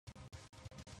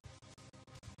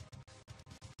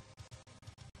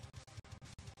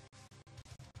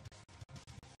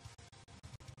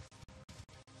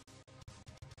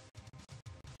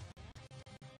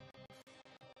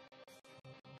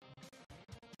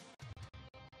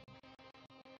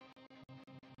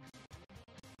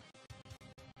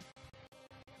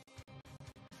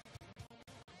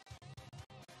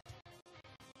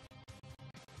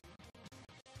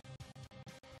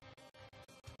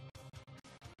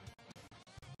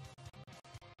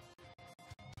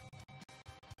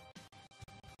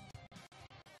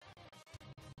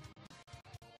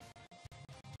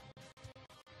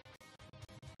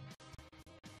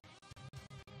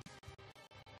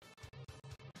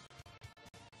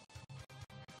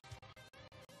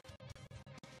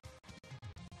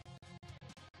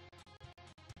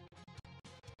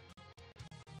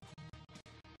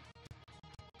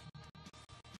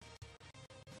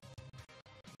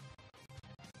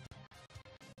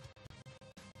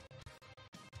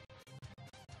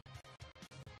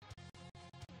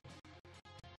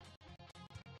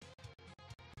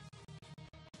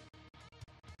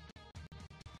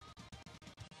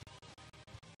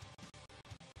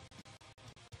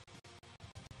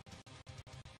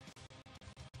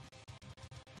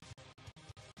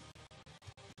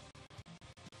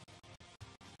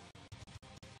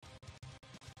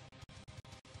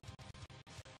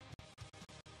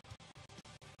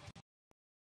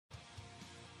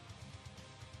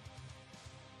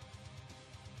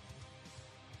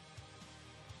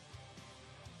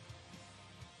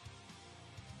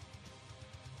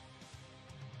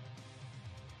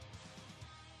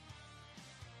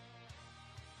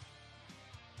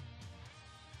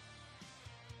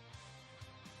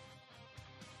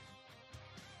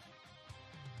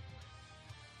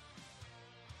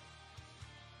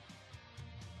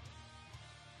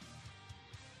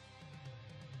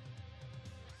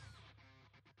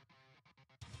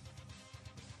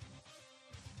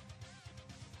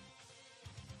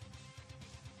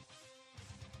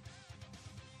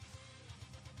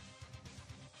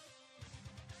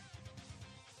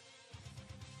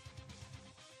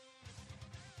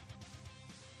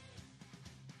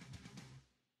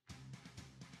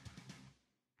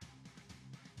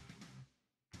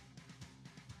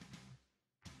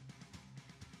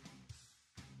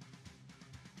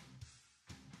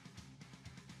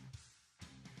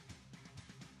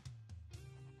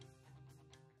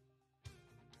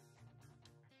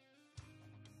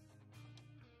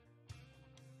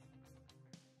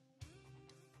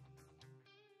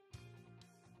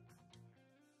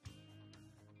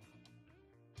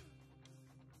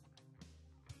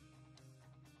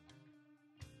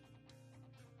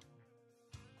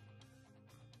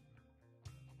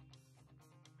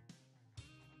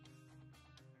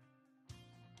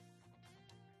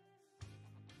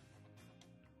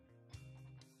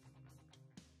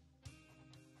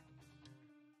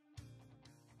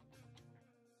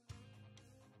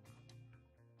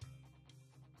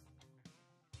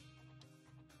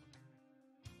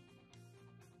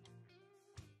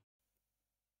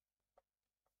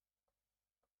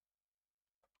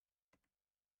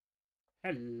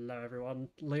Hello everyone,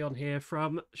 Leon here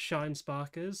from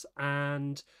Shinesparkers,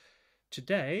 and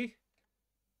today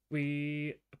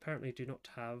we apparently do not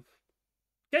have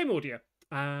game audio.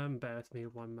 Bear with me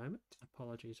one moment.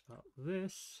 Apologies about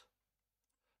this.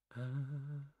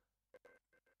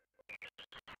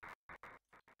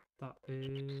 That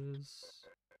is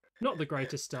not the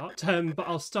greatest start, but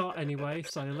I'll start anyway.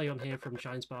 So Leon here from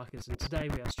Shinesparkers, and today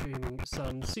we are streaming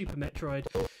some Super Metroid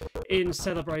in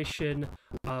celebration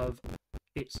of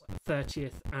its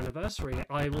 30th anniversary.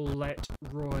 I will let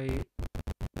Roy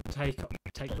take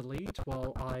the lead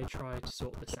while I try to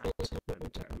sort this out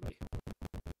momentarily.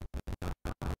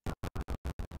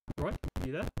 Roy,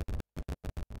 you there?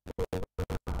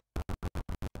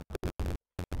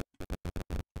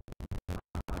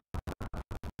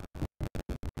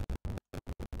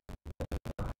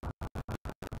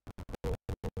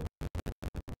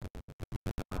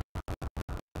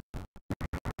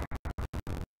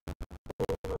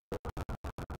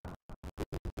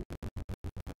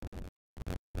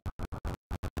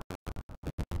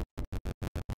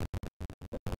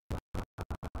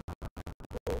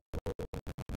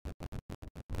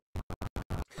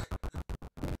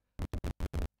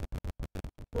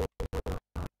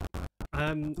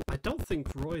 I don't think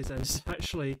Roy's end is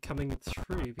actually coming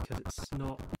through because it's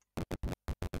not.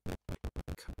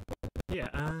 Yeah,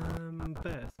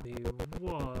 bear with me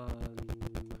one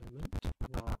moment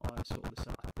while I sort this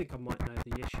out. I think I might know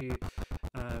the issue,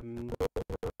 and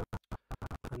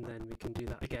then we can do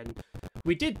that again.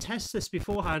 We did test this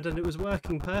beforehand and it was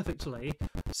working perfectly,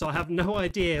 so I have no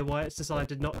idea why it's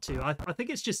decided not to. I think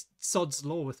it's just sod's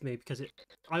law with me because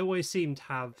I always seem to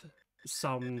have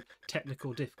some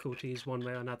technical difficulties one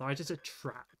way or another. I just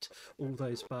attract all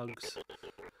those bugs,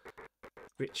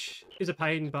 which is a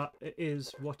pain, but it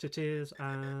is what it is.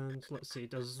 And let's see,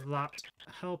 does that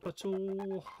help at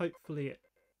all? Hopefully it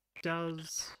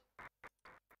does.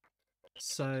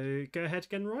 So go ahead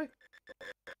again, Roy.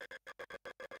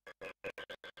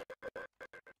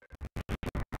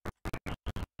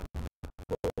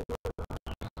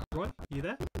 Roy, you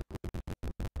there?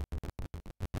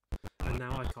 And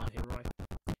now I can't hear Roy.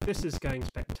 This is going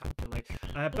spectacularly.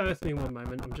 Bear with me one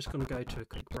moment. I'm just going to go to a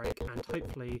quick break and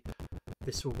hopefully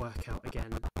this will work out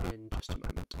again in just a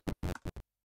moment.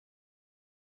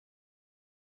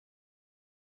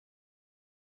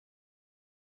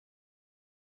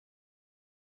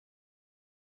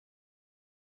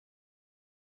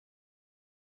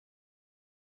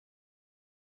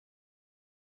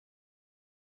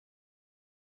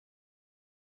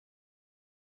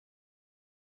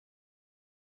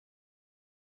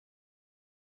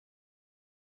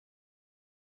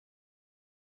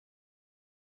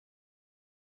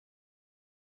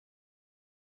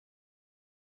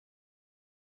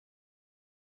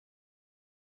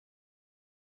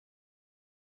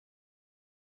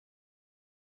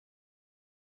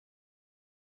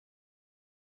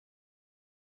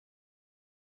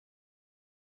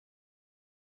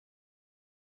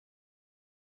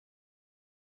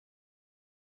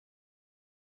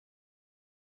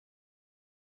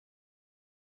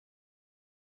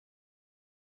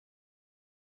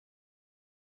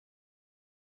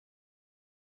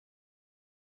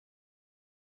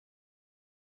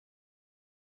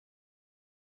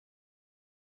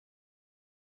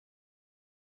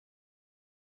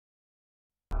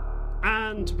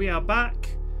 And we are back.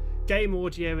 Game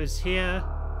audio is here,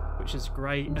 which is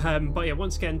great. But yeah,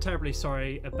 once again, terribly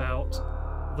sorry about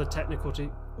the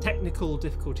technical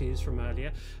difficulties from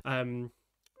earlier.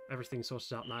 Everything's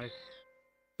sorted out now.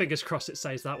 Fingers crossed it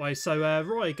stays that way. So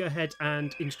Roy, go ahead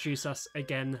and introduce us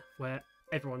again, where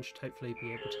everyone should hopefully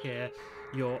be able to hear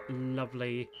your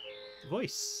lovely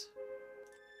voice.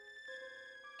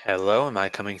 Hello, am I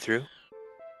coming through?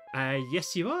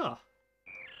 Yes, you are.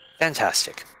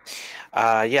 Fantastic.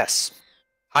 Yes.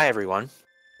 Hi, everyone.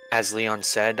 As Leon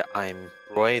said, I'm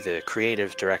Roy, the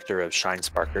creative director of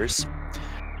Shinesparkers.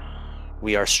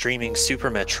 We are streaming Super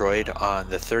Metroid on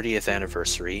the 30th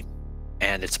anniversary,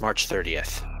 and it's March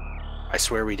 30th. I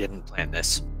swear we didn't plan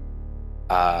this.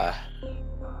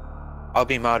 I'll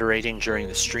be moderating during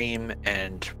the stream,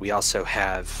 and we also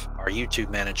have our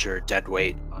YouTube manager,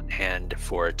 Deadweight, on hand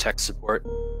for tech support.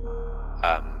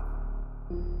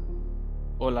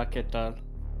 Hola, ¿qué tal?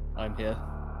 I'm here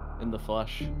in the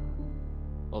flesh.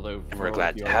 Although, and we're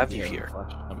glad to have you here.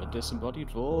 I'm a disembodied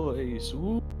voice.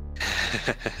 Woo.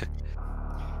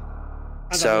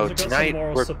 So got tonight some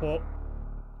moral we're support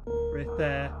with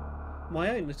my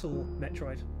own little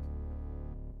Metroid.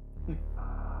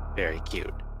 very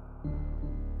cute.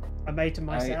 I made them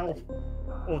myself.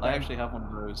 I actually have one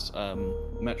of those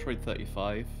Metroid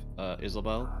 35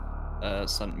 Isabel.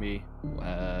 sent me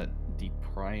the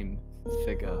Prime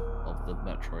figure of the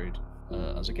Metroid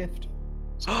as a gift.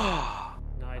 So,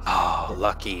 Nice. Oh,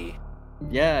 lucky.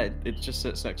 yeah, it just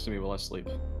sits next to me while I sleep,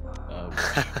 which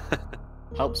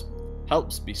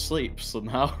helps me sleep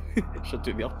somehow. Should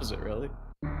do the opposite, really.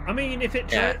 I mean, if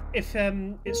it's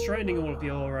draining all of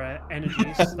your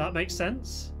energies, that makes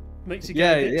sense. Makes you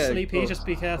get a bit sleepy. Just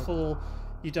be careful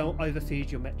you don't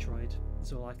overfeed your Metroid.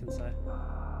 That's all I can say.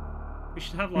 We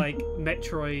should have like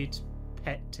Metroid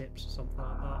pet tips or something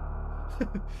like that.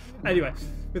 Anyway,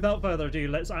 without further ado,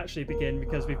 let's actually begin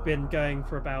because we've been going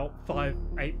for about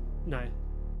 8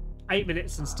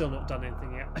 minutes and still not done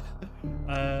anything yet.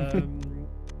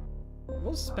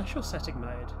 What's special setting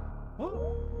mode? What?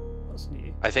 What's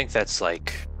new? I think that's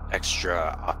like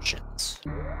extra options.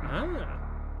 Ah,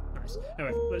 nice.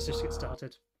 Anyway, let's just get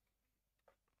started.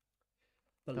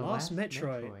 The last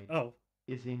Metroid. Oh,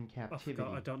 is in I captivity.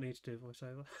 forgot. I don't need to do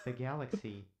voiceover. The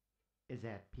galaxy is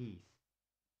at peace.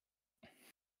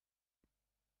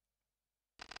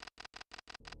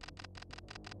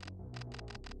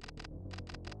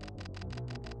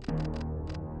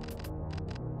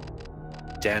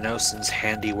 Danoson's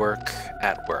handiwork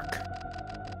at work.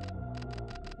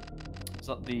 Is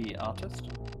that the artist?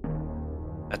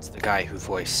 That's the guy who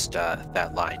voiced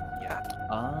that line, yeah.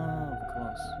 Ah, of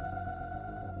course.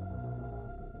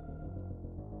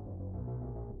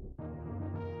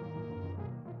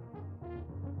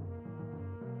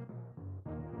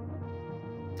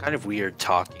 Kind of weird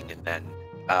talking, and then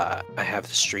I have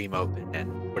the stream open,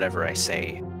 and whatever I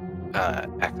say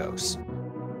echoes.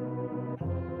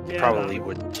 Yeah, Probably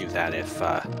wouldn't do that if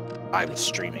I was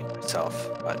streaming myself,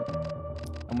 but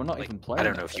And we're not like, even playing. I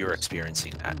don't know if you're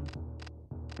experiencing that.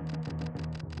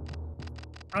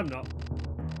 I'm not.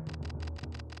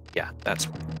 Yeah, that's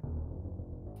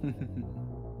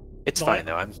it's Like- fine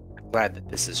though. I'm glad that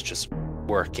this is just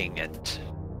working, and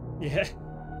Yeah.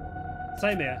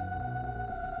 Same here.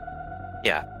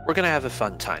 yeah, we're gonna have a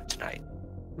fun time tonight.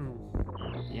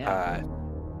 Yeah.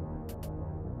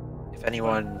 If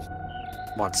anyone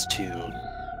wants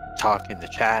to talk in the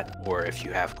chat, or if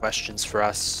you have questions for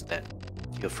us, then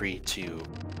feel free to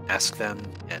ask them,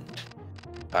 and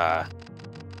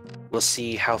we'll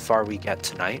see how far we get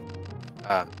tonight.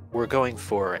 We're going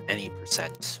for any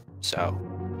percent, so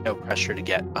no pressure to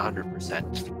get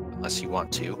 100% unless you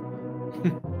want to.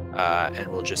 And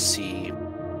we'll just see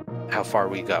how far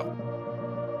we go.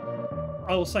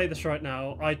 I will say this right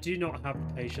now. I do not have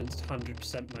the patience to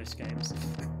 100% most games.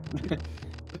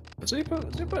 Super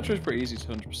Metroid is pretty easy to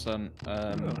 100%.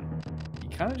 You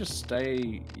kind of just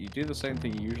stay. You do the same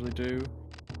thing you usually do,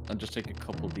 and just take a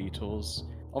couple detours.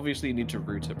 Obviously, you need to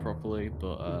route it properly,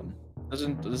 but there's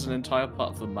an entire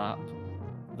part of the map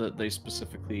that they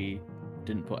specifically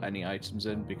didn't put any items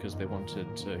in because they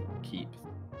wanted to keep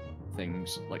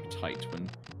things like tight when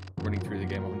running through the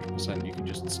game 100%. You can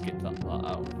just skip that part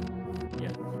out.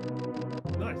 Yeah.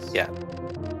 Nice. Yeah.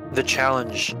 The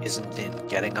challenge isn't in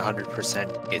getting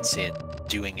 100%, it's in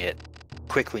doing it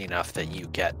quickly enough that you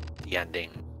get the ending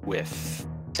with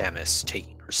Samus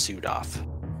taking her suit off,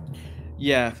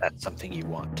 Yeah, if that's something you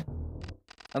want.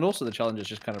 and also the challenge is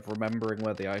just kind of remembering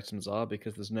where the items are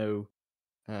because there's no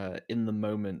in the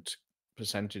moment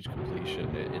percentage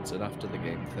completion. It's an after the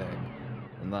game thing,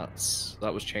 and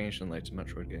that was changed in later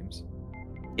Metroid games.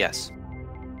 Yes.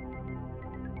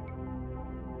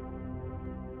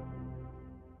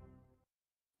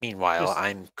 Meanwhile, Just-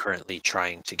 I'm currently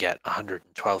trying to get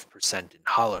 112% in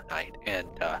Hollow Knight, and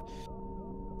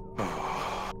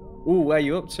Ooh, where are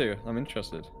you up to? I'm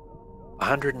interested.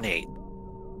 108.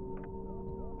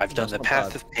 I've done That's the not Path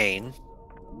bad. of Pain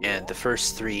and the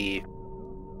first 3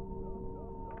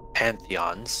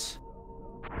 Pantheons.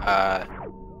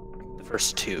 The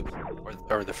first 2,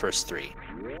 or the first 3.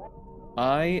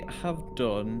 I have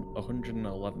done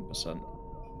 111%.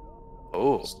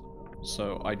 Oh,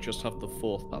 So I just have the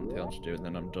 4th Pantheon to do, and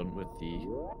then I'm done with the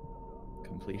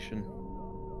completion.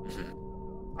 mhm.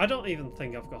 I don't even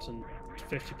think I've gotten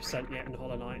 50% yet in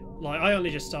Hollow Knight. Like, I only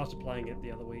just started playing it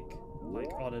the other week.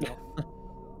 Like, on and off.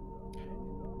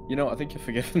 You know, I think you're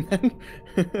forgiven then.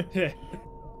 Yeah.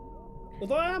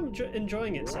 Although I am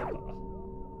enjoying it so far.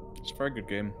 It's a very good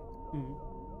game. Hmm.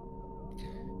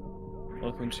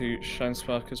 Welcome to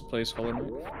Shinesparkers Plays Hollow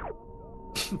Knight.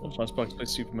 Shinesparkers plays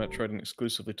Super Metroid and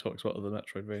exclusively talks about other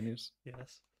Metroidvanias.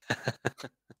 Yes.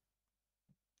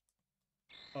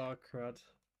 Oh, crud.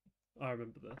 I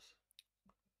remember this.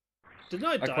 Didn't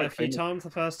I die quite a few famous- times the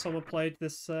first time I played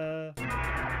this?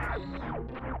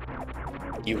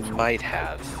 You might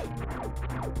have.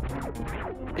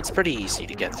 It's pretty easy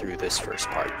to get through this first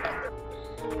part, though.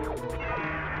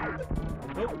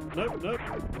 Oh, nope, nope.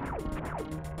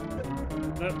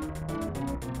 Nope.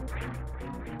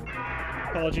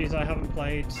 Apologies, I haven't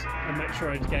played a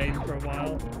Metroid game for a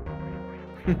while.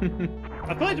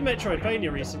 I played a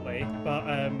Metroidvania recently, but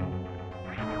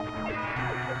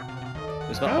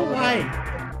Is that go Hollow away!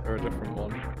 Knight or a different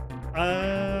one?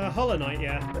 Hollow Knight,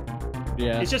 yeah.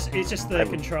 Yeah. It's just the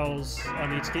controls I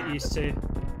need to get used to.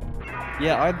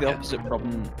 Yeah, I had the opposite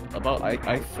problem.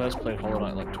 I first played Hollow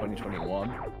Knight like 2021.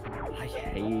 I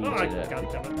hated it.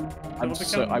 Goddammit. I'm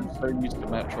so used to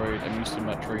Metroid. I'm used to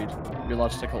Metroid. You're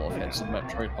allowed to take a lot of hits in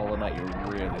Metroid. Hollow Knight, you're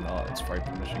really not. It's a very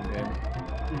punishing game.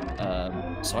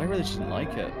 So I really just didn't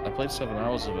like it. I played 7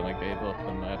 hours of it and I gave up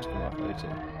and I had to come back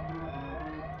later.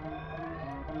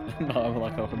 No, I'm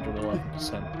like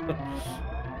 111%.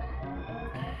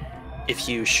 If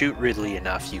you shoot Ridley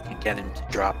enough, you can get him to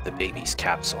drop the baby's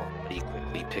capsule, but he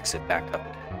quickly picks it back up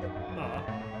again.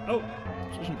 Oh,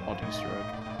 Such an odd Easter egg.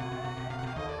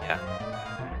 Yeah.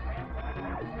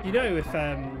 you know, if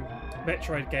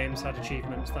Metroid games had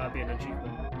achievements, that'd be an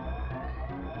achievement.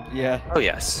 Yeah. Oh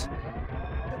yes.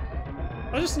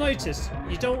 I just noticed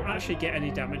you don't actually get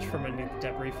any damage from any of the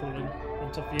debris falling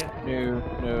on top of you.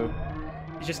 No.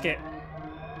 You just get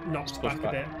knocked Just back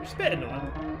a bit, which is a bit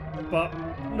annoying, but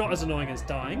not as annoying as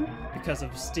dying because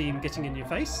of steam getting in your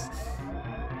face.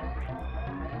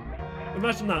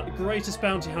 Imagine that, greatest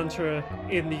bounty hunter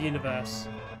in the universe,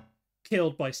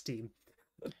 killed by steam.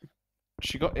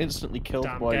 She got instantly killed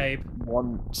Damn, by Gabe.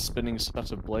 one spinning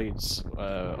set of blades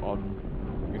on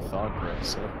Uthagra,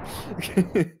 so...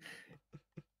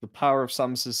 The power of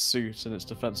Samus's suit and its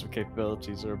defensive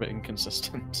capabilities are a bit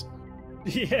inconsistent.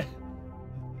 Yeah.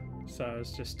 So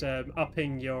it's just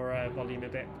upping your volume a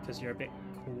bit because you're a bit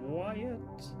quiet.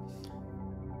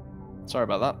 Sorry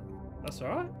about that. That's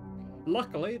alright.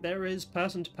 Luckily, there is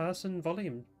person-to-person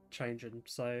volume changing,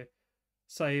 so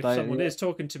if someone is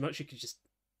talking too much, you could just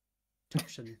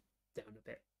touch them down a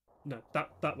bit. No,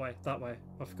 that way.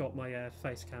 I forgot my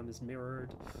face cam is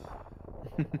mirrored.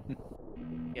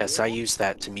 Yes, I use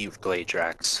that to mute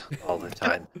Gladrax all the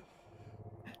time.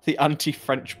 The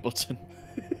anti-French button.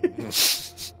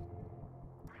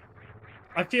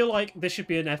 I feel like this should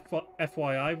be an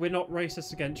FYI. We're not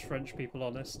racist against French people,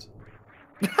 honest.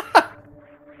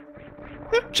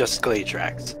 Just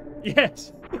Gladrax.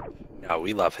 Yes. No,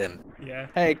 we love him. Yeah.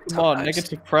 Hey, come on, Sometimes.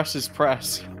 negative press is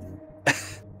press.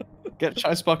 Get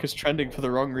Shinesparkers trending for the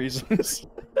wrong reasons.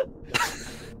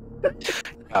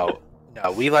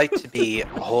 No, we like to be a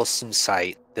wholesome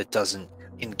site that doesn't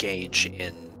engage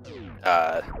in,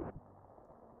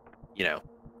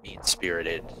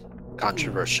 mean-spirited,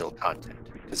 controversial content,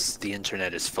 because the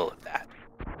internet is full of that.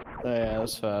 Yeah,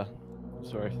 that's fair.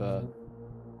 That's very fair.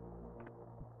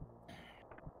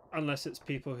 Unless it's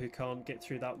people who can't get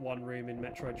through that one room in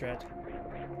Metroid Dread.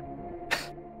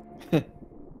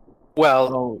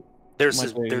 Well, Oh, there's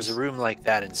my a days. room like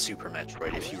that in Super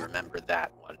Metroid, if you remember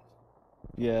that one.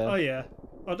 yeah. Oh yeah.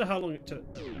 I wonder how long it took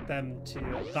them to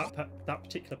that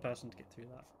particular person to get through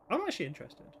that. I'm actually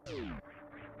interested.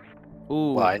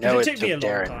 Ooh. Well, I know it it took took me a long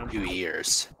Darren time. 2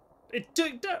 years. It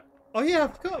took. Oh yeah, I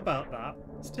forgot about that.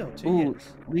 Still 2 Ooh, years.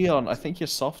 Leon, I think you're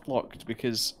soft locked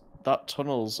because that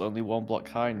tunnel's only 1 block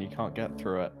high and you can't get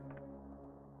through it.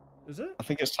 Is it? I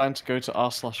think it's time to go to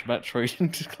r/Metroid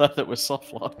and declare that we're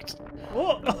soft locked.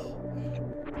 What?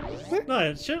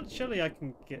 No, surely I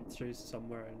can get through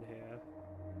somewhere in here.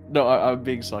 No, I'm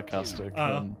being sarcastic.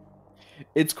 Oh.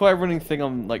 It's quite a running thing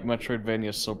on like Metroidvania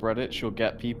subreddits. You'll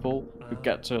get people who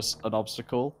get to an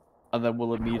obstacle and then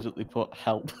will immediately put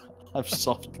 "help." I've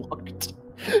soft locked.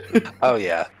 Oh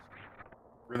yeah.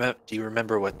 Do you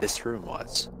remember what this room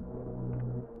was?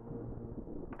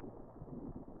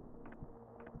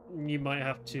 You might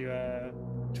have to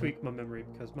tweak my memory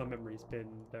because my memory's been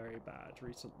very bad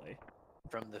recently.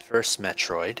 From the first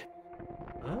Metroid,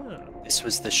 Ah, this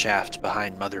was the shaft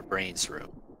behind Mother Brain's room.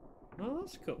 oh,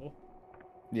 that's cool.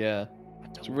 Yeah,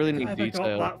 it's a really I neat haven't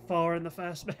detail. got that far in the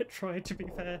first Metroid, to be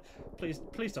fair.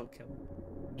 Please don't kill me.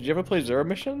 Did you ever play Zero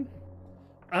Mission?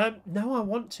 No, I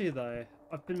want to though.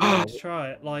 I've been meaning to try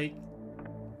it. Like,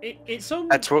 it's on.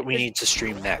 That's what we need to it's-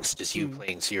 stream next, is you Hmm.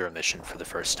 playing Zero Mission for the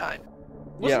first time.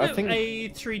 Wasn't Yeah, I it think- a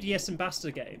 3DS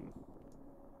Ambassador game?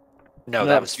 No, No,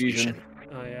 that was Fusion. Fusion.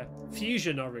 Oh yeah,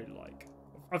 Fusion I really like.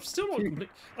 I've still not complete.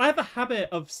 I have a habit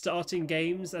of starting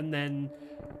games and then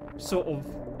sort of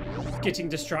getting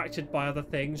distracted by other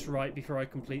things right before I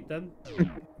complete them.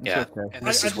 Yeah, okay. and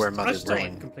this is where I Mother just don't like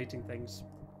Brain... completing things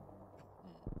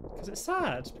because it's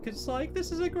sad. Because it's like,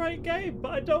 this is a great game,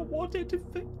 but I don't want it to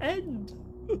end.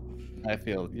 I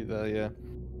feel you there, yeah.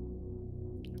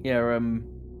 Yeah,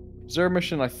 Zero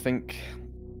Mission, I think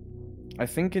I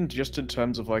think in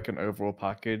terms of like an overall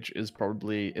package is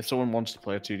probably if someone wants to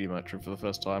play a 2D Metroid for the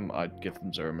first time, I'd give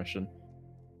them Zero Mission.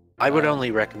 I would only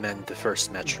recommend the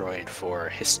first Metroid for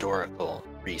historical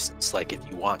reasons, like if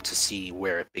you want to see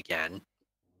where it began.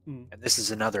 Hmm. And this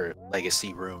is another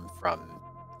legacy room from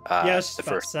Yeah, I was just the about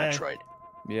to first say. Metroid.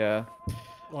 Yeah.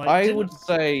 Like, I didn't- would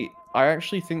say I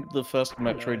actually think the first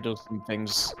Hello. Metroid does some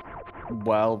things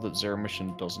well that Zero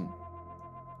Mission doesn't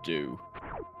do.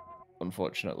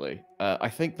 Unfortunately, I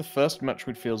think the first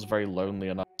Metroid feels very lonely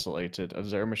and isolated, and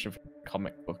Zero Mission feels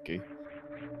comic booky,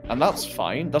 and that's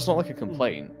fine. That's not like a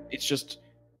complaint. It's just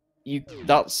you.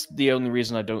 That's the only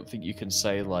reason I don't think you can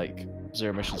say like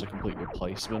Zero Mission is a complete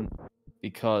replacement,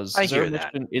 because I Zero hear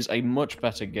that. Mission is a much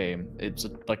better game. It's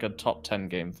like a top 10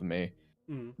 game for me.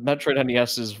 Hmm. Metroid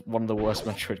NES is one of the worst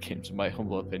Metroid games in my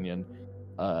humble opinion.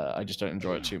 I just don't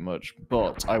enjoy it too much.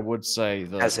 But I would say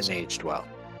that Hasn't aged well.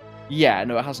 yeah,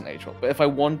 no, it hasn't aged well. But if I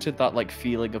wanted that like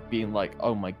feeling of being like,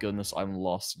 oh my goodness, I'm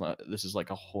lost. This is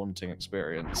like a haunting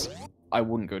experience. I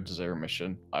wouldn't go to Zero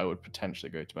Mission. I would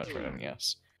potentially go to Metroid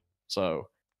NES. So,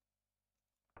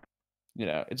 you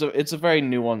know, it's a very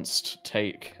nuanced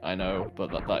take, I know, but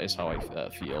that is how I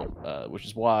feel, which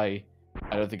is why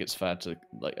I don't think it's fair to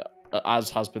like,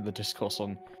 as has been the discourse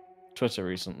on Twitter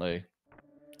recently.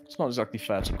 It's not exactly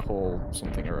fair to call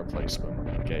something a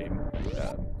replacement game,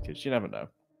 because you never know.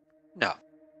 No.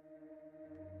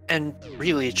 And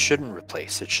really, it shouldn't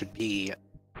replace. It should be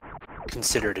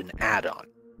considered an add-on.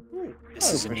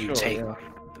 This Oh, is a for new sure, take yeah. on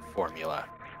the formula.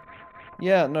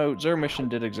 Yeah, no, Zero Mission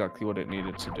did exactly what it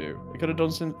needed to do. It could have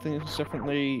done some things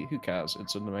differently. Who cares?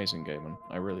 It's an amazing game, and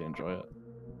I really enjoy it.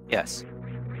 Yes.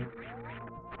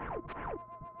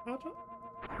 How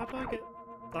do I get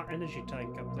that energy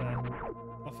tank up there?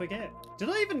 I forget. Did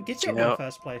I even get Do it you on my know-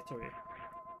 first playthrough?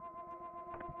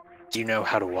 Do you know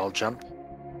how to wall jump?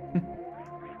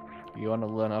 You want to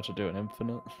learn how to do an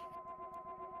infinite?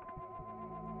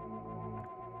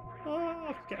 Oh,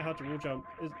 I forget how to wall jump.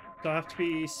 Do I have to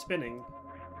be spinning?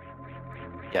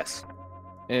 Yes.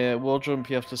 Wall jump,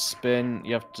 you have to spin.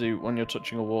 You have to, when you're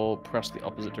touching a wall, press the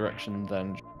opposite direction,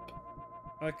 then.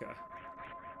 Okay.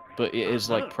 But it is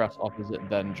like Ah. press opposite,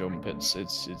 then jump. It's.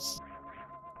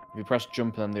 If you press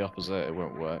jump and then the opposite, it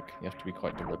won't work. You have to be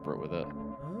quite deliberate with it.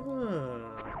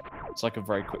 Ah. It's like a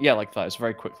very quick, yeah, like that. It's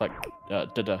very quick, like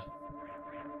da-da.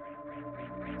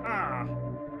 Ah.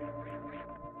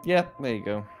 Yeah, there you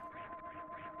go.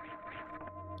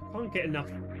 Can't get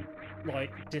enough,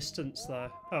 like, distance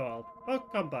there. Oh well. I'll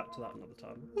come back to that another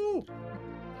time. Ooh.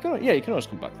 Yeah, you can always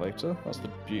come back later. That's the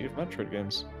beauty of Metroid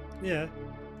games. Yeah.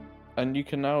 And you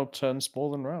can now turn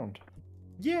small and round.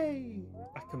 Yay!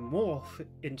 I can morph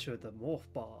into the morph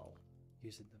ball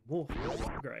using the morph ball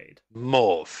upgrade.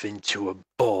 Morph into a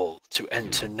ball to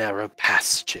enter narrow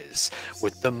passages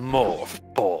with the morph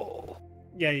ball.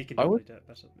 Yeah, you can I probably would- do it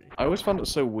better than me. I always found it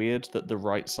so weird that the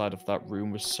right side of that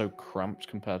room was so cramped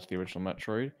compared to the original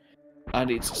Metroid. And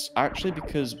it's actually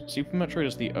because Super Metroid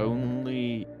is the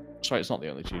only... Sorry, it's not the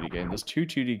only 2D game. There's two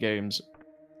 2D games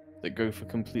that go for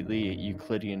completely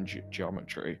Euclidean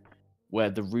geometry,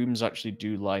 where the rooms actually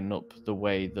do line up the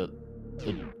way that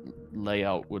the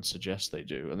layout would suggest they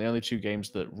do. And the only two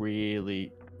games that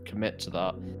really commit to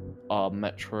that are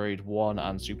Metroid 1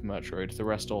 and Super Metroid. The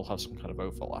rest all have some kind of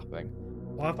overlapping.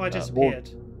 Why have I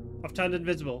disappeared? I've turned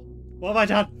invisible. What have I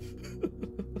done?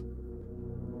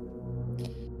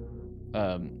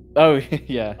 Oh yeah. Oh,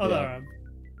 yeah. there I am.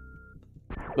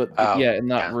 But Oh, yeah, in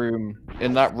that yeah. room,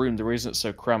 the reason it's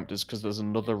so cramped is because there's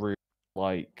another room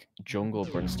like Jungle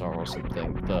Brinstar or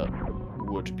something that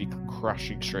would be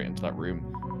crashing straight into that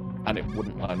room, and it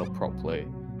wouldn't line up properly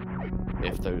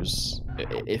if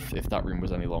that room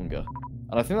was any longer.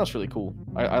 And I think that's really cool.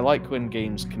 I like when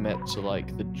games commit to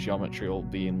like the geometry all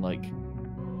being like,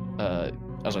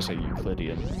 as I say,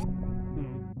 Euclidean,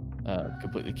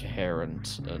 completely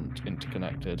coherent and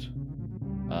interconnected.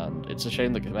 And it's a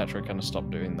shame that Metroid kind of stopped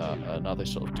doing that. Now they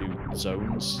sort of do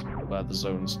zones, where the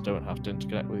zones don't have to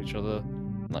interconnect with each other,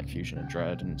 like Fusion and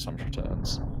Dread and Samus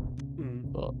Returns.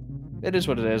 But it is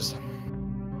what it is.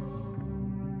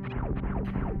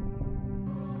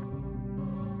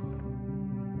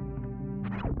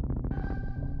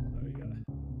 There we go.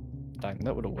 Dang,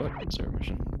 that would have worked in Zero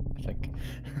Mission, I think.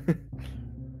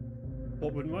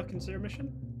 What wouldn't work in Zero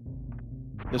Mission?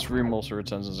 This room also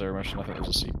returns in Zero Mission. I think there's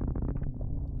a sequel.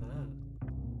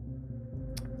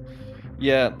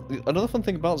 Yeah, another fun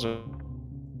thing about Zero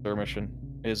Mission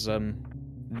is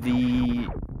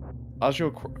as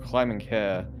you're climbing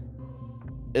here,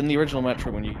 in the original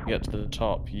Metroid, when you get to the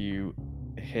top, you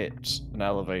hit an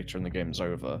elevator and the game's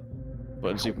over. But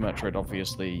in Super Metroid,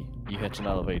 obviously, you hit an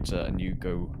elevator and you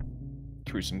go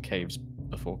through some caves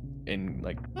before in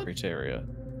like Criteria,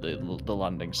 the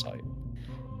landing site.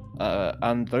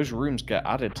 And those rooms get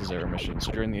added to Zero Mission,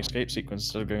 so during the escape sequence,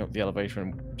 instead of going up the elevator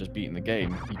and just beating the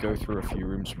game, you go through a few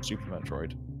rooms from Super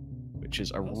Metroid, which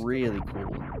is a really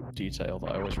cool detail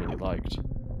that I always really liked.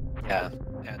 Yeah,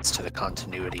 adds to the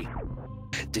continuity.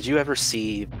 Did you ever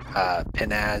see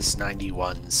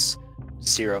Pinaz91's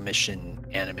Zero Mission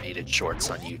animated shorts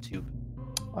on YouTube?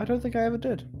 I don't think I ever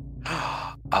did.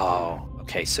 Oh,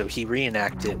 okay, so he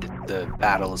reenacted the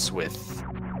battles with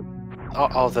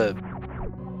all the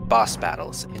boss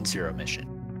battles in Zero Mission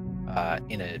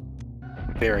in a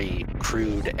very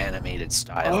crude animated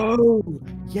style. Oh,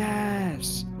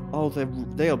 yes! Oh,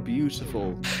 they are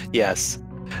beautiful. Yes.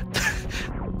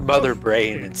 Mother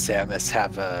Brain and Samus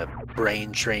have a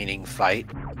brain training fight,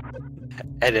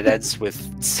 and it ends with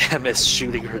Samus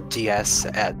shooting her DS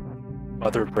at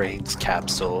Mother Brain's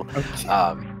capsule. Okay.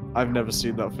 I've never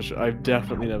seen that for sure. I've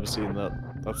definitely never seen that.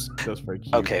 That's very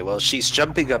cute. Okay, well, she's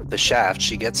jumping up the shaft.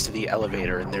 She gets to the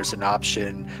elevator, and there's an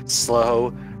option: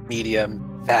 slow,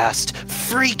 medium, fast,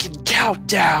 freaking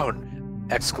countdown!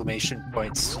 Exclamation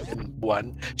points in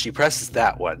one. She presses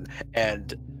that one,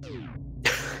 and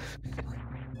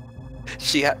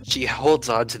she holds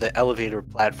on to the elevator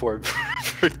platform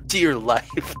for dear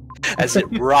life as it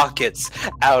rockets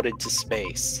out into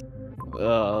space.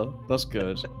 That's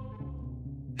good.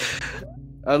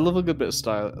 I love a good bit of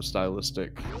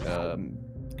stylistic,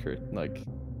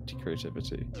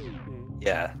 creativity.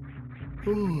 Yeah.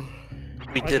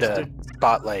 We did a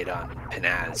spotlight on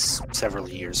Pinaz several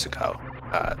years ago,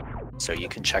 so you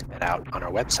can check that out on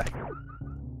our website.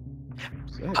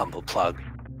 Sick. Humble plug.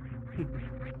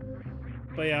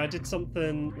 But yeah, I did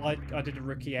something like I did a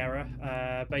rookie error,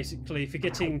 basically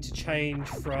forgetting to change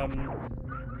from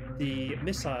the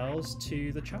missiles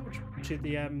to the charge, to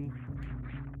the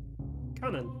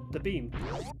cannon, the beam.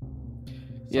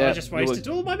 So Yeah, I just wasted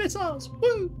all my missiles.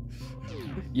 Woo!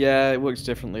 Yeah, it works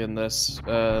differently in this.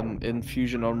 In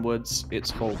Fusion onwards,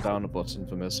 it's hold down a button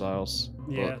for missiles.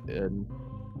 Yeah. But in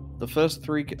the first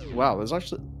three, wow, there's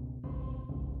actually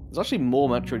more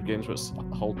Metroid games where it's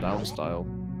hold down style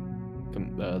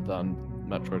than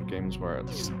Metroid games where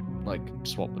it's like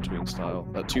swap between style.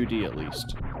 2D at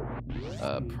least.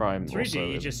 Prime 3D also.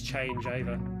 you just change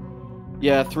over.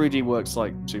 Yeah, 3D works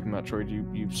like Super Metroid.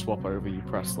 You swap over. You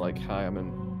press like, hi, I'm in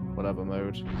whatever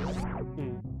mode.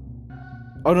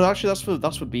 Oh no, actually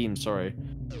that's for beam. Sorry,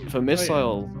 for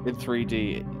missile in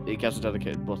 3D it gets a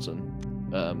dedicated button.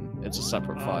 It's a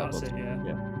separate file That's button.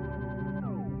 it,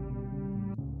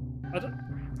 yeah.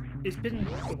 It's been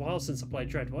a while since I played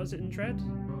Dread. What is it in Dread?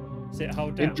 Is it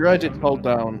hold down? In Dread, it's hold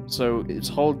down. So it's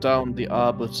hold down the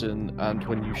R button, and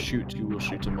when you shoot, you will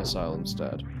shoot a missile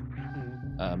instead.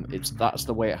 That's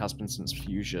the way it has been since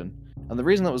Fusion. And the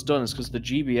reason that was done is because the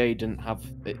GBA didn't have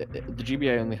the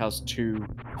GBA only has 2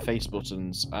 face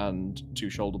buttons and 2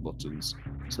 shoulder buttons,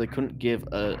 so they couldn't give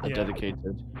a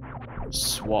dedicated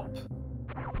swap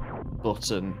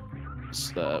button.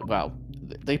 Well,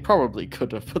 they probably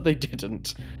could have, but they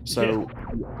didn't. So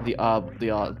the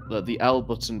L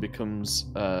button becomes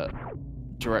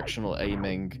directional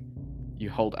aiming. You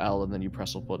hold L and then you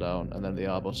press up or down, and then the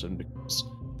R button becomes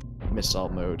missile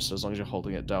mode. So as long as you're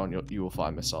holding it down, you will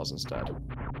fire missiles instead.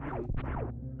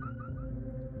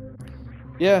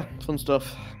 Yeah, fun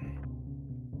stuff.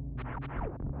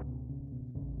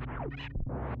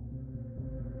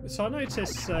 So I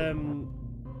noticed,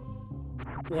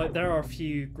 like there are a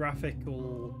few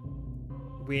graphical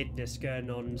weirdness going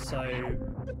on. So,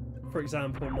 for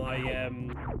example,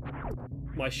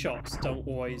 my shots don't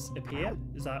always appear.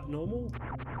 Is that normal?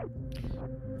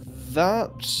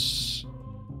 That's...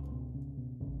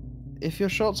 If your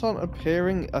shots aren't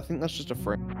appearing, I think that's just a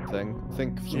frame thing. I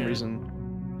think for some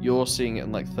reason you're seeing it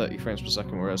in like 30 frames per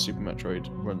second, whereas Super Metroid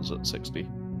runs at 60.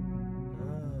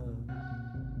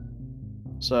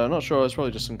 So I'm not sure, it's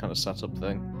probably just some kind of setup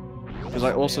thing. Because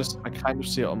I kind of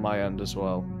see it on my end as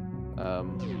well.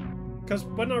 Because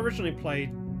when I originally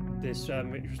played this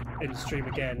in stream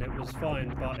again, it was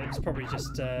fine, but it's probably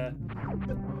just the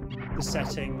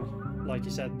setting, like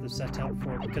you said, the setup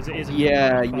for it, because it is a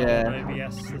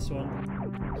OBS, this one.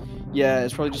 Yeah,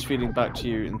 it's probably just feeding back to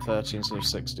you in 30 instead of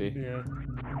 60. Yeah.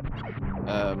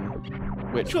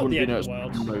 Which wouldn't be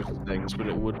noticeable for most things, but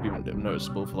it would be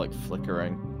noticeable for like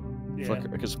flickering. Yeah.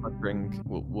 Because flickering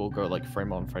will go like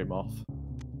frame on, frame off.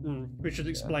 Which would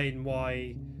explain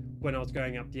why, when I was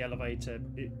going up the elevator,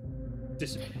 it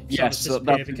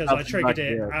disappeared because I triggered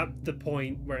it at the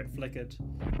point where it flickered.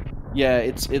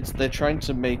 Yeah, they're trying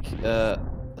to make her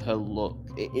look.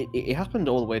 It happened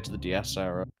all the way to the DS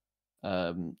era.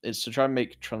 It's to try and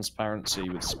make transparency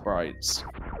with sprites,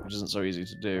 which isn't so easy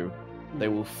to do. They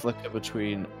will flicker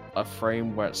between a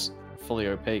frame where it's fully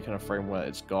opaque and a frame where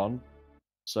it's gone.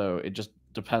 So it just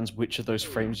depends which of those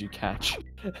frames you catch.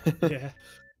 Yeah.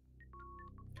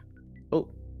 Oh,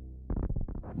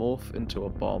 morph into a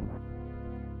bomb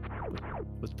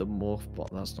with the morph bot.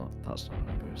 That's not how it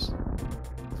goes.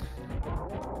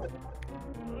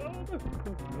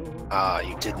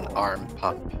 You did an arm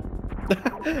pump.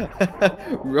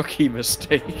 Rookie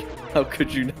mistake. How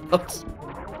could you not?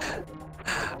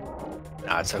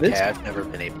 No, it's okay. I've never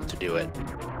been able to do it.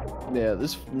 Yeah,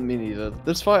 me neither.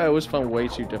 This fight I always found way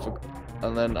too difficult,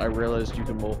 and then I realized you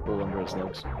can morph ball under its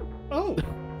legs. Oh,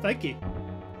 thank you.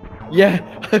 Yeah,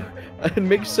 it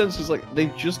makes sense. It's like they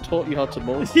just taught you how to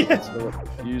morph, Yeah. so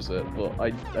use it. But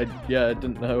I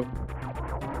didn't know.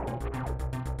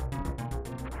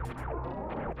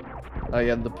 Oh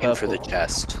yeah, and the purple. And for the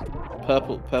chest.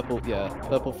 Purple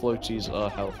floaties are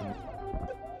healthy.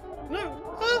 No.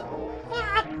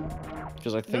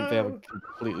 Because I think they have a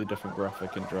completely different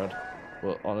graphic in Dread.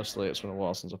 But honestly, it's been a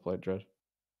while since I played Dread.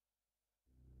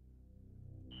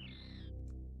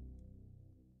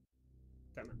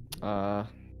 Damn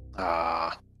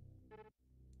it.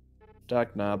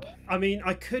 Dagnab. I mean,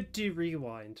 I could do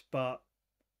rewind, but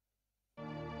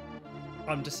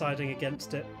I'm deciding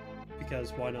against it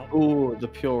because why not? Ooh, the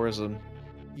purism.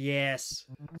 Yes,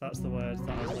 that's the word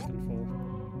that I was looking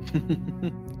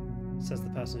for. Says the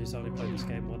person who's only played this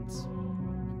game once.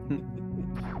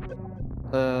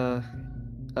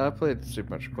 I played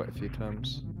Super Metroid quite a few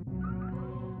times.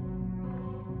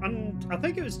 And I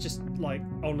think it was just like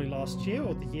only last year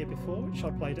or the year before which I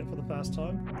played it for the first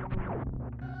time.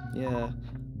 Yeah.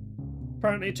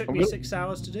 Apparently it took me 6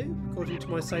 hours to do, according to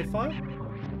my save file.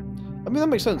 I mean that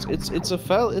makes sense. It's a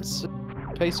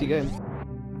pacey game.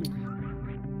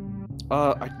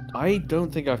 I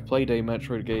don't think I've played a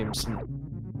Metroid game since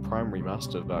Prime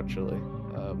Remastered actually.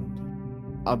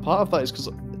 And part of that is because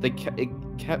it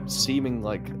kept seeming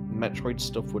like Metroid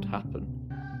stuff would happen.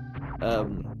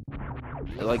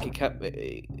 Like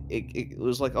it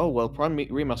was like, oh well, Prime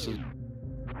Remastered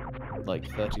like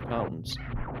 £30.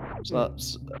 So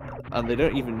that's, and they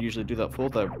don't even usually do that for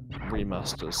their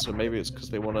remasters. So maybe it's because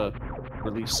they want to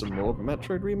release some more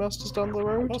Metroid remasters down the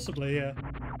road. Possibly, yeah.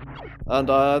 And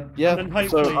yeah. And then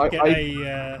hopefully so get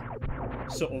a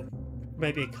sort of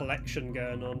maybe a collection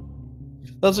going on.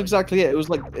 That's exactly it. It was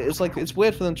like it's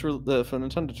weird for them to for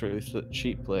Nintendo to release it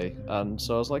cheaply, and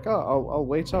so I was like, oh, I'll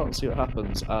wait out and see what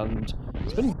happens. And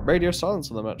it's been radio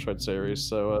silence on the Metroid series,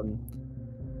 so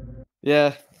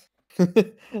yeah,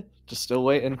 just still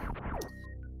waiting.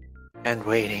 And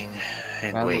waiting,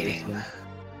 and waiting,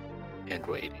 and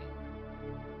waiting.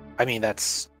 I mean,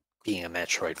 that's being a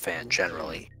Metroid fan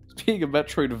generally. Being a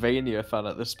Metroidvania fan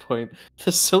at this point,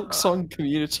 the Silk Song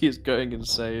community is going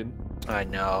insane. I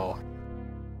know.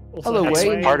 Also, Hello, That's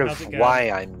Wayne. part of why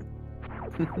I'm.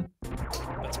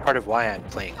 That's part of why I'm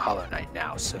playing Hollow Knight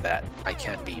now, so that I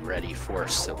can be ready for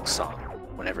Silk Song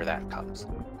whenever that comes.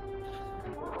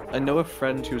 I know a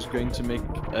friend who's going to make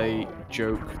a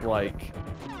joke like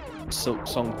Silk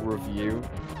Song review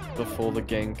before the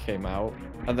game came out,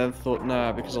 and then thought,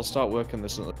 nah, because I'll start working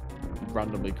this and it'll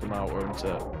randomly come out, won't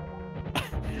it?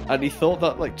 And he thought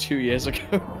that like 2 years ago.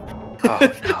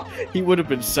 Oh no. He would have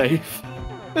been safe.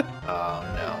 Oh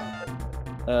no.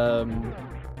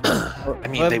 I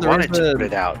mean, Well, they there wanted is to a- put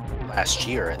it out last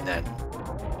year, and then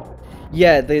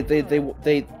Yeah, they,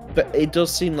 but it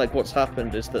does seem like what's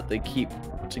happened is that they keep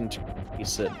wanting to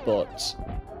release it, but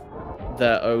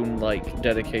their own like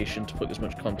dedication to put as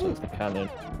much content as they can in.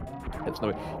 It's no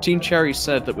way. Team Cherry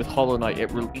said that with Hollow Knight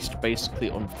it released basically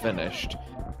unfinished,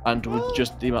 and with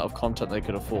just the amount of content they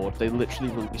could afford, they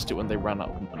literally released it when they ran out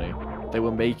of money. They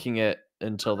were making it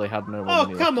until they had no more Oh,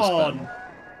 money come left to on! spend.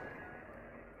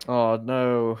 Oh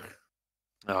no.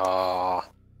 oh,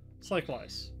 It's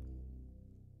likewise.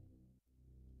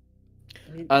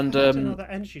 I mean, And, I don't know that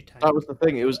energy tank. That was the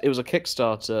thing. It was a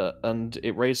Kickstarter, and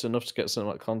it raised enough to get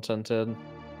cinematic content in,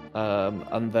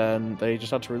 and then they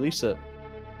just had to release it.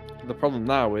 The problem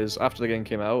now is after the game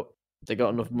came out, they got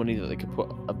enough money that they could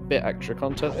put a bit extra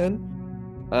content in,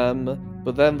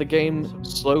 but then the game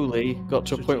slowly got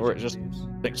to a point where it just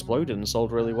exploded and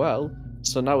sold really well.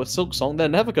 So now with Silk Song, they're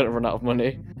never going to run out of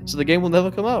money, so the game will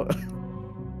never come out.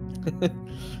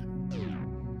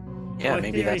 yeah, My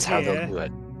maybe theory that's how they'll here- do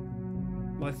it.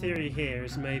 My theory here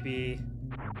is maybe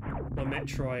my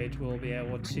Metroid will be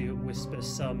able to whisper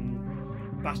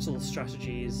some battle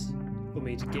strategies for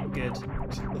me to get good.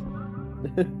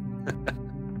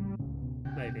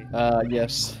 Maybe.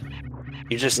 Yes.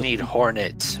 You just need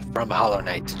Hornet from Hollow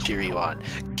Knight to cheer you on.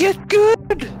 Get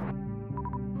good!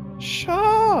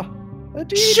 Shaw!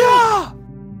 Adidas! Shaw!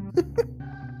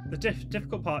 The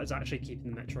difficult part is actually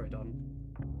keeping the Metroid on.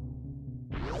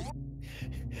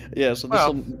 Yeah, so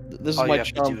this is all you my have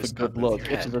to charm do for is good not move luck.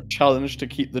 your It is head. a challenge to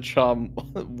keep the charm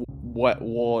wet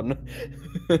worn.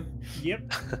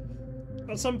 Yep.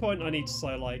 At some point, I need to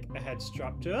sew like a head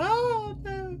strap to. Oh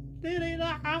no!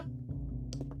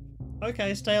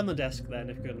 Okay, stay on the desk then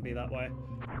if you're going to be that way.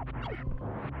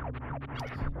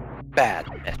 Bad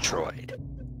Metroid.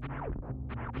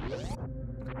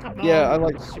 Come Yeah,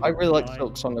 on, I really like Superfly.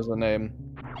 Silk Song as a name.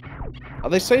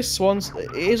 They say Swans.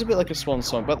 It is a bit like a swan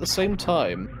song, but at the same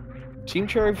time, Team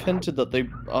Cherry have hinted that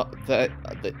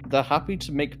they're happy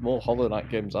to make more Hollow Knight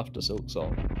games after Silk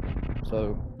Song.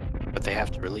 So But they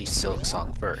have to release Silk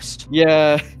Song first.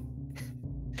 yeah,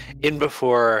 In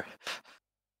before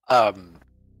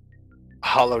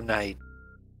Hollow Knight,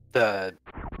 the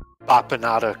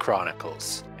Bapanada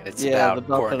Chronicles. And it's yeah, about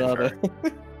the Cornifer.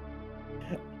 Bapanada.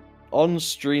 On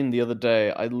stream the other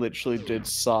day, I literally did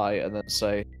sigh and then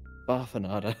say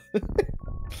Bapanada.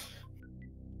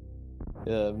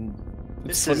 It's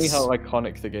This funny is- how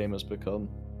iconic the game has become.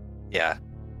 Yeah.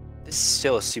 This is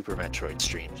still a Super Metroid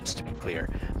stream, just to be clear.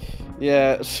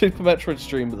 Yeah, Super Metroid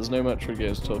stream, but there's no Metroid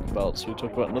games to talk about, so we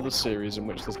talk about another series in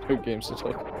which there's no games to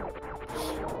talk about.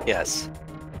 Yes.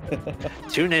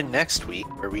 Tune in next week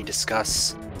where we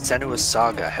discuss Senua's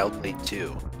Saga Hellblade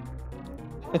 2.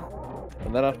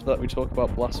 And then after that we talk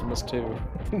about Blasphemous 2.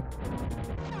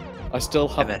 I still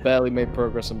have And then- barely made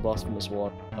progress in Blasphemous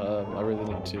 1. I really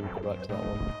need to go back to that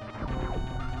one.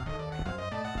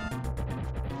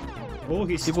 Oh,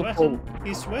 he's People sweating.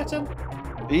 He's sweating.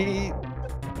 I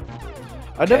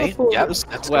never Okay, thought yep, it was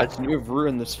that's sweat, good. and you have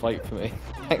ruined this fight for me.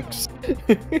 Thanks.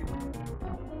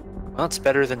 Well, it's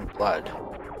better than blood.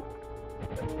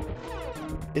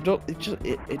 It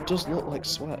does look like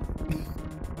sweat.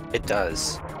 It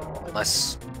does.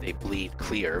 Unless they bleed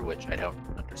clear, which I don't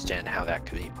understand how that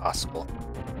could be possible.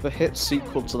 The hit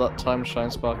sequel to that time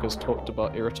Shinesparkers talked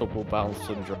about irritable bowel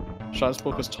syndrome.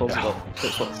 Shinesparkers told us No.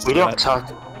 about We don't sweat.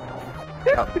 talk.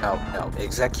 No.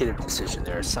 Executive decision.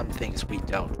 There are some things we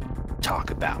don't talk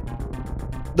about.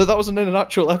 No, that wasn't in an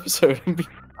actual episode. I'm being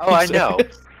Oh, I know.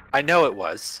 serious. I know it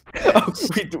was. Oh,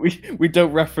 we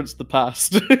don't reference the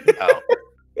past. No.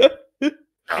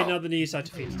 In other news, I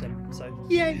defeated him. So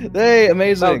yay! Hey,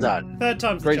 amazing. Well done. Third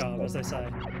time's the Great charm, stuff. as they say.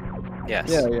 Yes.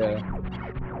 Yeah.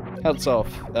 Hats off.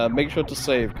 Make sure to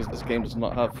save because this game does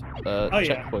not have yeah.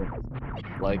 checkpoint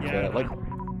like Yeah.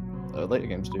 later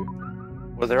games do.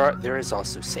 Well, there is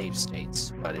also save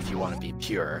states, but if you want to be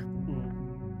pure,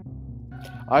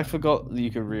 I forgot that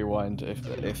you could rewind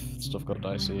if stuff got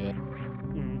dicey. Yeah.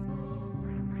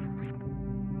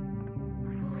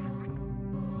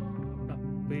 Up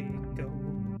we go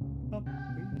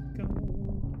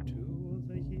to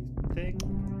the thing.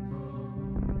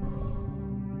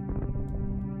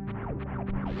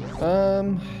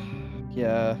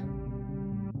 Yeah.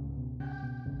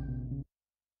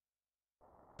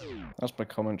 That's my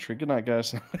commentary. Good night,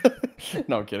 guys.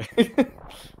 No, I'm kidding.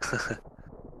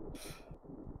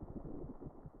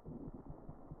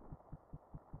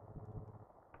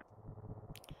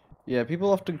 Yeah,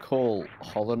 people often call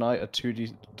Hollow Knight a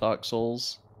 2D Dark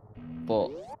Souls, but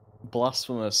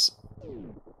Blasphemous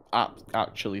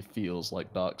actually feels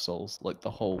like Dark Souls. Like,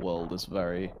 the whole world is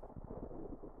very...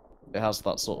 It has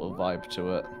that sort of vibe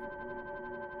to it.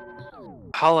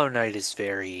 Hollow Knight is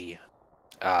very,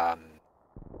 I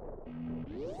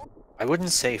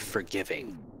wouldn't say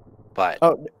forgiving, but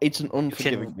Oh, it's an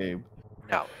unforgiving game.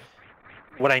 no.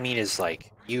 What I mean is,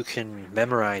 like, you can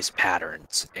memorize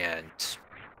patterns, and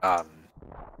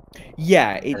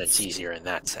Yeah, it's easier in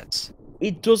that sense.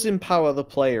 it does empower the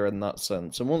player in that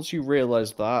sense, and once you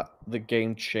realize that, the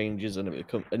game changes and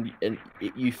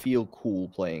you feel cool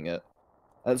playing it.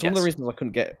 And it's one of the Yes. reasons I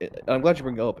couldn't get it. I'm glad you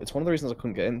bring it up. It's one of the reasons I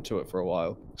couldn't get into it for a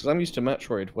while because I'm used to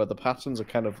Metroid, where the patterns are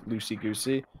kind of loosey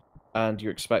goosey, and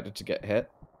you're expected to get hit.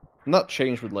 And that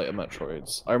changed with later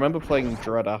Metroids. I remember playing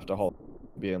Dread after Hollow,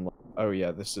 being like, "Oh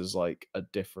yeah, this is like a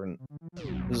different.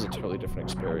 This is a totally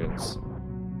different experience."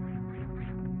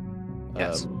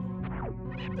 Yes.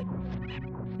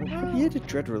 What year did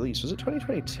Dread release? Was it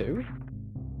 2022?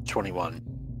 21.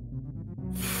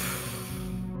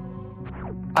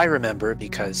 I remember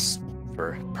because,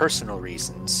 for personal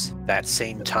reasons, that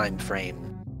same time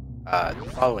frame the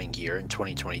following year in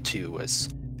 2022 was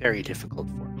very difficult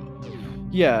for me.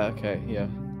 Yeah. Okay. Yeah.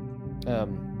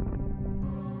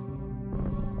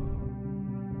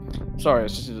 Sorry,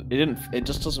 it's just it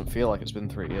just doesn't feel like it's been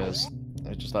 3 years.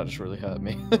 That just really hurt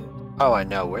me. Oh, I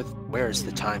know. Where's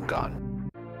the time gone?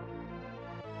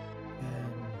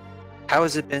 How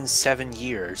has it been 7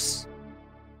 years?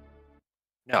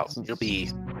 No, it'll be...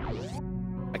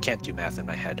 I can't do math in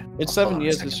my head. It's Hold 7 on a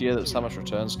years second. this year that Samus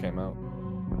Returns came out.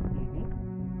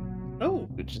 Oh,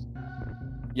 Which is...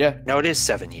 Yeah. No, it is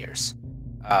 7 years.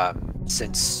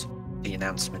 Since the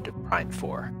announcement of Prime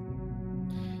 4.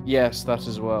 Yes, that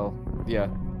as well. Yeah.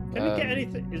 can we get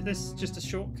anything? Is this just a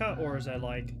shortcut, or is there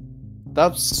like?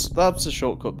 That's a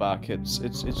shortcut back.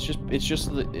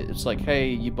 It's like, hey,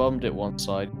 you bombed it one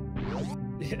side.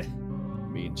 Yeah.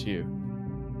 Mean to you.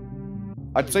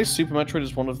 I'd say Super Metroid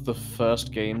is one of the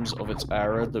first games of its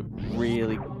era that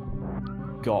really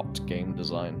got game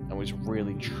design and was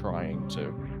really trying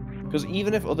to. Because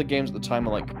even if other games at the time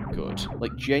are like good,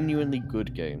 like genuinely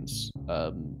good games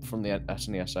from the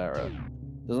SNES era,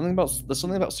 there's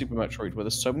something about Super Metroid where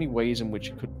there's so many ways in which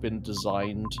it could have been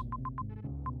designed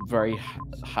very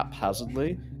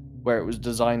haphazardly, where it was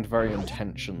designed very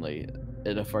intentionally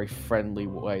in a very friendly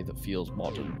way that feels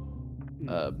modern.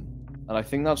 And I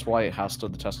think that's why it has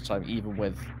stood the test of time, even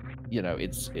with, you know,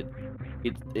 it's a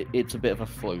bit of a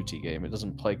floaty game. It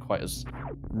doesn't play quite as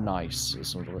nice as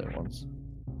some of the later ones.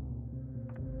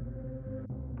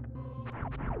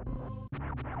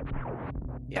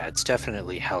 Yeah, it's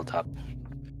definitely held up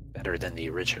better than the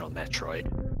original Metroid.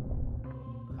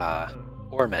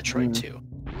 Or Metroid 2.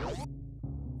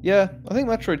 Yeah, I think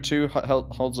Metroid 2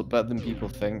 holds up better than people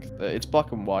think. It's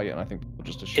black and white, and I think people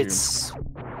just assume. It's...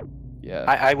 Yeah.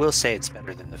 I will say it's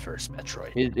better than the first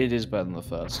Metroid. It is better than the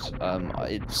first.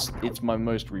 It's my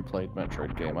most replayed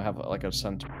Metroid game. I have like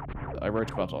I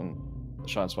wrote about it on the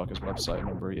Shinesparkers website a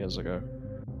number of years ago.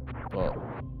 But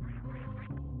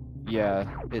yeah,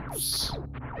 it's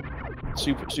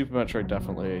Super Metroid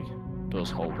definitely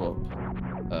does hold up.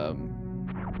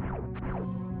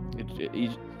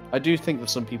 I do think that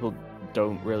some people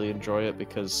don't really enjoy it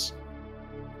because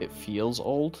it feels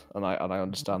old, and I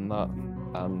understand that,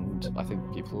 and I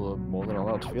think people are more than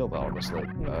allowed to feel that, honestly.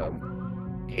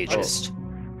 Ageist.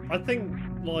 I think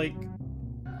like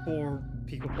for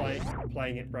people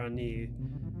playing it brand new,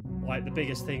 like the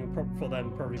biggest thing for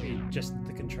them probably be just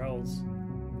the controls.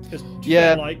 Because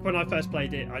yeah, like when I first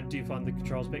played it, I do find the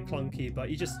controls a bit clunky, but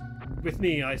with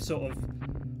me, I sort of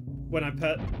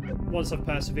once I've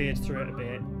persevered through it a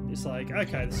bit, it's like,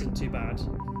 okay, this isn't too bad.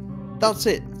 That's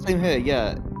it. Same here.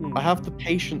 Yeah, I have the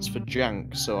patience for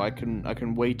jank, so I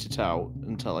can wait it out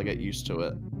until I get used to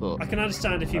it. But I can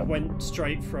understand if you went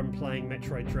straight from playing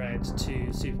Metroid Dread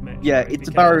to Super Metroid. Yeah, it's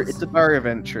a barrier. It's a barrier of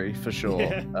entry for sure.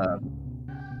 Yeah.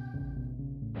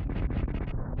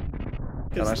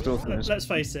 And I still think let's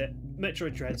face it,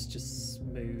 Metroid Dread's just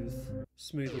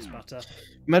smooth as butter.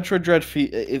 Metroid Dread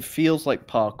it feels like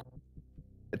parkour.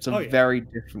 It's a very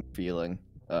different feeling.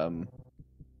 So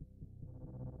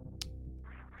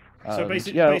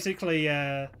basically,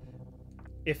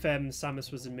 if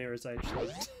Samus was in Mira's age,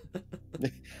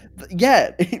 then...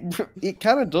 yeah, it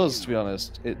kind of does, to be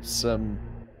honest. It's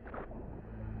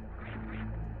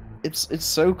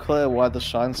so clear why the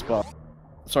Shinespark.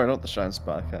 Sorry, not the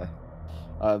Shinesparker.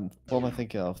 What am I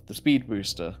thinking of? The Speed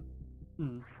Booster.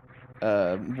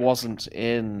 Wasn't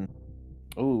in.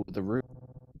 Oh, the room.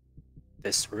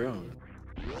 This room.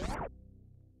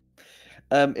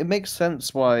 It makes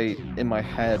sense why, in my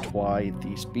head, why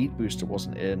the Speed Booster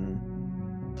wasn't in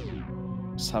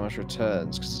Samus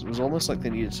Returns, because it was almost like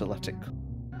they needed to let it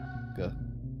go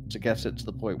to get it to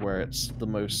the point where it's the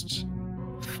most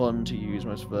fun to use,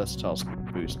 most versatile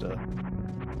Speed Booster.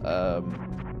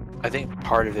 I think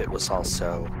part of it was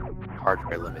also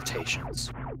hardware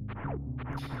limitations.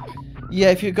 Yeah,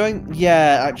 if you're going...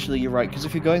 Yeah, actually, you're right, because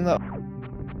if you're going that...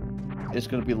 It's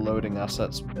going to be loading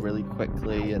assets really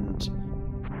quickly, and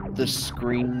the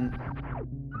screen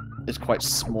is quite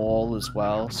small as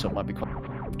well, so it might be quite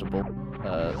comfortable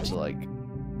to, like,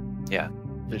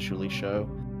 visually show.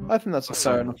 I think that's a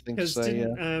fair enough thing to say,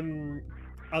 didn't,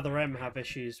 Other M have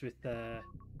issues with their...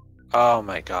 Oh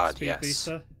my god, Speed yes.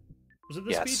 Booster? Was it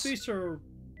the Speed Booster or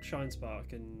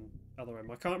Shinespark and Other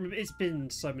M? I can't remember. It's been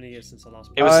so many years since I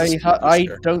last played. I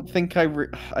don't think I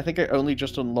think I only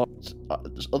just unlocked...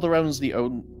 Other M's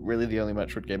really the only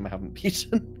Metroid game I haven't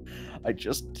beaten. I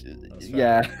just...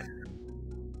 Yeah.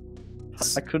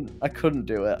 I couldn't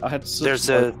do it. I had such There's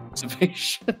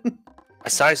motivation. a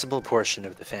sizable portion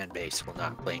of the fan base will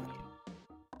not blame you.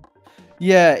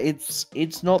 Yeah,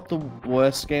 it's not the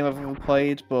worst game I've ever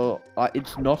played, but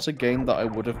it's not a game that I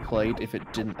would have played if it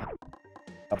didn't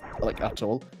have, like, at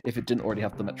all, if it didn't already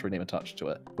have the Metroid name attached to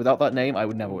it. Without that name, I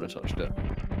would never have touched it.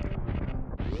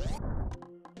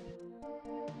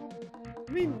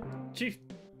 I mean,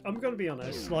 I'm gonna be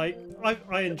honest. Like,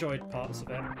 I enjoyed parts of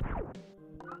it.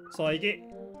 So like, it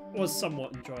was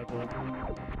somewhat enjoyable.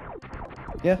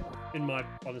 Yeah. In my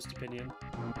honest opinion.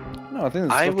 No, I think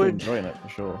there's I stuff to would- enjoy in it for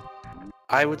sure.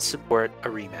 I would support a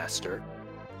remaster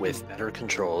with better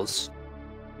controls.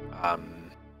 I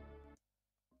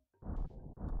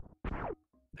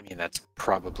mean, that's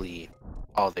probably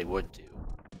all they would do.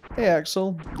 Hey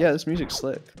Axel, yeah, this music's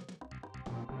slick.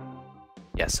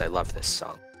 Yes, I love this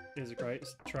song. It is a great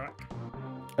track.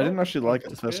 I didn't actually like it the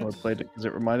that's first time I good. played it because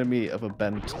it reminded me of a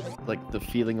like the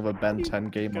feeling of a Ben 10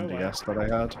 game on Go away. DS that I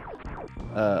had.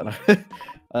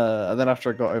 And then after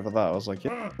I got over that, I was like,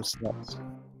 yeah, this slaps.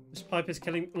 This pipe is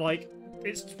killing. Like,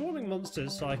 it's spawning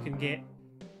monsters so I can get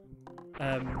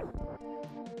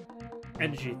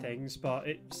energy things, but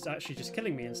it's actually just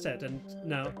killing me instead. And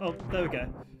now, oh, there we go.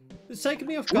 It's taking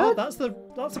me off guard. That's the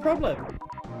problem.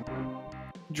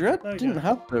 Dread There we didn't go.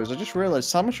 have those. I just realized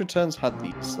Samus Returns had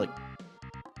these like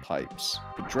pipes,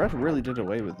 but Dread really did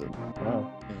away with them.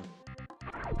 Wow.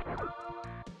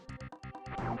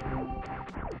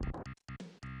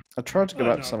 I tried to go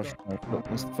Oh, back to no, Samus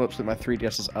Returns, but unfortunately my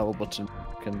 3DS's L button,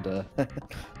 and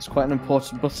it's quite an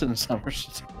important button in Samus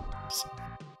Returns.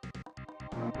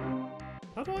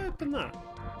 How do I open that?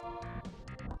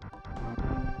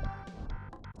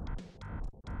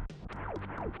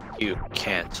 You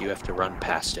can't. You have to run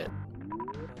past it.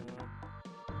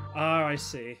 I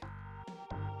see.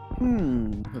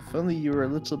 If only you were a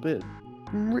little bit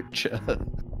richer.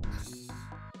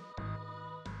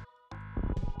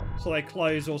 So they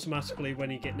close automatically when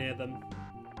you get near them.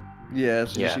 Yeah,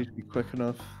 so you Yeah. just need to be quick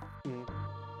enough.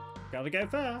 Gotta go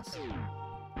fast.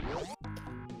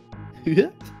 Yeah.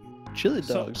 Chili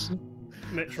So- dogs.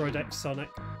 Metroid X Sonic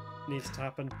needs to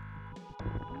happen.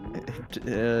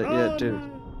 Yeah, Oh, dude.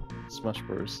 no. Smash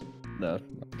Bros. No,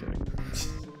 not kidding.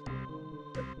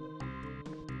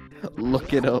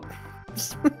 Look it up.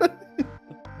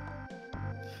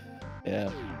 Yeah.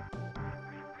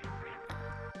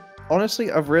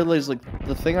 Honestly, I've realized like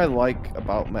the thing I like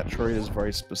about Metroid is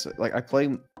very specific. Like I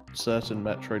play certain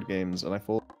Metroid games and I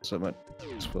fall so much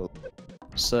for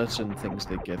certain things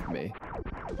they give me,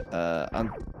 and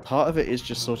part of it is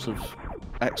just sort of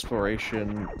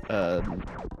exploration,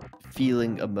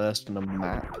 feeling immersed in a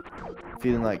map,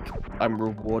 feeling like I'm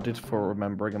rewarded for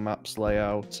remembering a map's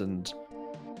layout and,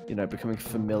 you know, becoming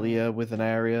familiar with an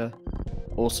area.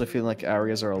 Also feeling like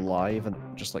areas are alive and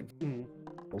just like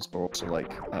but also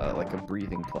like a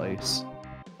breathing place.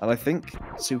 And I think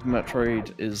Super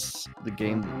Metroid is the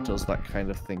game that does that kind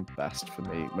of thing best for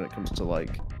me when it comes to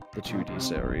like the 2D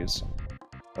series.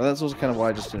 And that's also kind of why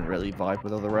I just didn't really vibe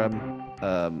with Other M.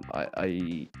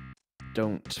 I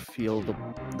don't feel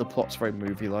the plot's very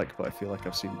movie-like, but I feel like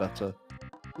I've seen better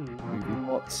movie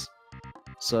plots.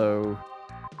 So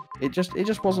it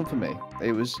just wasn't for me.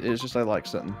 It was just I like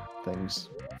certain things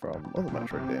from other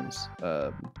Metroid games,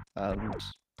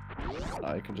 and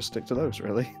I can just stick to those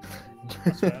really.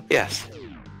 That's fair. Yes.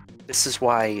 This is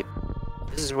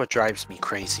what drives me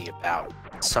crazy about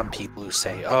some people who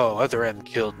say, "Oh, Other M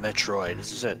killed Metroid."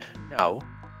 This is it. No,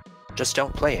 just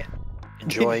don't play it.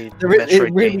 Enjoy the Metroid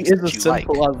it really games is that as you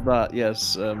simple like. as that.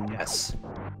 Yes. Yes.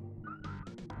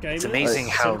 Gaming, amazing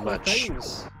how simple much-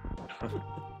 things.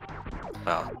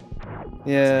 Well, it's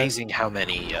Yeah. amazing how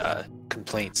many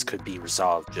complaints could be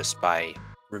resolved just by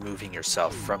removing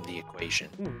yourself from the equation.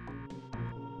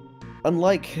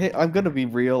 Unlike, I'm gonna be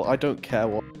real. I don't care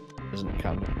what isn't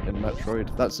canon in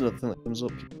Metroid. That's another thing that comes up.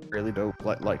 People really don't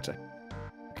like to,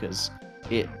 because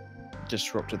it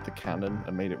disrupted the canon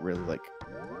and made it really like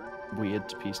weird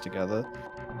to piece together.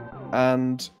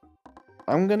 And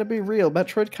I'm gonna be real.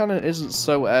 Metroid canon isn't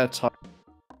so airtight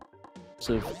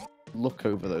to look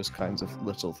over those kinds of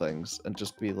little things and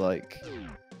just be like,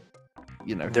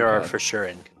 you know, who There are cares? for sure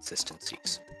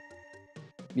inconsistencies.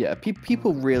 Yeah,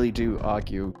 people really do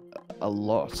argue a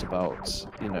lot about,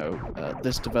 you know,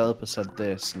 this developer said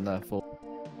this, and therefore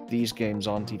these games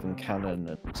aren't even canon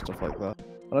and stuff like that.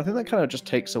 And I think that kind of just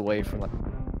takes away from like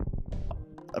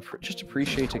just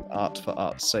appreciating art for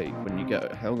art's sake when you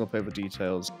get hung up over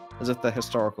details as if they're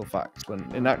historical facts,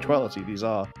 when in actuality these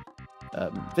are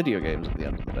video games at the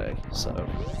end of the day. So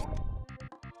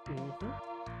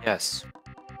Yes.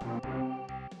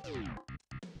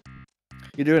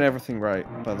 you're doing everything right,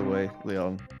 by the way,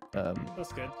 Leon.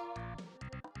 That's good.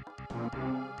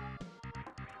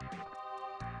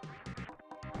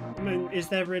 I mean, is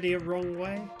there really a wrong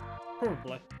way?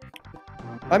 Probably.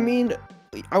 I mean,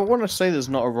 I want to say there's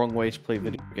not a wrong way to play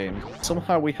video games.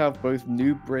 Somehow we have both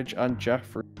Newbridge and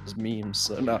Jaffrey as memes,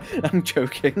 so no, I'm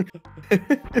joking.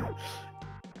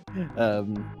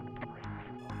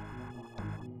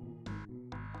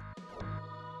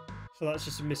 So that's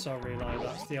just a missile relay.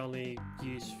 That's the only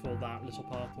use for that little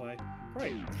pathway.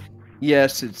 Great.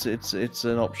 Yes, it's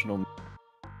an optional.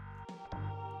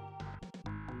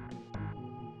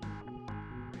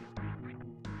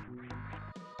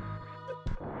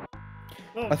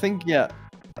 Oh, I think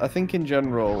in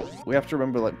general we have to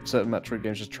remember like certain Metroid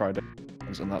games just try different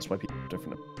things, and that's why people have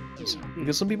different opinions.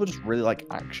 Because some people just really like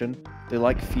action. They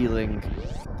like the feeling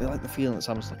that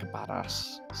Samus like a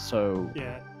badass. So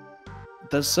yeah.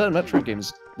 there's certain Metroid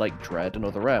games like Dread and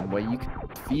Other M where you can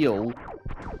feel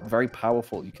very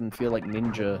powerful. You can feel like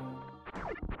ninja,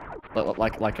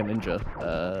 like a ninja,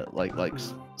 like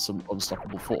some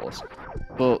unstoppable force.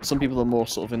 But some people are more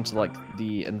sort of into like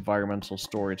the environmental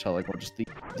storytelling or just the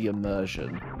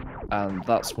immersion, and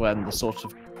that's when the sort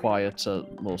of quieter,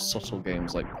 more subtle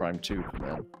games like Prime 2 come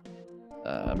in.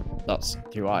 That's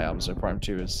who I am, so Prime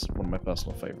 2 is one of my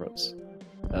personal favourites.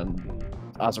 And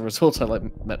as a result, I like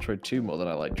Metroid 2 more than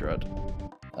I like Dread.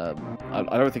 I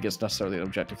don't think it's necessarily an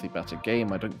objectively better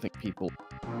game. I don't think people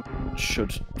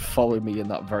should follow me in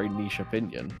that very niche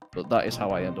opinion, but that is how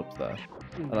I end up there.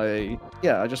 And I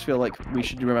just feel like we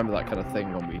should remember that kind of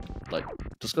thing when we like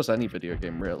discuss any video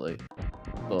game, really.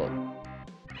 But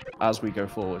as we go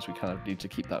forwards, we kind of need to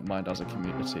keep that in mind as a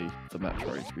community for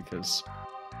Metroid, because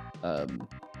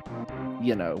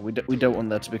you know, we don't want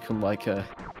there to become like a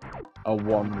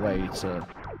one way to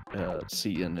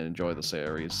see and enjoy the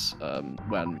series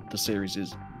when the series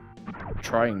is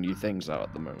trying new things out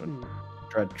at the moment.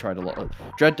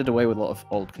 Dread did away with a lot of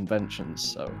old conventions,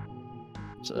 so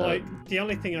like the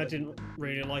only thing I didn't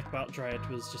really like about Dread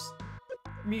was just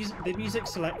the music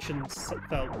selection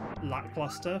felt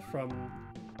lackluster from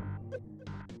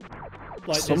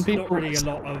like Some there's not people- really a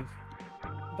lot of,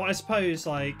 but I suppose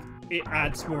like it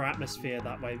adds more atmosphere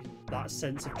that way, that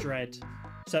sense of dread,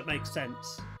 so it makes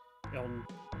sense on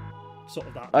sort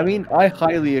of that I level. mean, I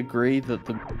highly agree that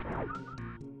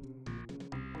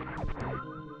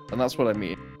and that's what I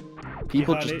mean.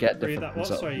 People You just highly get agree different that things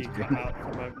what? out Sorry, of you these cut games. out for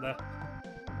a moment there.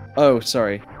 Oh,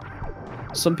 sorry.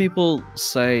 Some people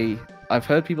say, I've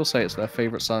heard people say it's their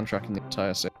favorite soundtrack in the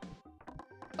entire series.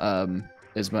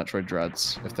 Is Metroid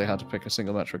Dreads, if they had to pick a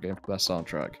single Metroid game for their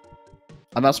soundtrack.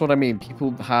 And that's what I mean.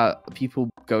 People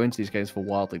go into these games for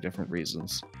wildly different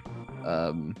reasons.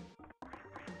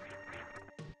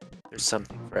 There's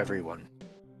something for everyone.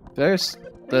 There's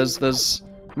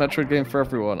Metroid game for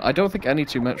everyone. I don't think any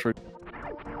two Metroid.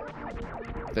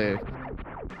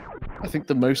 I think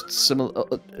the most similar,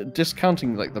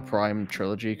 discounting like the Prime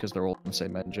trilogy because they're all in the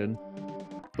same engine.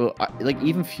 But like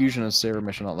even Fusion and Zero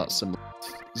Mission aren't that similar.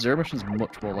 Zero Mission's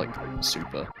much more like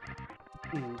Super.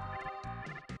 Hmm.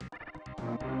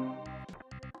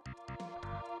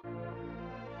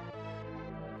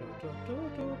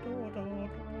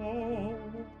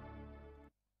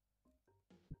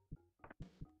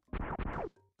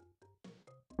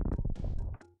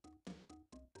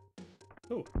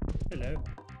 Oh, hello.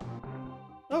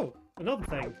 Oh, another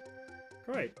thing.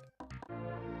 Great.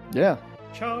 Yeah.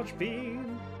 Charge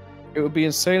beam. It would be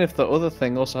insane if the other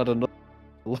thing also had another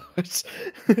load.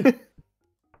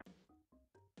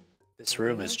 This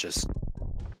room is just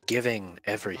giving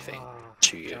everything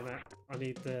to you. Damn it. I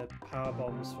need the power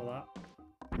bombs for that.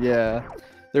 Yeah.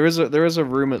 There is a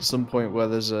room at some point where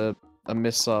there's a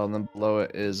missile, and then below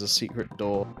it is a secret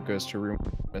door that goes to a room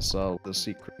with a missile with a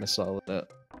secret missile in it.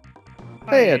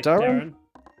 Hey, Darren.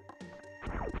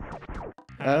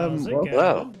 How's it well, going?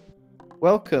 hello.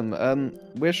 Welcome.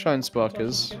 We're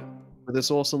Shinesparkers with this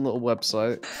awesome little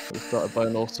website that was started by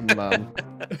an awesome man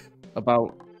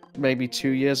about maybe 2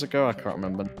 years ago. I can't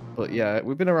remember, but yeah,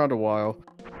 we've been around a while.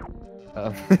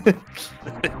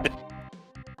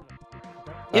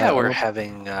 Yeah, we're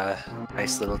having a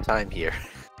nice little time here.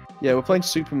 Yeah, we're playing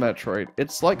Super Metroid.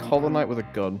 It's like Hollow Knight with a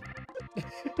gun.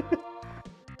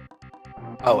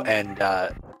 Oh, and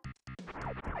the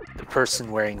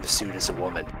person wearing the suit is a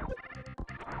woman.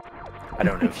 I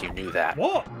don't know if you knew that.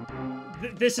 What?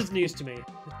 This is news to me.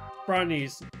 Brand new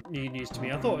news to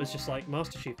me. I thought it was just like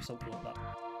Master Chief or something like that.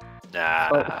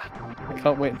 Nah. I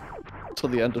can't wait till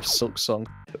the end of Silk Song,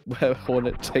 where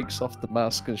Hornet takes off the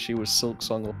mask and she was Silk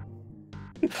Song.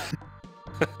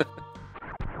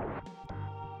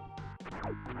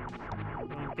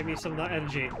 Give me some of that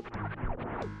energy.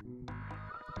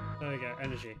 There we go,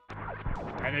 energy.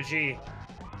 Energy!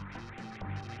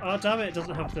 Oh damn it, it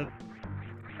doesn't have to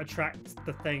attract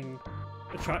the thing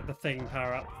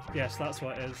power up. Yes, that's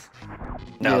what it is.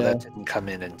 No, Yeah. that didn't come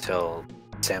in until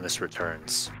Samus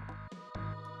Returns.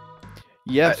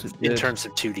 Yes, it In did. terms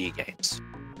of 2D games.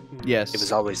 Yes. It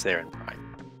was always there in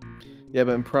Prime. Yeah,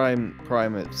 but in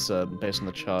Prime it's based on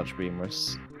the charge beam,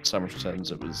 whereas Samus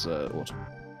Returns it was auto.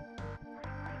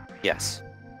 Yes.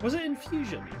 Was it in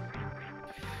Fusion?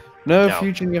 No, No.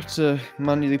 Fusion, you have to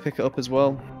manually pick it up as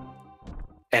well.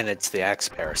 And it's the X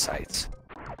parasites.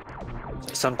 So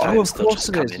Oh, sometimes of they'll course just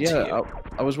it come is. into Yeah, you.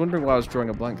 I was wondering why I was drawing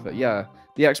a blank there. Yeah,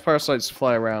 the X parasites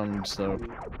fly around, so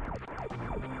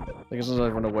I guess I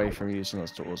run away from you, so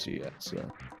that's towards you yet. So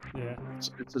Yeah. it's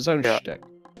its own Yeah. shtick.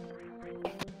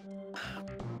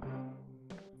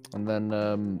 And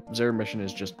then Zero Mission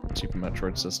is just Super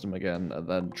Metroid system again, and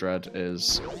then Dread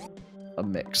is a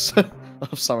mix of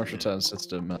Samus Return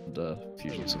system and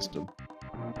Fusion system.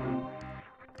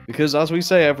 Because as we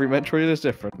say, every Metroid is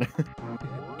different.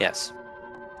 Yes.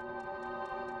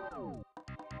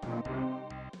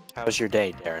 How was your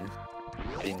day, Darren?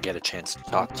 I didn't get a chance to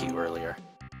talk to you earlier.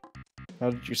 How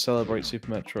did you celebrate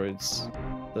Super Metroid's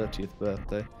 30th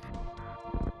birthday?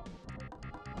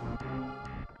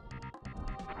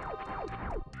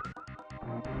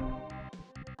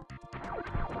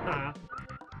 Ah.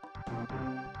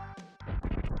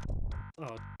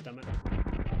 Oh, damn it.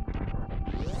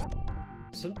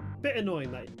 It's a bit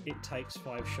annoying that it takes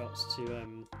 5 shots to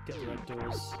get the red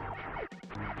doors.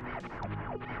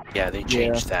 Yeah, they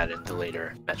changed that in the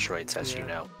later Metroids, as you Yeah.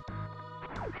 know.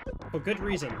 For good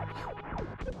reason. I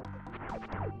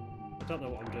don't know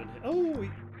what I'm doing here. Oh!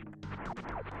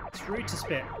 It's rude to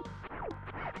spit.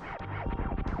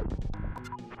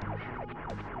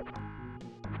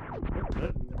 Oh,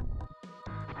 no.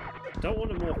 Don't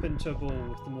want to morph into a ball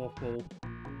with the morph ball.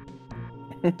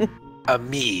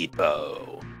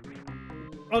 Amiibo.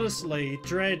 Honestly,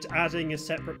 Dread adding a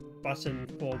separate button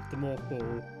for the morph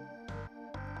ball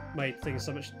made things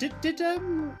so much. Did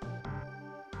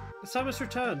Samus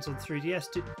Returns on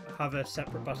 3DS did have a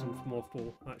separate button for morph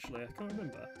ball? Actually, I can't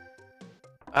remember.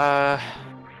 I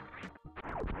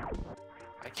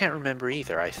can't remember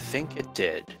either. I think it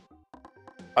did.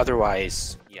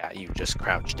 Otherwise, yeah, you just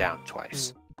crouch down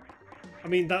twice. I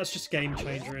mean, that's just game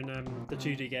changer in the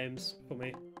 2D games for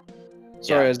me.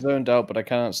 Sorry, Yeah. I zoned out, but I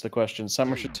can't answer the question.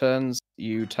 Samus Returns,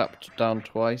 you tapped down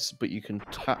twice, but you can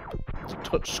tap the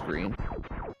touch screen,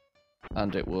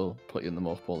 and it will put you in the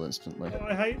morph ball instantly. Oh,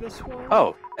 I hate this one.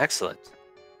 Oh, excellent.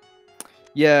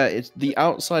 Yeah, it's the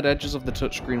outside edges of the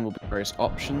touchscreen will be various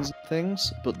options and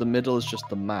things, but the middle is just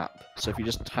the map. So if you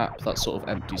just tap that sort of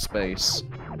empty space,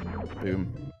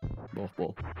 boom, morph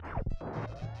ball.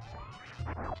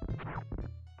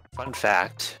 Fun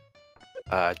fact.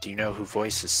 Do you know who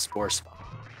voices Spore Spawn?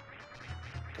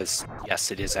 Because,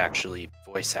 yes, it is actually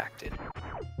voice acted.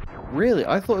 Really,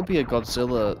 I thought it'd be a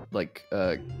Godzilla like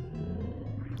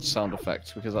sound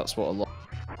effect because that's what a lot.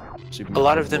 A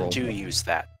lot of them do use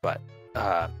that, but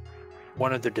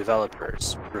one of the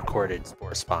developers recorded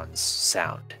Spore Spawn's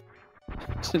sound.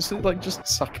 Is it like just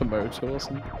Sakamoto or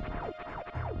something?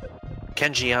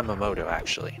 Kenji Yamamoto,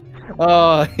 actually.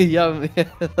 Oh, yeah,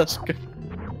 that's good.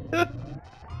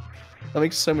 That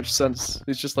makes so much sense.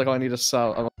 It's just like, I need a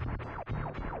sound.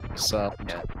 Sound.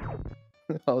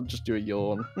 Yeah. I'll just do a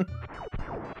yawn.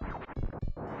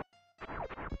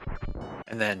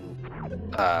 And then,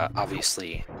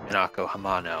 obviously, Minako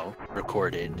Hamano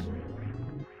recorded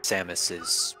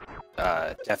Samus's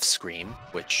death scream,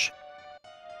 which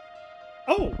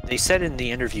Oh! they said in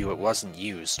the interview it wasn't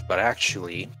used, but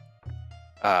actually,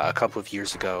 a couple of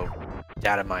years ago,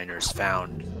 data miners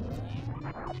found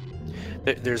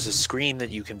there's a scream that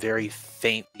you can very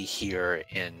faintly hear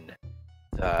in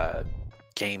the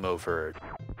game over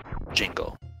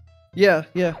jingle. Yeah,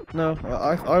 no,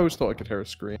 I always thought I could hear a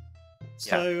scream.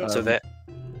 So, So that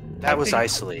was think-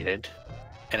 isolated,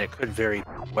 and it could very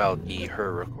well be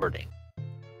her recording.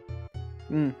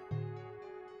 Mm.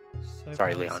 so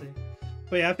Sorry, fancy. Leon.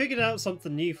 But yeah, I figured out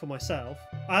something new for myself.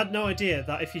 I had no idea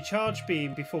that if you charge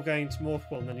beam before going to morph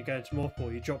ball and then you go into morph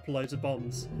ball, you drop loads of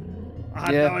bombs. I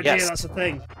had Yeah. no idea Yes. that's a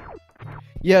thing.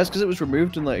 Yeah, it's because it was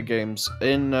removed in later games.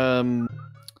 In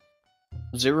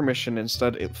Zero Mission,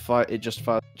 instead, it just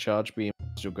fires a charge beam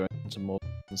as you're going into more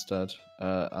instead.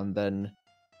 And then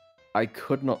I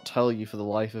could not tell you for the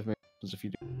life of me if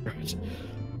you do it.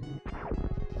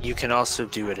 You can also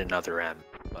do it in other M,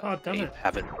 but Oh, damn they it.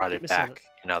 haven't brought it Missing back it.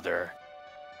 in other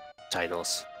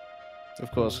titles.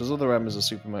 Of course, because other M is a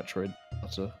Super Metroid.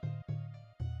 That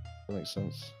makes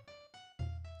sense.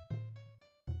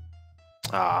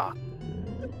 Ah,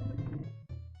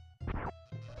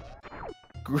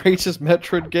 Greatest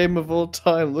Metroid game of all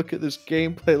time. Look at this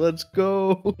gameplay. Let's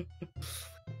go.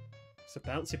 It's a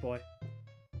bouncy boy.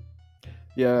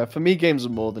 Yeah, for me, games are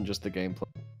more than just the gameplay.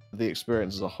 The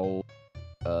experience as a whole.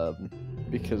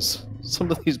 Because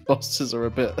some of these bosses are a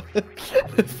bit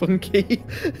funky.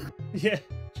 Yeah,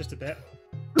 just a bit.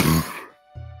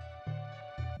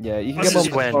 Yeah, you can This get is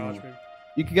on when- the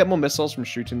You can get more missiles from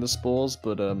shooting the spores,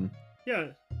 but Yeah.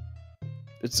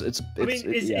 it's I mean,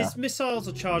 yeah. is missiles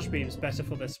or charge beams better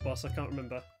for this boss? I can't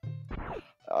remember.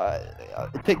 I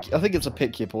think it's a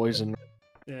pick your poison.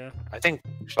 Yeah. I think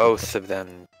both of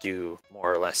them do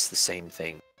more or less the same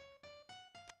thing.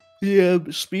 Yeah,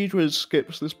 but Speedrun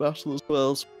skips this battle as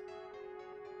well.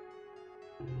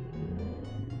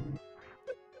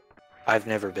 I've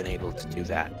never been able to do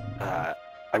that.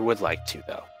 I would like to,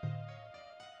 though.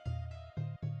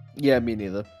 Yeah, me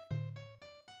neither.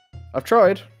 I've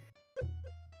tried.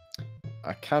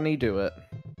 Can he do it?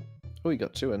 Oh, he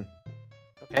got 2 in.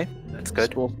 Okay, that's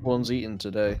good. One's eaten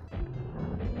today.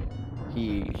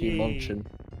 He Yay. munching.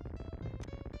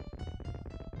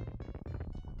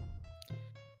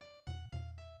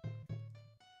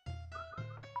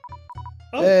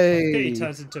 Oh, Hey! he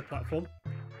turns into a platform.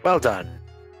 Well done.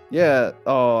 Yeah.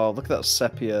 Oh, look at that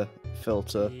sepia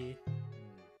filter. Yeah.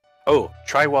 Oh,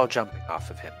 try wall jumping off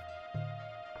of him.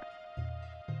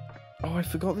 Oh, I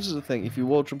forgot this is a thing. If you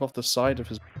wall jump off the side of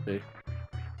his body.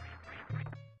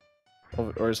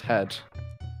 Or his head.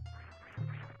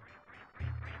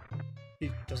 He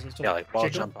does a little Yeah, like wall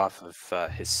jiggle. jump off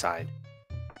of his side.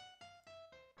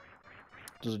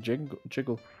 Does it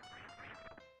jiggle?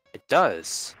 It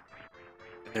does.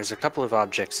 And there's a couple of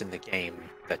objects in the game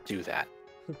that do that.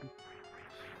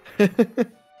 Darren,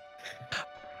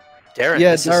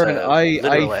 Yeah, this Darren, is a I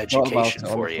literal forgot education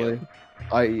about it, for you.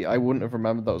 honestly. I wouldn't have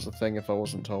remembered that was a thing if I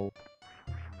wasn't told.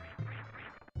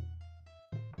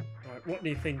 Right, what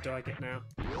new thing do I get now?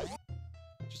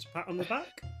 Just a pat on the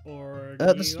back? Or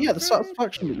The new upgrade?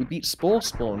 satisfaction that you beat Spore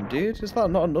Spawn, dude. Is that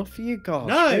not enough for you? Gosh.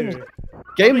 No!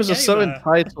 Gamers are so gamer.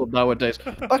 entitled nowadays.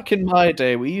 Back in my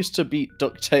day, we used to beat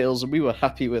DuckTales and we were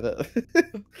happy with it.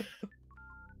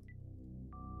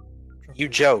 You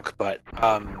joke, but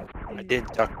I did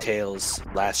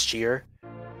DuckTales last year.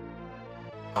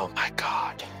 Oh my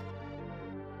god.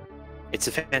 It's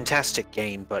a fantastic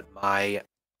game, but my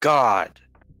god.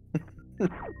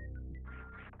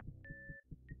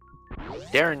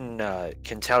 Darren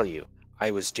can tell you,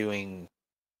 I was doing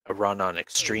a run on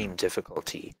extreme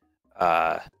difficulty,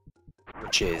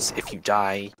 which is if you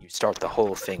die, you start the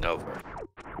whole thing over.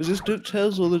 Is this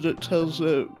DuckTales or the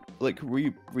DuckTales like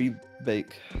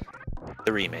remake?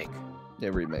 The remake. Yeah,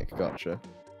 remake. Gotcha.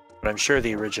 But I'm sure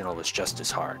the original was just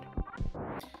as hard.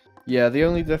 Yeah, the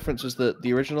only difference is that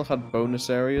the original had bonus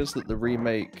areas that the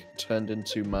remake turned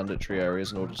into mandatory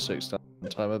areas in order to extend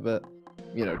time a bit.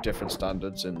 You know, different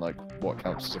standards in like what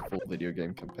counts as a full video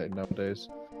game campaign nowadays.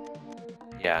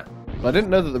 Yeah. But I didn't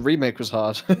know that the remake was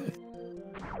hard.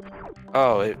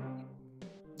 Oh, it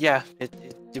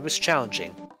was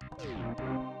challenging.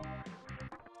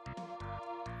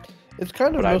 It's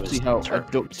kind of But I nutty was how a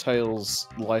determined.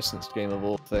 DuckTales licensed game of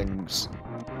all things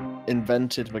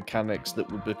invented mechanics that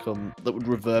would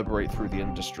reverberate through the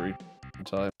industry in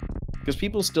time. Because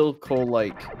people still call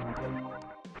like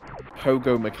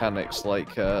pogo mechanics like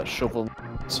shovel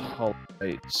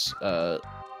knights,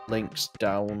 Link's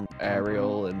down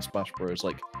aerial in Smash Bros.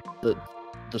 Like the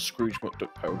Scrooge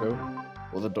McDuck pogo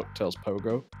or the DuckTales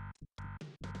pogo.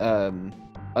 And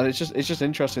it's just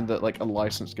interesting that like a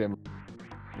licensed game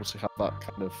to have that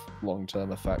kind of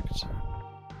long-term effect.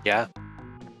 Yeah.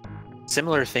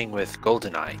 Similar thing with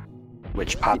GoldenEye,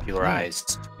 which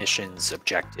popularized missions,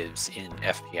 objectives in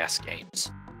FPS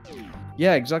games.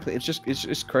 Yeah, exactly.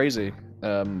 It's crazy.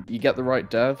 You get the right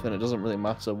dev, and it doesn't really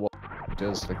matter what it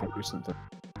does. They can do something.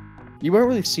 You won't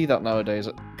really see that nowadays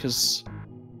because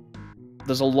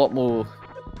there's a lot more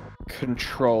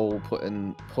control put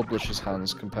in publishers'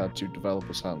 hands compared to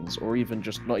developers' hands, or even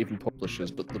just not even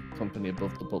publishers, but the company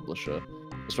above the publisher,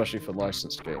 especially for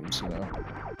licensed games. You know,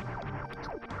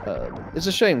 it's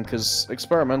a shame because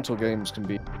experimental games can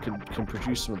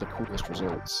produce some of the coolest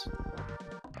results.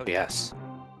 Oh yes.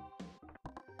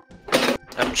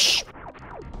 Shh.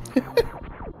 I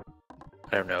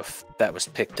don't know if that was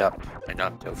picked up. I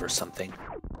knocked over something.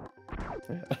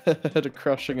 I had a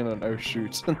crashing and an oh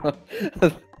shoot.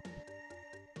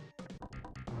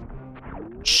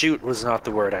 Shoot was not the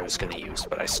word I was going to use,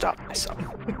 but I stopped myself.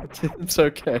 It's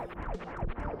okay.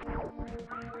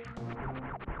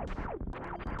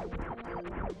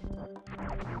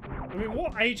 I mean,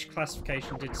 what age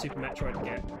classification did Super Metroid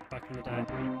get back in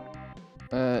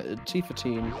the day? T for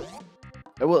teen.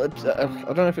 Well, I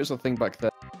don't know if it's a thing back then.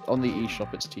 On the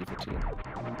eShop, it's T for teen.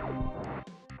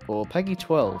 Or Peggy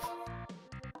 12.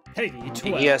 Peggy The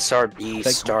 12. ESRB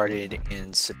started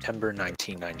in September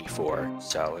 1994,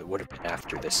 so it would have been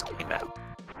after this came out.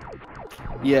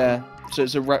 Yeah, so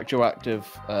it's a retroactive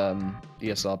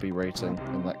ESRB rating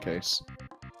in that case.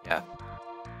 I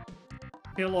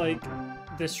feel like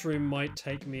This room might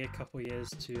take me a couple years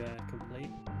to complete.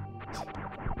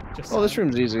 Just Oh, this saying.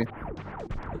 room's easy.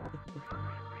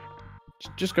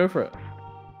 Just go for it.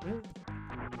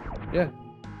 Yeah.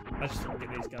 I just want to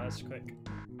get these guys quick.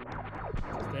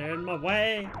 They're in my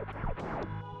way!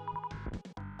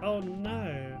 Oh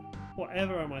no!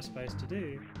 Whatever am I supposed to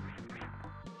do?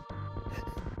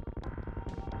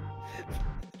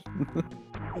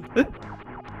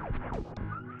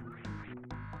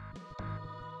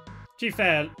 To be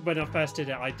fair, when I first did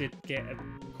it, I did get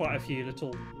quite a few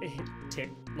little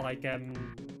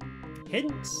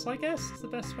hints, I guess is the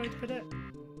best way to put it.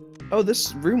 Oh,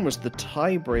 this room was the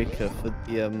tiebreaker for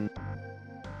the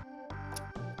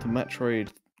Metroid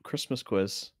Christmas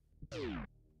quiz.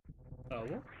 Oh,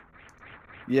 what?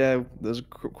 Yeah, there's a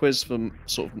quiz for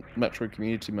sort of Metroid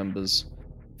community members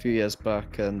a few years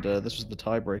back, and this was the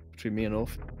tiebreaker between me and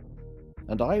Orph.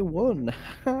 And I won!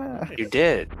 You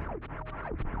did.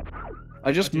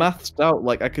 I just mathed out,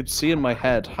 like, I could see in my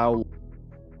head how...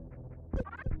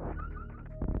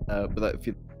 without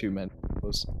too many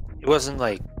was. It wasn't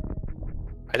like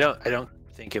I don't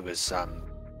think it was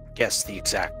guess the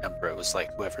exact number. It was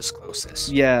like whoever's closest.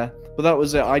 Yeah, but that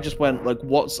was it. I just went, like,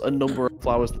 what's a number of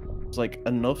flowers that's, like,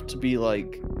 enough to be,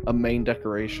 like, a main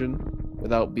decoration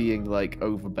without being, like,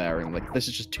 overbearing. Like, this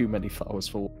is just too many flowers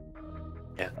for one.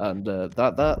 Yeah. And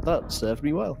that served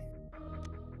me well.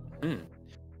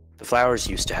 The flowers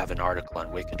used to have an article on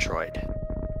Wikitroid.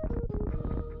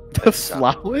 The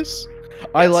flowers?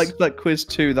 I Yes. liked that quiz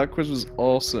too. That quiz was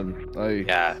awesome.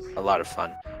 Yeah, a lot of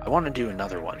fun. I want to do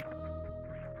another one.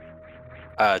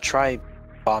 Try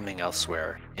bombing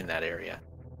elsewhere in that area.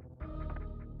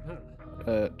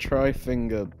 Try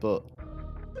finger, but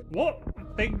What?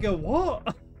 Finger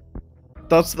what?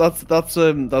 that's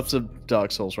a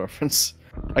Dark Souls reference.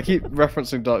 I keep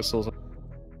referencing Dark Souls.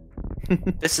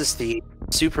 This is the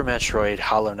Super Metroid,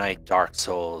 Hollow Knight, Dark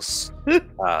Souls.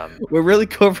 We're really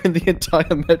covering the entire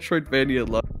Metroidvania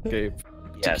landscape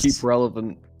Yes. to keep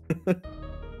relevant.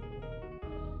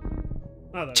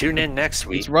 Oh, there Tune we go. in next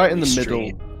week. It's right in when the we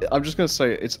middle. stream. I'm just gonna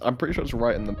say I'm pretty sure it's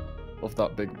right in the middle of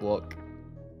that big block.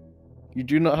 You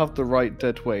do not have the right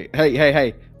dead weight.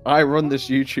 Hey! I run this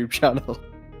YouTube channel.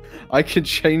 I can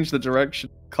change the direction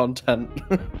of content.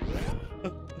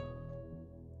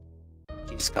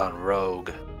 He's gone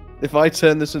rogue. If I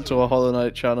turn this into a Hollow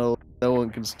Knight channel, no one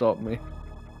can stop me.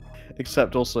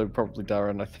 Except also probably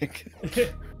Darren, I think.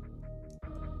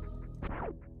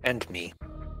 And me.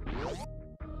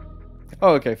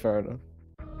 Oh, okay, fair enough.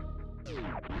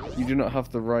 You do not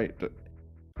have the right...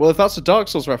 Well, if that's a Dark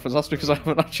Souls reference, that's because I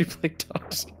haven't actually played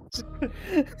Dark Souls.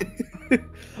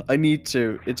 I need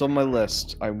to. It's on my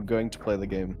list. I'm going to play the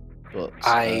game. But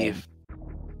I've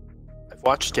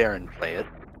watched Darren play it,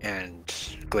 and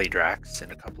Gladrax,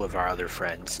 and a couple of our other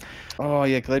friends. Oh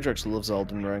yeah, Gladrax loves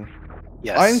Elden Ring.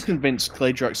 Yes. I'm convinced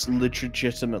Gladrax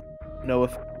legitimately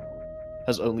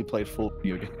has only played 4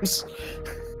 video games.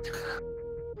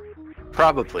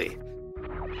 Probably.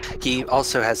 He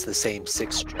also has the same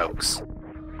 6 jokes.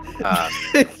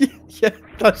 Yeah,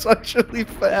 that's actually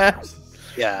fair.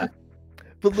 Yeah.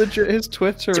 But legit, his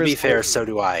Twitter To is... be fair, so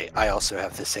do I. I also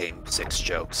have the same 6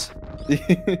 jokes.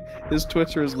 His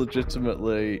Twitter is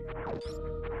legitimately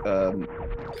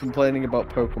complaining about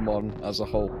Pokemon as a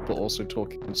whole, but also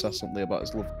talking incessantly about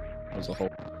his love as a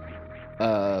whole.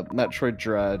 Metroid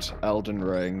Dread, Elden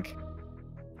Ring,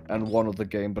 and one other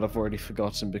game, but I've already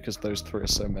forgotten because those 3 are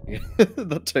so many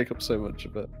that take up so much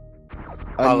of it.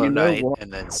 And Hollow you know Knight, what?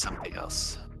 and then something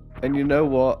else. And you know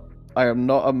what? I am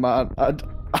not a man.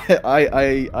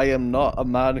 I am not a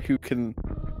man who can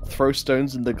throw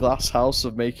stones in the glass house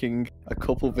of making a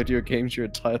couple video games your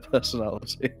entire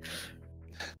personality.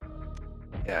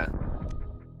 Yeah.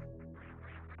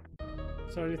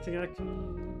 Is there anything I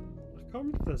can... I can't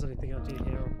remember if there's anything I do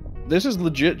here. This is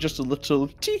legit just a little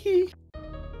tee.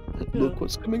 Look Yeah.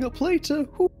 what's coming up later.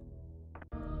 Whoo.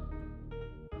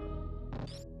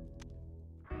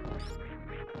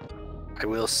 I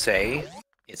will say,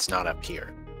 it's not up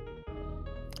here.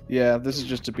 Yeah, this is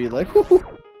just to be like, whoo.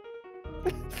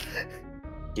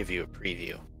 Give you a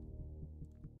preview.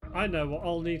 I know what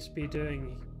I'll need to be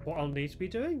doing. What I'll need to be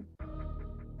doing?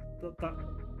 That...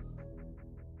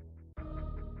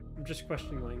 I'm just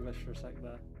questioning my English for a sec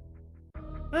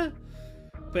there.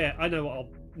 But yeah, I know what I'll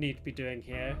need to be doing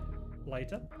here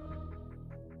later.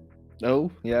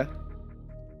 Oh, yeah.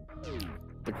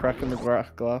 The crack in the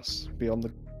glass, beyond the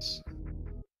glass.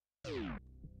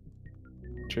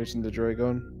 Chasing the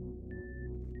dragon.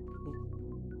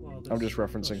 Well, I'm there's- just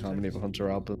referencing Harmony of a Hunter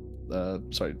album,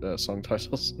 song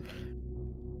titles.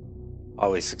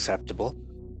 Always acceptable.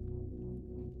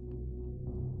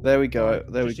 There we go.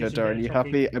 Right, There we just go, using a bit Darren. of You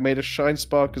talking. happy? I made a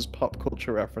Shinesparkers pop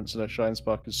culture reference in a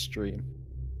Shinesparkers stream.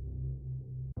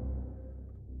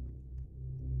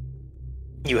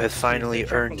 You have finally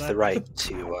chocolate earned there. the right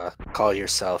to call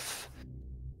yourself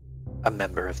a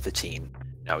member of the team.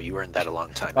 No, you earned that a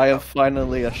long time ago. I am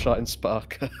finally a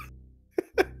Shinesparker.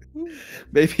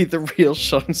 Maybe the real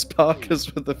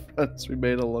Shinesparkers were the friends we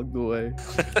made along the way.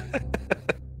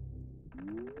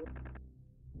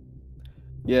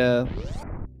 Yeah.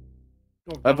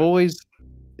 Oh, I've God. always...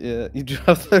 Yeah, you do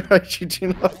have the right, you do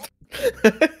not.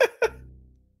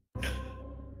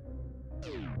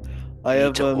 I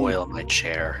need to oil my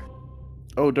chair.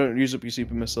 Oh, don't use up your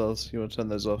super missiles. You want to turn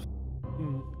those off.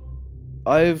 Hmm.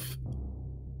 I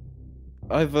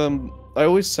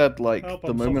always said, like, Help, the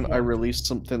I'm moment I soft-locked. released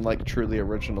something, like, truly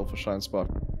original for Shinespark,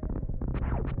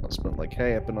 announcement, like,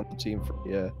 hey, I've been on the team for a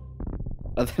year.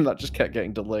 And then that just kept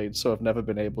getting delayed, so I've never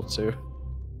been able to.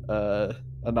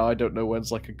 And now I don't know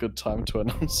when's, like, a good time to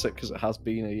announce it, because it has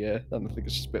been a year, and I think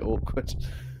it's just a bit awkward.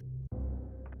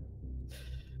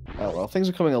 Oh well, things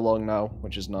are coming along now,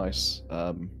 which is nice.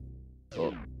 But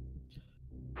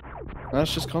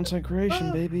that's just content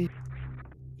creation, baby.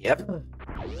 Yep.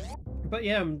 But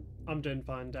yeah, I'm doing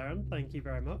fine, Darren. Thank you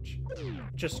very much.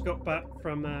 Just got back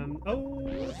from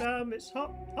oh damn, it's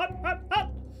hot,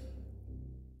 hot.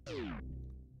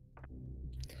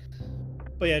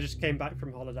 But yeah, just came back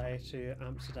from holiday to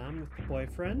Amsterdam with the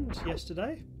boyfriend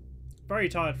yesterday. Very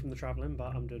tired from the travelling,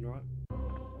 but I'm doing alright.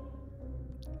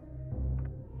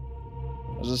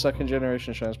 As a second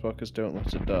generation Shinesparkers, don't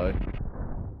let it die.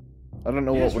 I don't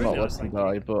know Yeah, what it's we're really not nice, letting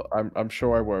thank you. die, but I'm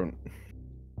sure I won't.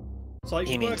 It's like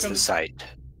He work means on- the site.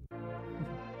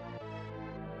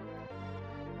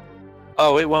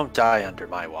 Oh, it won't die under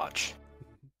my watch.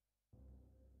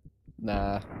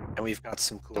 Nah. And we've got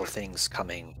some cool things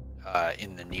coming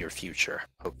in the near future,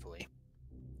 hopefully.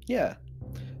 Yeah.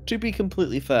 To be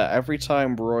completely fair, every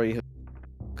time Roy has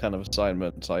kind of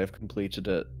assignment, I have completed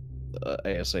it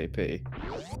ASAP.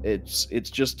 It's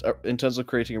just in terms of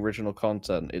creating original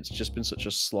content, it's just been such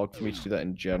a slog for me to do that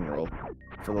in general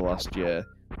for the last year,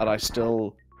 and I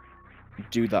still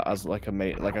do that as like a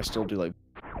main, like I still do like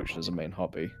which is a main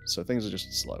hobby. So things are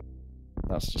just slow.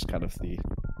 That's just kind of the.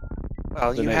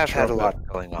 Well, The you have nature had a of it. lot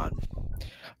going on.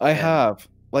 I And have.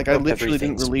 Like, I hope literally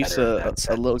didn't everything's release better in a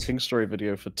that Little sense. King Story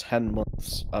video for 10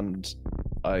 months, and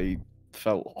I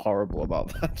felt horrible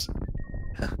about that.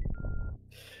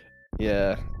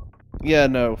 Yeah. Yeah,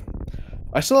 no.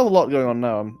 I still have a lot going on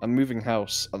now. I'm moving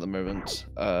house at the moment.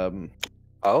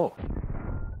 Oh,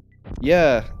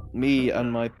 Yeah, me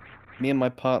and my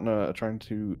partner are trying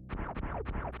to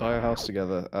buy a house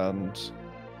together, and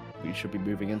we should be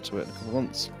moving into it in a couple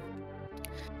months.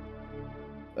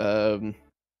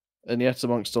 And yet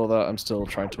amongst all that, I'm still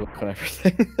trying to work on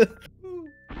everything. Ooh,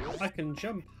 I can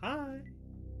jump high.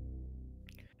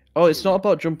 Oh, it's not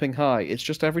about jumping high. It's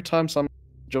just every time someone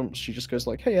jumps, she just goes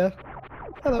like, "Hey, yeah,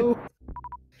 hello."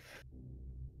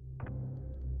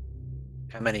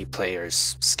 how many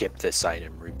players skip this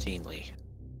item routinely?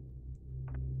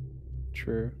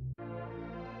 True.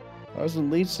 I was in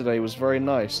Leeds today. It was very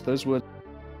nice. Those were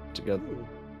together. Ooh.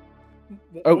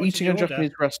 Oh, What did eating you at a order?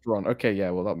 Japanese restaurant. Okay, yeah,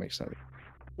 well that makes sense.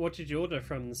 What did you order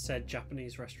from said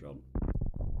Japanese restaurant?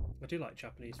 I do like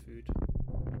Japanese food.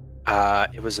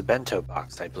 It was a bento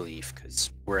box, I believe, because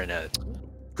we're in a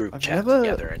group I've chat never-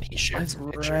 together, and he shared some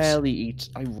pictures.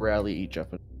 I rarely eat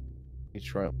Japanese.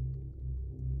 Right.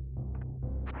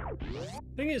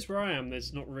 Thing is, where I am,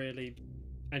 there's not really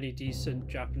any decent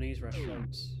Japanese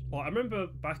restaurants. Well, I remember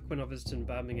back when I visited in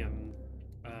Birmingham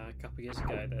a couple of years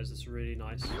ago, there was this really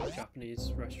nice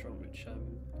Japanese restaurant which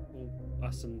all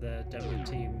us and the demo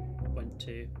team went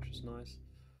to, which was nice.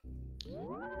 If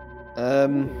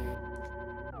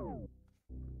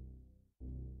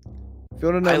you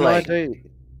want to I know my like- day,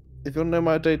 if you want to know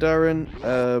my day,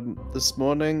 Darren, this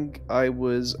morning I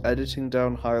was editing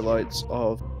down highlights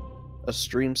of a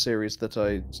stream series that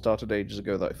I started ages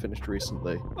ago that I finished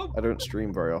recently. Oh. I don't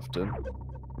stream very often.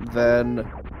 Then,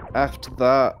 after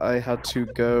that, I had to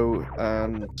go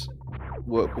and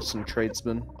work with some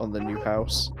tradesmen on the new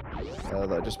house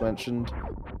that I just mentioned.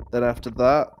 Then after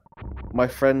that, my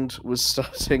friend was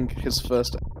starting his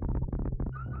first, Sorry,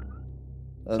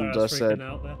 and I I was said, freaking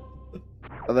out there.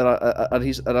 and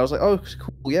then I was like, oh,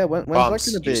 cool, yeah, when's Bombs,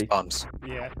 that use gonna be? bombs.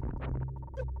 Yeah.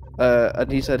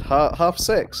 And he said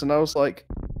 6:30, and I was like,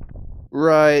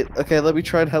 right, okay, let me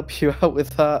try and help you out with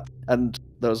that. And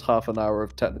there was half an hour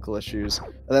of technical issues,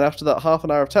 and then after that half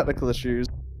an hour of technical issues,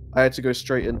 I had to go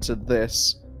straight into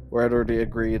this, where I'd already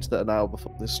agreed that an hour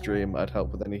before this stream I'd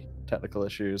help with any technical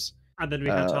issues. And then we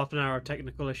had half an hour of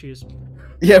technical issues.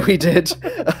 Yeah, we did.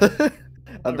 And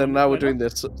then remember now we're why doing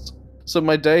this. So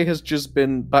my day has just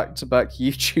been back-to-back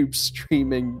YouTube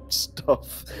streaming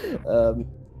stuff,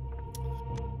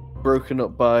 broken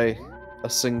up by a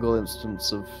single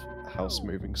instance of house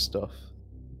moving stuff.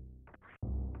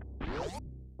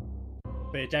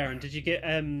 But Darren, did you get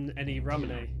any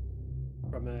ramen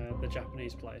from the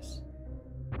Japanese place?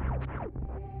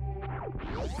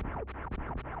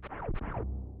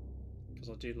 Because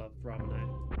I do love ramen.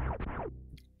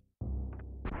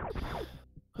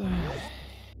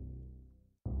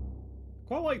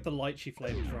 Quite like the lychee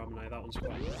flavoured ramen. That one's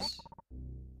quite nice.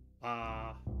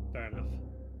 Ah, fair enough.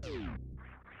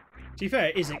 To be fair,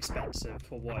 it is expensive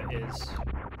for what it is,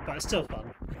 but it's still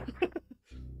fun.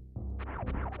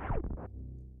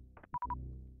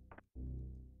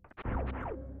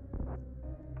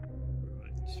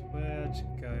 Right, where to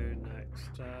go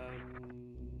next?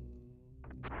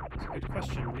 That's a good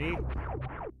question, Lee.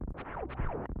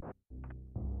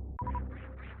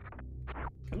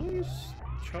 Can I use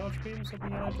charge beams on the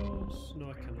yellow doors? No,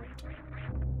 I cannot.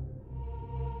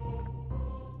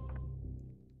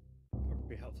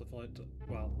 Probably helpful if I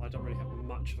well, I don't really have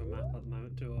much of a map at the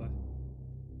moment, do I?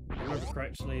 If I remember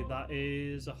correctly, that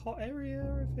is a hot area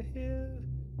over here.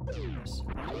 Yes,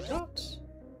 hot.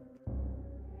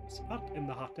 It's hot in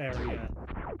the hot area.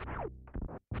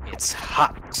 It's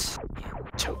hot in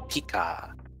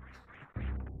Topeka.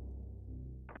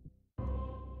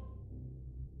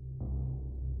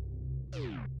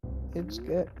 It's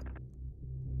good.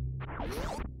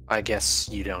 I guess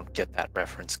you don't get that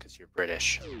reference because you're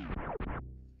British.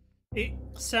 It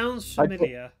sounds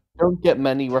familiar. I don't get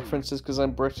many references because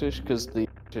I'm British, because the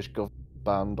British government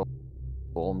banned all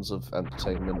forms of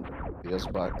entertainment years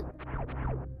back.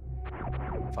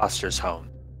 Foster's Home.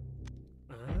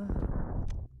 Ah.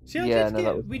 See,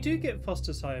 we do get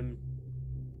Foster's Home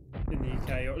in the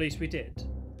UK, or at least we did.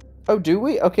 Oh, do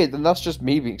we? Okay, then that's just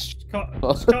me being It's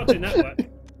Cartoon Network.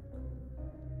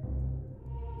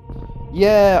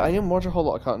 Yeah, I didn't watch a whole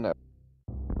lot of Cartoon Network.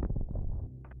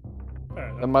 Fair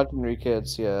enough. Imaginary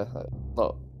Kids, yeah.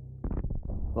 Not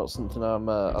something I'm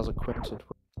as acquainted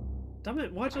with. Damn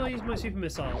it, why did I use my super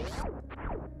missiles?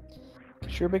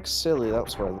 Because you're a big silly,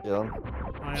 that's why, Leon.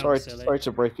 I am Sorry silly.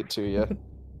 to break it to you.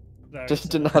 Very Just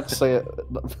silly. didn't have to say it.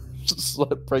 Just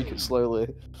break it slowly.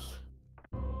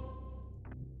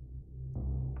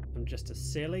 I'm just a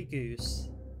silly goose.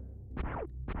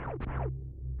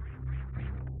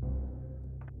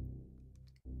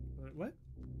 Right,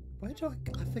 where do I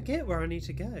forget where I need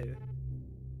to go?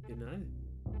 You know.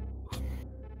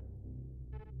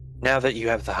 Now that you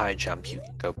have the high jump, you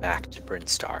can go back to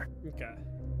Brinstar. Okay.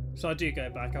 So I do go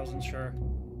back, I wasn't sure.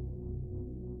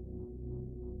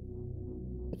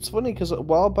 It's funny because a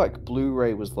while back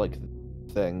Blu-ray was like the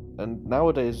thing, and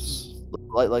nowadays,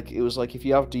 like it was like if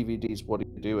you have DVDs, what are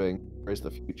you doing? Where's the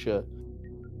future?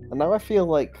 And now I feel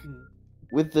like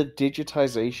with the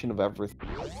digitization of everything,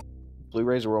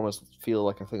 Blu-rays are almost feel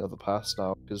like a thing of the past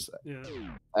now because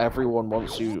everyone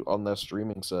wants you on their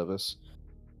streaming service,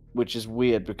 which is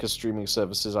weird because streaming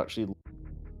services actually.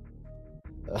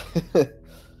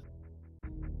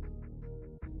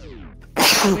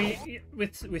 I mean,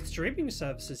 with streaming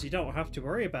services, you don't have to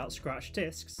worry about scratch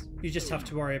discs. You just have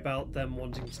to worry about them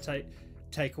wanting to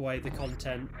take away the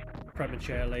content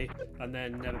prematurely and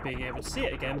then never being able to see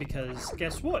it again because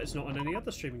guess what? It's not on any other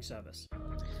streaming service.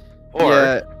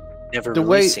 Or never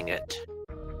releasing it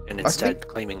and instead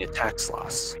claiming a tax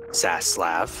loss.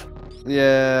 Zaslav.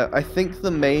 Yeah, I think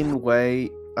the main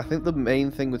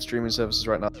thing with streaming services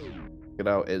right now, get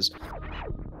out is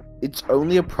it's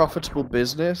only a profitable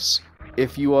business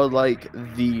if you are like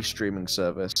the streaming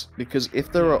service. Because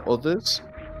if there are others,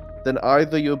 then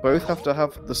either you both have to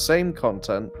have the same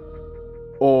content,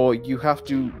 or you have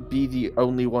to be the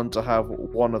only one to have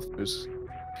one of those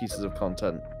pieces of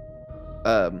content.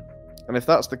 And if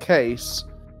that's the case,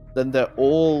 then they're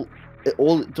all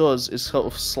it does is sort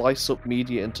of slice up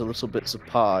media into little bits of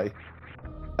pie,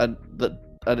 and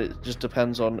it just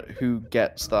depends on who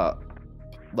gets that,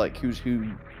 like who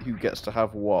gets to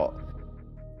have what,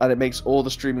 and it makes all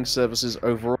the streaming services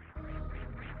overall,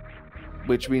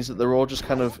 which means that they're all just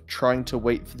kind of trying to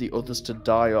wait for the others to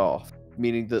die off,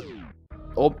 meaning that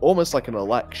almost like an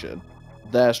election,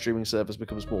 their streaming service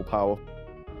becomes more powerful,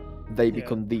 they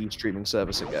become the streaming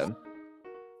service again.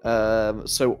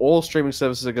 So all streaming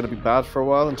services are going to be bad for a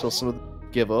while until some of them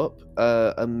give up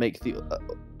and make the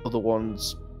other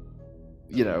ones,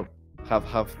 you know,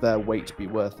 have their weight be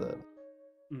worth it.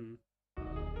 Mm.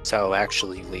 So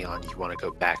actually, Leon, you want to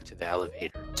go back to the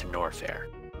elevator to Norfair.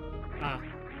 Ah.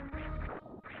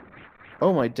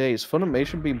 Oh my days!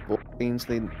 Funimation being bought means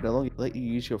they no longer let you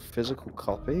use your physical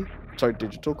copy. Sorry,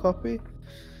 digital copy.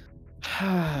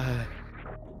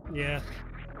 Yeah.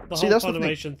 The See, whole that's the thing.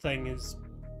 Funimation thing is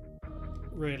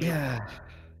really...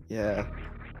 Yeah.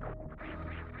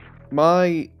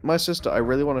 My sister, I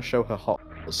really want to show her Hot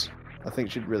Wheels. I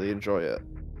think she'd really enjoy it.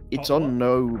 It's Hot on what?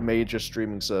 no major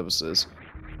streaming services,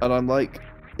 and I'm like,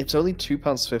 it's only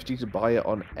 £2.50 to buy it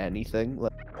on anything,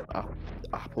 like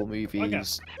Apple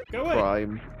Movies, Go away.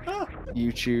 Prime, Ah.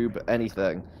 YouTube,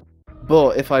 anything.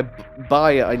 But if I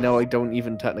buy it, I know I don't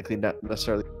even technically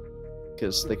necessarily,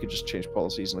 because they could just change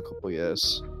policies in a couple of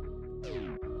years.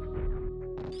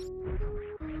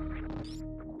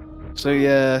 So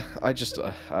yeah, I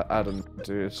don't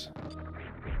do it.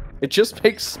 It just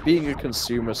makes being a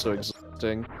consumer so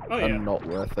exhausting and not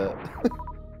worth it.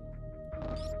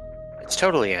 It's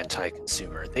totally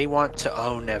anti-consumer. They want to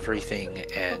own everything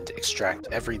and extract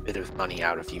every bit of money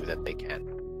out of you that they can.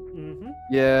 Mm-hmm.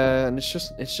 Yeah, and it's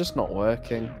just not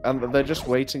working, and they're just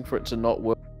waiting for it to not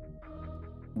work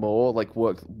more, like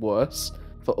work worse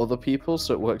for other people,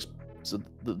 so it works so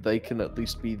that they can at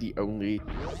least be the only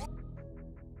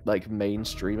like main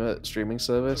streaming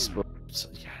service. But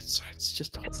yeah, it's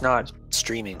just It's not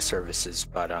streaming services,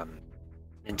 but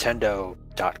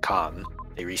Nintendo.com,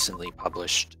 they recently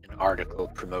published an article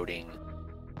promoting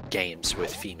games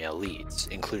with female leads,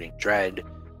 including Dread,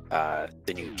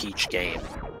 the new Peach game,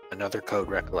 Another Code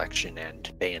Recollection,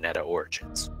 and Bayonetta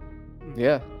Origins.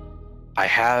 Yeah. I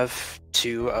have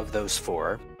 2 of those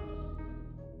 4.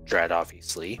 Dread,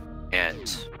 obviously, and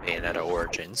Bayonetta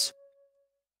Origins.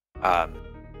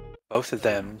 Both of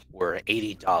them were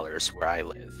 $80 where I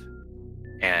live,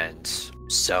 and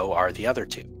so are the other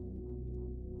 2.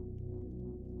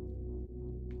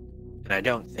 And I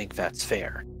don't think that's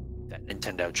fair that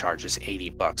Nintendo charges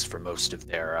 $80 for most of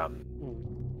their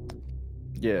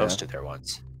most of their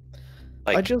ones.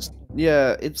 Like,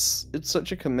 it's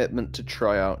such a commitment to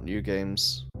try out new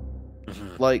games.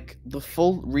 Like the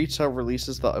full retail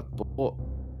releases that I've bought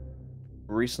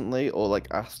recently, or like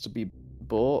asked to be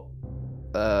bought,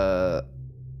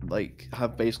 like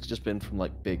have basically just been from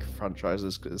like big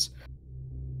franchises, because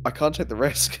I can't take the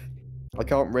risk. I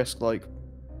can't risk like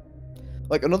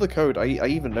Another Code. I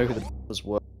even know who the developers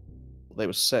were. They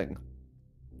were Sing.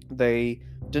 They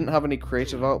didn't have any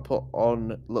creative output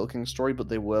on Little King's Story, but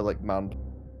they were like man,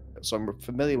 so I'm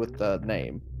familiar with their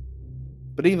name.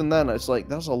 But even then, it's like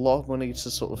that's a lot of money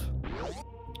to sort of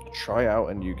try out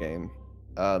a new game,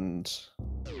 and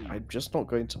I'm just not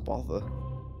going to bother.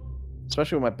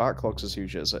 Especially when my backlog's as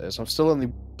huge as it is. I'm still in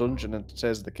the dungeon in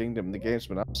Tears of the Kingdom, and the game's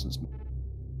been out since.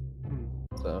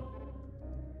 So.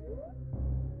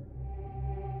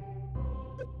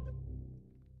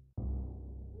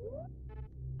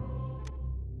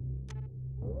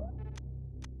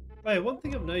 Hey, one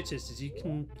thing I've noticed is you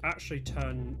can actually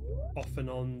turn off and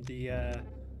on the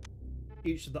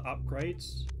each of the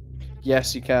upgrades.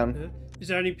 Yes, you can. Yeah. Is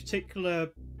there any particular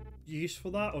use for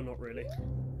that, or not really?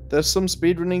 There's some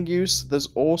speedrunning use. There's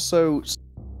also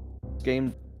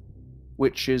game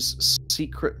which is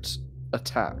secret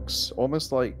attacks,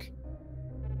 almost like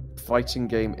fighting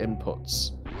game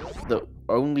inputs that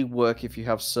only work if you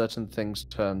have certain things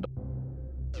turned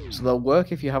on. So they'll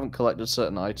work if you haven't collected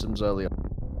certain items earlier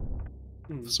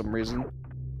for some reason,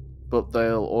 but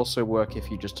they'll also work if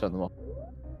you just turn them off.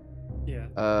 Yeah.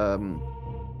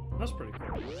 That's pretty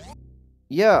cool.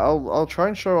 Yeah, I'll try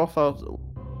and show off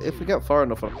if we get far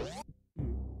enough. I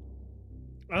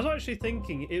was actually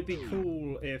thinking it'd be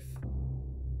cool if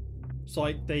it's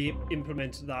like they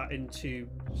implemented that into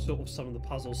sort of some of the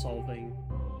puzzle solving,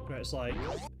 where it's like,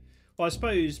 well, I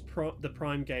suppose the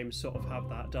Prime games sort of have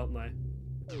that, don't they?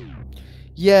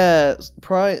 Yeah,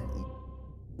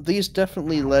 these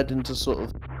definitely led into sort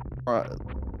of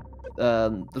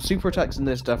the super attacks in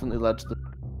this definitely led to the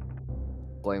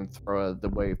flamethrower, the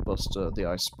wave buster, the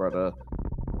ice spreader,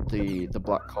 the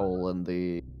black hole, and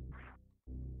the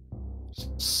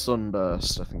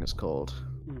sunburst, I think it's called.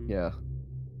 Yeah.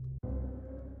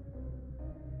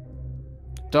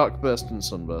 Dark burst and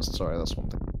sunburst, sorry, that's one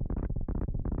thing.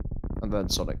 And then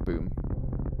sonic boom.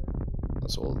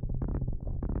 That's all.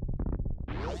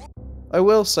 I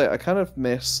will say, I kind of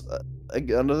miss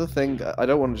another thing. I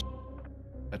don't want to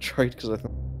Metroid because I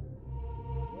think,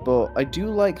 but I do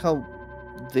like how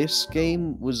this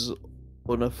game was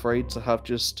unafraid to have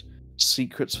just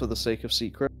secrets for the sake of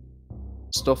secret.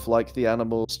 Stuff like the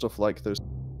animal, stuff like those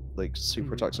like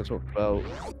super attacks I talked about,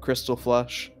 Crystal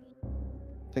Flash,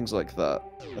 things like that.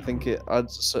 I think it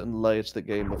adds a certain layer to the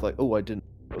game of like, oh, I didn't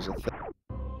know it was a thing,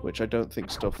 which I don't think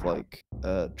stuff like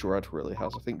Dread really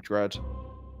has. I think Dread,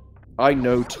 I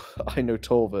know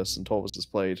Torvus, and Torvus has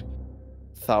played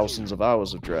thousands of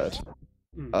hours of Dread,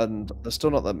 and there's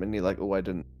still not that many like, oh, I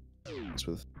didn't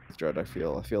with Dread. I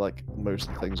feel like most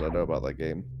of the things I know about that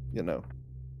game, you know,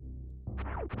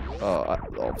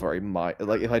 are very minor.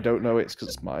 Like if I don't know it, it's because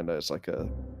it's minor. It's like a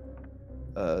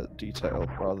detail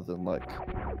rather than like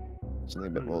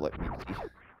something a bit more like meaty.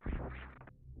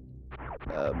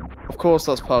 Of course,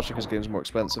 that's partially because games are more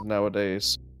expensive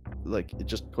nowadays. Like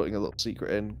just putting a little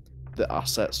secret in, the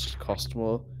assets just cost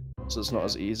more, so it's not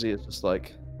as easy. It's just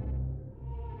like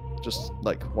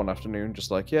one afternoon,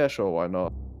 just like yeah, sure, why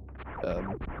not?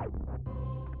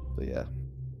 But yeah.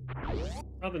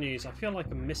 Other news. I feel like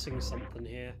I'm missing something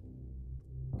here.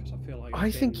 Because I feel like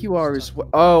I think you are as well.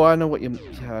 Oh, I know what you're.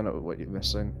 Yeah, I know what you're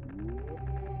missing.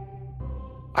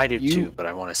 I do too, but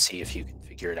I want to see if you can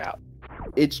figure it out.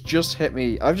 It's just hit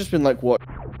me. I've just been like, what?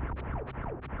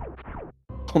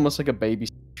 Almost like a baby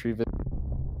retriever.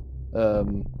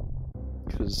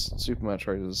 Because Super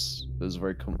Metroid is a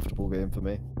very comfortable game for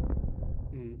me.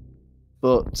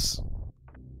 But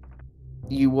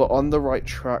you were on the right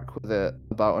track with it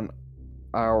about an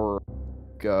hour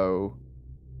ago.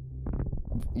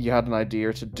 You had an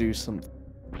idea to do something.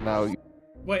 Now you...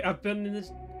 Wait, I've been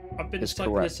stuck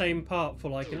in the same part for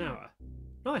like an hour.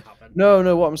 No, I haven't.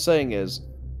 No, what I'm saying is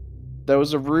there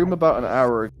was a room about an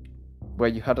hour ago where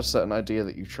you had a certain idea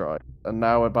that you tried, and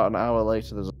now about an hour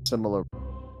later there's a similar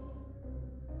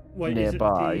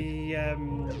nearby. Is it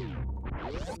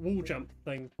the wall jump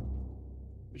thing,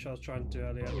 which I was trying to do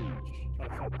earlier, which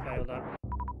I failed at.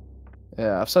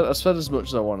 Yeah, I've said as much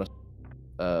as I want to.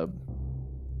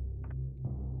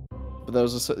 But there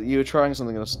was you were trying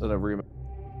something in a room,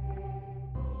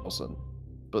 wasn't?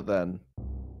 But then,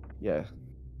 yeah.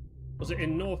 Was it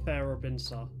in North Air or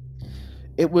Binsar?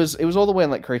 It was all the way in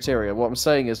like Criteria. What I'm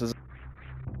saying is you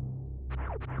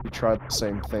tried the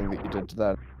same thing that you did to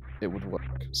that, it would work.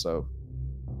 So,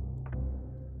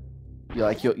 yeah,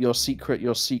 like your secret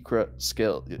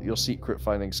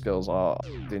finding skills are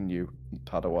within you,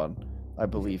 Padawan. I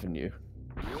believe in you.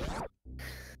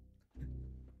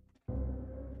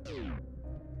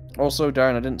 Also,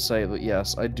 Darren, I didn't say that.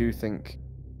 Yes, I do think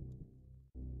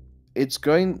it's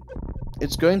going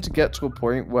to get to a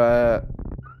point where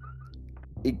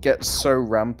it gets so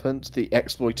rampant, the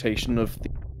exploitation of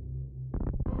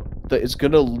that it's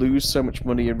going to lose so much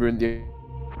money and ruin the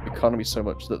economy so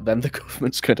much that then the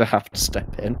government's going to have to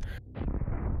step in.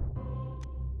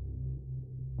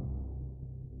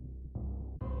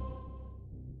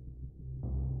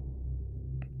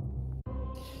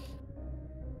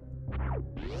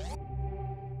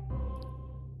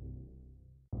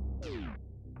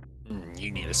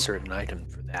 You need a certain item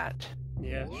for that.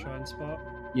 Yeah, Shinespark.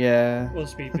 Yeah. Or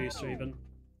Speed Booster even.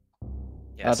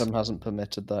 Yes. Adam hasn't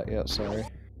permitted that yet, sorry.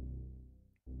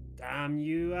 Damn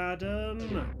you,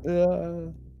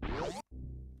 Adam!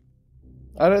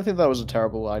 I don't think that was a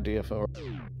terrible idea for...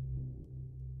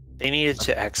 They needed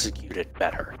to execute it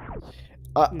better.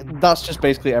 That's just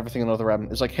basically everything another M.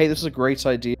 It's like, hey, this is a great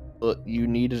idea, but you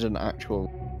needed an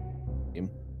actual game.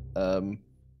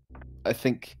 I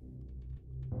think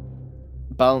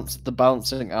the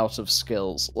balancing out of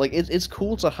skills. Like, it's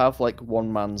cool to have, like,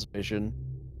 one man's vision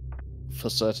for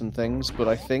certain things, but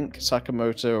I think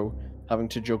Sakamoto having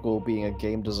to juggle being a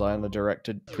game designer,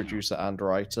 director, producer, and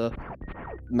writer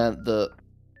meant that,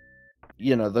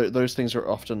 you know, those things are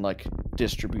often, like,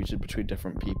 distributed between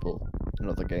different people in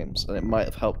other games, and it might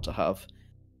have helped to have,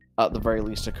 at the very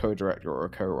least, a co-director or a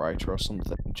co-writer or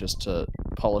something, just to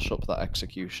polish up that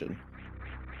execution.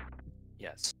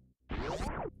 Yes.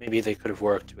 Maybe they could have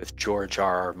worked with George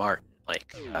R.R. Martin,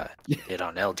 like he did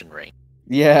on Elden Ring.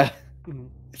 Yeah.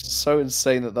 It's so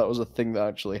insane that was a thing that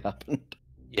actually happened.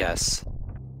 Yes.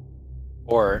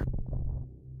 Or...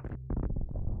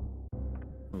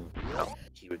 no,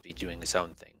 he would be doing his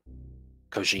own thing.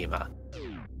 Kojima.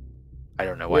 I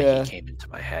don't know why he came into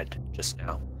my head just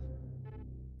now.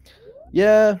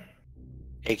 Yeah.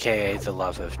 AKA the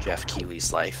love of Jeff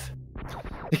Keighley's life.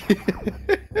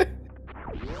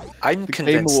 I'm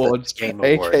convinced that the Game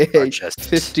Awards are just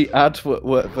 50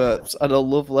 adverts and a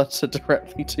love letter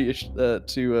directly to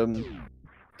Hideo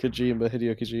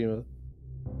Kojima.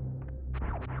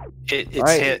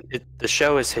 The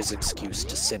show is his excuse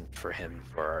to simp for him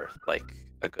for like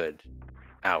a good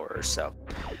hour or so.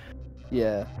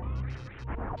 Yeah.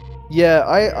 Yeah,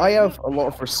 I have a lot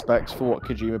of respect for what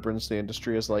Kojima brings to the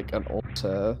industry as like an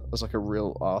auteur, as like a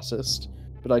real artist,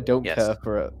 but I don't care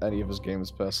for any of his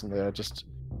games personally.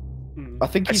 I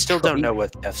think I still don't know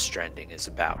what Death Stranding is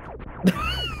about.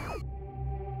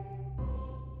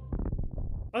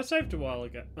 I saved a while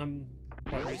ago.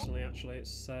 quite recently, actually.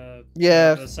 It's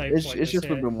Yeah, the save it's point it's is just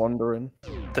we've here. been wandering.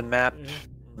 The map Yeah.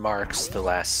 marks the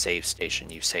last save station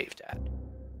you saved at.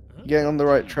 Getting on the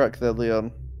right track there,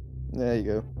 Leon. There you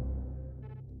go.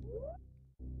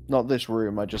 Not this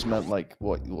room. I just meant like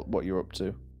what you're up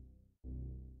to.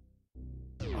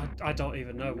 I don't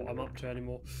even know what I'm up to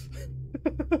anymore.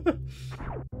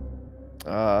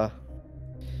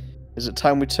 Is it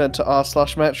time we turn to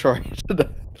r/Metroid?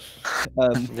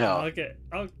 No. I'll get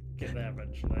there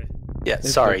eventually. Yeah,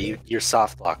 It's sorry, okay. you're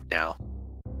soft locked now.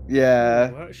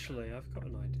 Yeah. Oh, actually, I've got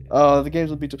an idea. The games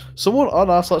will be. Someone on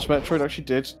r/Metroid actually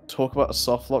did talk about a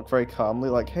softlock very calmly,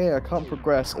 like, "Hey, I can't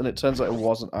progress," and it turns out it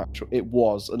wasn't actual. It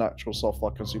was an actual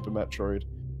softlock in Super Metroid.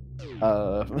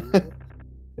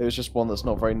 It was just one that's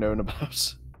not very known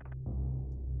about.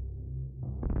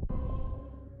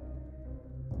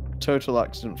 Total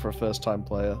accident for a first-time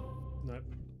player. Nope,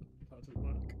 that doesn't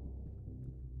work.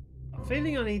 I'm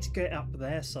feeling I need to get up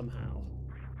there somehow,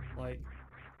 like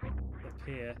up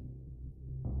here,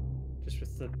 just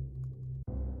with the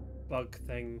bug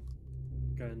thing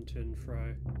going to and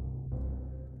fro.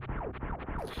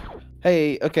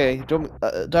 Hey, okay,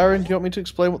 Darren, do you want me to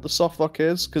explain what the softlock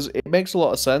is? Because it makes a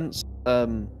lot of sense.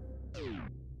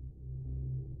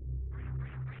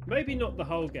 Maybe not the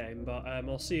whole game, but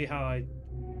I'll see how I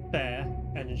fare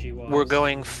energy-wise. We're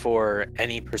going for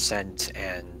any percent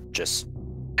and just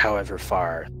however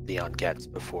far Leon gets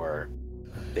before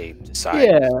they decide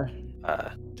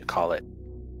to call it.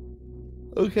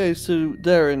 Okay, so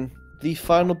Darren, the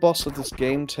final boss of this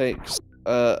game takes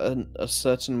a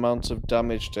certain amount of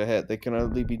damage to hit. They can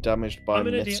only be damaged by I'm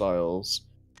an idiot. missiles.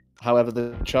 However,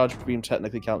 the charge beam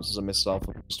technically counts as a missile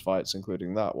for most fights,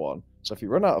 including that one. So if you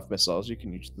run out of missiles, you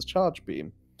can use the charge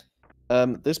beam.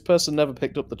 This person never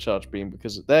picked up the charge beam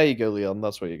because... There you go, Leon,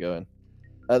 that's where you're going.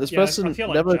 This Yeah, I person feel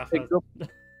like never Jaffa. picked up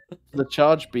the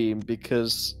charge beam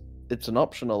because it's an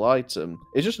optional item.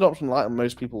 It's just an optional item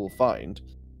most people will find.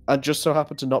 And just so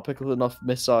happened to not pick up enough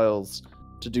missiles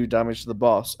to do damage to the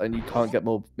boss, and you can't get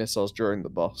more missiles during the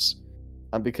boss.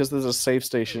 And because there's a save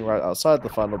station right outside the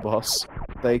final boss,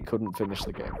 they couldn't finish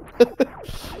the game.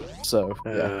 So,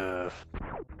 yeah.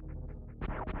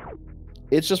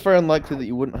 It's just very unlikely that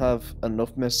you wouldn't have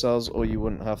enough missiles or you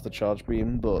wouldn't have the charge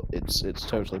beam, but it's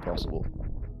totally possible.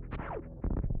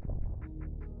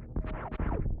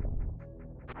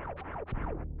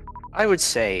 I would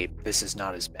say this is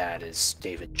not as bad as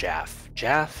David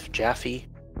Jaffe.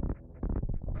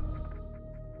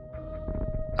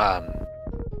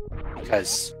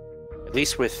 Because at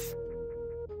least with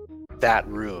that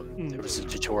room, there was a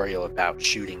tutorial about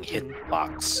shooting hidden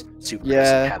blocks. Super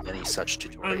doesn't have any such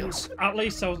tutorials. And at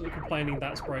least I wasn't complaining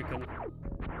that's broken.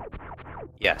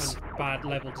 Yes. And bad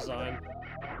level design.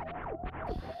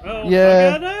 Oh,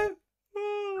 Yeah. no?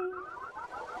 Oh.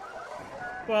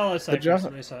 Well, I saved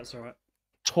recently, so that's alright.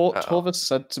 Torvis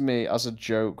said to me as a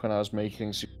joke when I was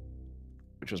making,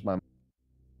 which was my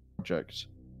project,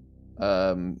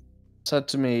 said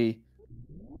to me,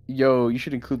 "Yo, you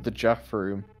should include the Jaff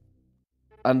room,"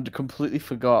 and completely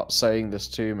forgot saying this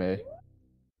to me.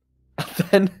 And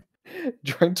then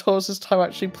during Torvis's time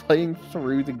actually playing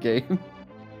through the game,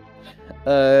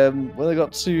 when I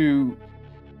got to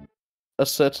a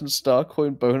certain star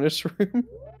coin bonus room,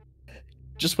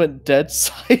 just went dead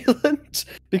silent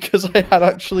because I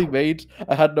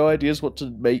had no ideas what to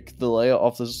make the layout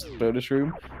of this bonus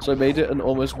room, so I made it an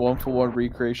almost one-for-one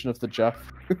recreation of the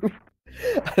Jaff room,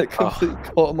 and it completely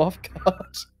caught him off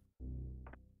guard.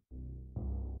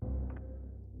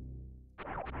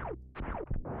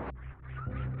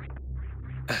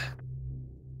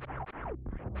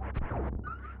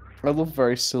 I love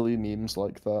very silly memes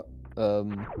like that.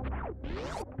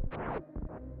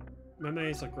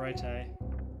 Memes are great, eh?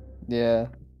 Yeah.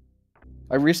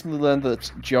 I recently learned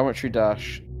that Geometry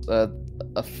Dash, a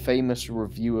famous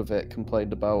review of it,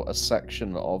 complained about a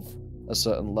section of a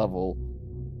certain level.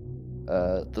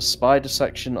 The spider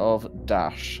section of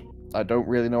Dash. I don't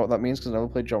really know what that means because I never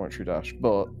played Geometry Dash,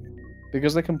 but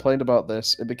because they complained about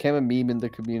this, it became a meme in the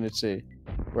community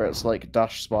where it's like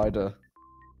Dash Spider,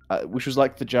 which was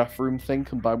like the Jaff Room thing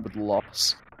combined with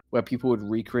Loss, where people would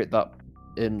recreate that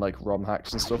in like ROM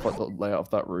hacks and stuff, like the layout of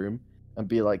that room, and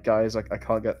be like, guys, I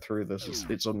can't get through this,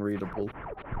 it's unreadable.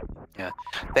 Yeah.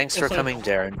 Thanks for coming,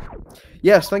 Darren.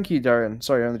 Yes, thank you, Darren.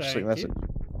 Sorry, I only just took Thank this. you.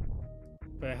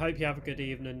 But I hope you have a good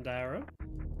evening, Dara.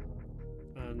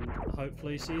 And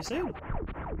hopefully see you soon.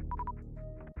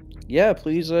 Yeah,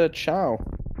 please, chow.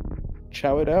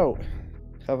 Chow it out.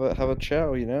 Have a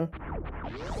chow, you know?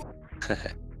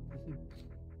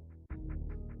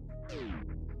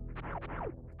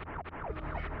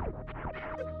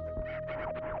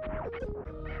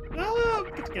 Ah!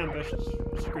 Getting ambushed.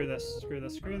 Screw this, screw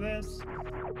this, screw this.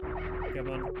 Come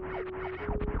on.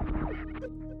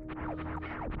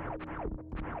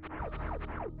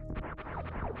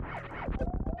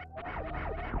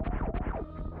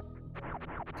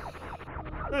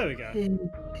 There we go.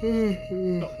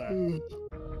 Got there.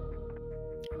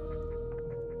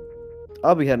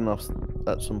 I'll be heading off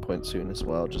at some point soon as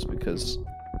well, just because.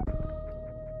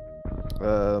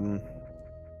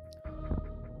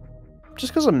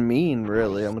 Just because I'm mean,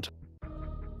 really.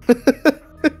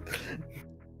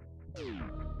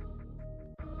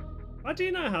 I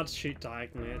do know how to shoot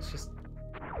diagonally. It's just.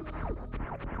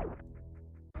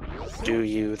 Do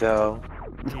you though?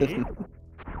 Yeah.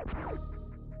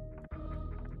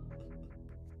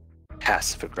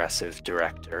 Passive aggressive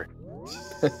director.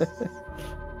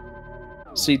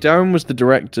 See, Darren was the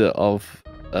director of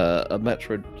a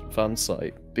Metroid fan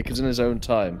site because in his own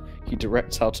time he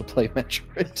directs how to play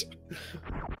Metroid.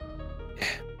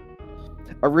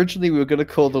 Originally, we were going to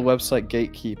call the website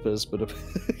Gatekeepers, but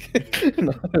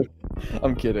no,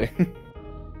 I'm kidding.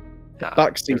 Nah,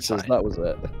 Backseaters, they're fine. that was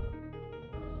it.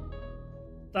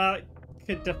 That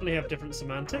could definitely have different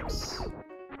semantics.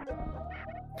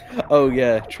 Oh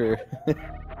yeah, true.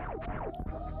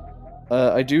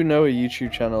 I do know a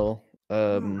YouTube channel.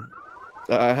 I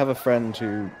have a friend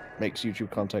who makes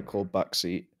YouTube content called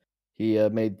Backseat. He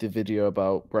made the video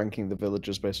about ranking the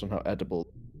villagers based on how edible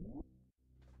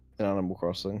in Animal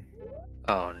Crossing.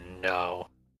 Oh no.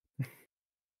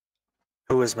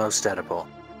 Who is most edible?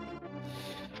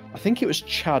 I think it was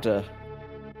Cheddar.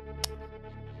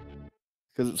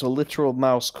 Because it's a literal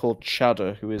mouse called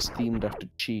Cheddar who is themed after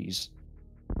cheese.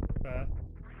 Fair.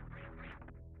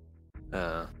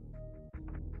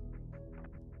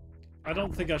 I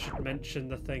don't think I should mention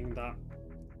the thing that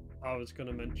I was going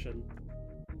to mention.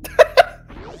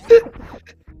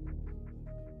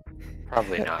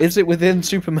 Probably not. Is it within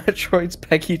Super Metroid's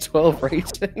Peggy 12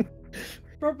 rating?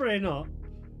 Probably not.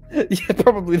 Yeah,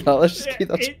 probably not. Let's just keep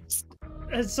that. It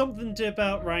has something to do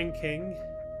about ranking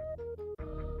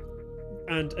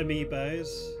and amiibos.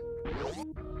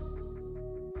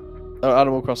 Oh,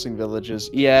 Animal Crossing Villages.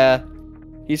 Yeah.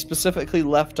 He specifically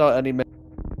left out any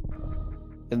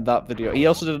in that video. He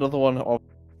also did another one out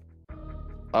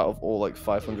of all like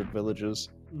 500 villages.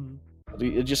 Mm.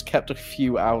 He just kept a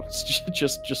few out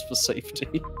just for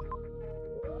safety.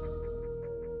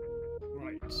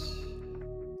 Right.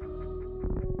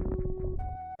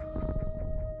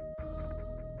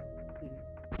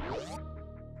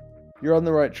 You're on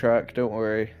the right track, don't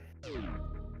worry.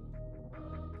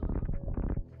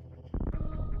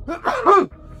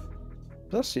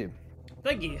 Bless you.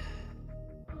 Thank you.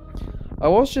 I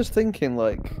was just thinking,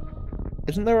 like,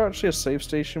 isn't there actually a save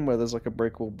station where there's like a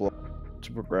breakable block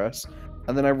to progress?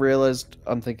 And then I realized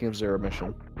I'm thinking of Zero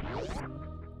Mission.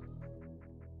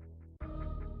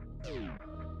 I'm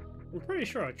pretty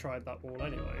sure I tried that wall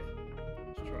anyway.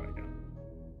 Let's try again.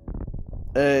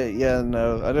 Yeah,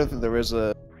 no, I don't think there is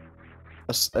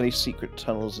any secret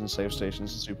tunnels and save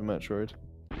stations in Super Metroid.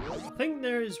 I think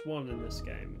there is one in this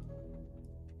game,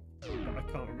 but I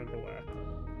can't remember where.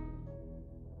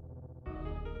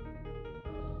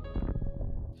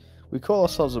 We call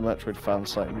ourselves a Metroid fan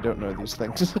site and we don't know these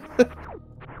things. I'm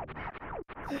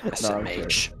kidding.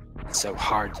 SMH. It's so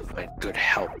hard to find good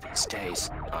help these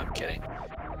days. No, I'm kidding.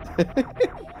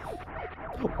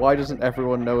 Why doesn't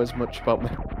everyone know as much about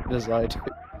Metroid as I do?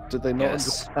 Did they not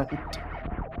Yes. understand?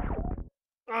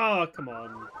 Oh, come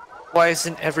on. Why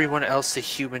isn't everyone else a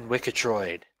human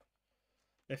Wikidroid?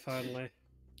 If only.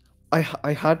 I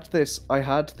have this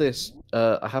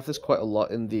quite a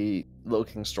lot in the Little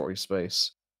King story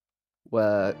space,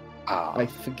 where I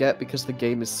forget because the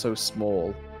game is so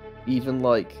small, even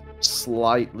like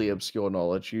slightly obscure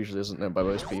knowledge usually isn't known by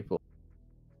most people.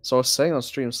 So I was saying on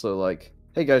stream, so like,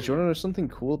 hey guys, you want to know something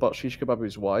cool about Shish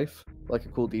Kebabu's wife? Like a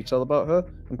cool detail about her?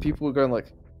 And people were going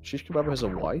like, Shish Kebabu has a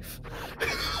wife?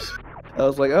 I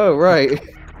was like, oh right.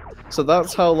 So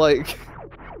that's how like,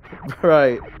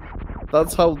 right.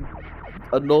 That's how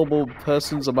a normal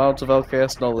person's amount of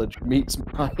LKS knowledge meets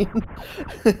mine.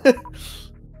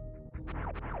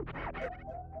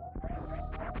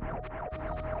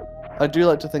 I do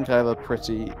like to think I have a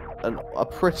pretty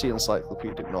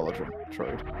encyclopedic knowledge of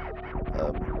Metroid.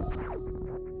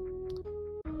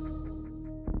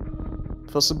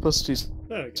 For simplicity's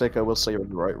There we go. sake, I will say you're in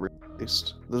the right route at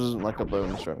least. This isn't like a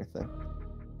bonus or anything.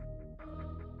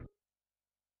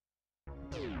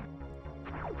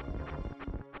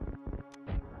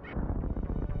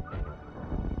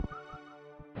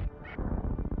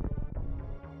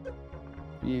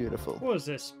 Beautiful. What is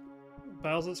this?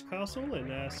 Bowser's Castle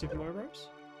in Super Mario Bros?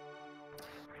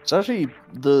 It's actually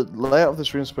the layout of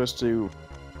this room is supposed to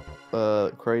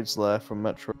Kraid's lair from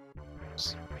Metroid.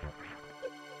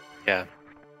 Yeah.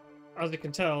 As you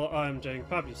can tell, I'm doing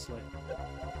fabulously.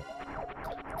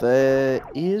 There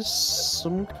is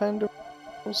some kind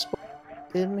of spot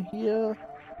in here.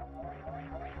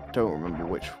 Don't remember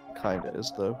which kind it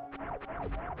is though.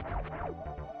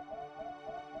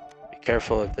 Be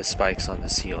careful of the spikes on the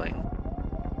ceiling.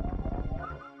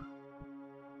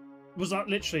 Was that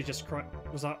literally just Kraid?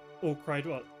 Was that all Kraid?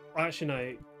 What? Actually, no,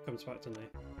 it comes back to me.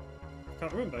 I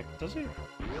can't remember, does he?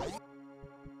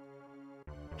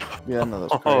 Yeah, no,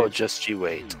 that's Oh, great. just you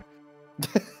wait.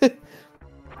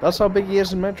 That's how big he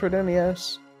is in Metroid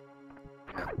NES.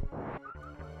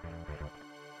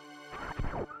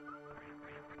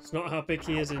 It's not how big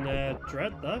he is in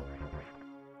Dread, though.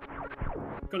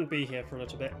 Gonna be here for a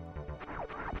little bit.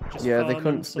 Just Yeah, they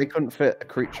farming couldn't fit a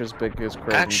creature as big as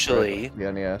Kraid Actually, on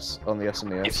the NES on the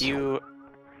SNES.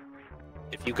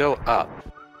 If you go up,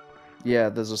 Yeah,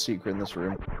 there's a secret in this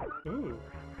room. Ooh,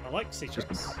 I like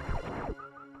secrets.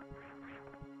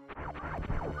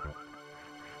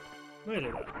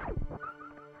 Really, though.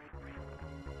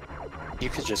 you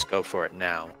could just go for it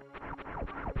now.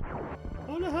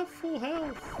 I wanna have full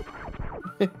health.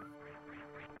 But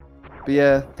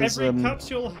yeah, there's Every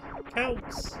capsule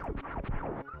counts.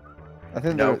 I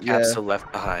think No there- yeah. capsule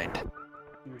left behind.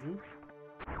 Mm-hmm.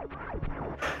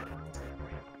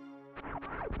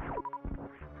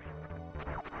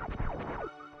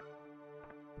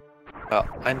 Well,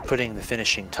 I'm putting the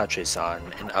finishing touches on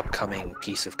an upcoming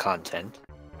piece of content,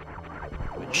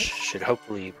 which should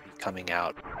hopefully be coming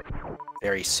out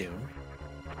very soon.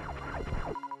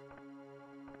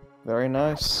 Very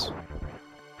nice.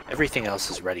 Everything else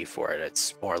is ready for it.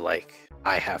 It's more like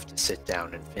I have to sit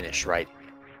down and finish writing.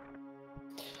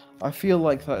 I feel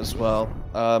like that as well.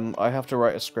 I have to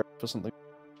write a script for something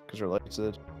because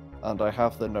related, and I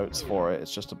have the notes for it.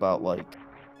 It's just about like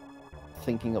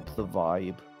thinking up the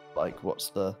vibe, like what's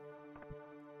the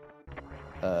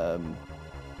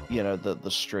you know, the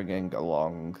stringing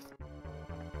along.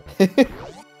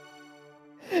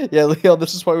 Yeah, Leon,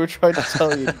 this is why we're trying to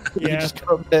tell you. You Yeah. just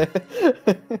come here.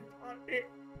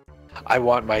 I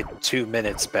want my 2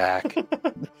 minutes back.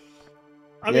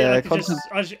 I mean, Yeah,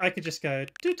 I could just go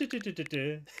do do do do do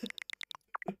do.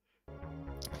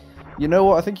 You know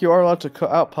what? I think you are allowed to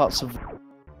cut out parts of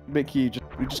Mickey.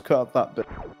 We just cut out that bit.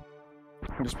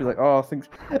 And just be like, oh, I think.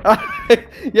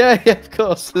 Yeah, of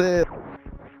course. Yeah.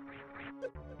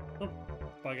 Oh,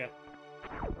 bugger.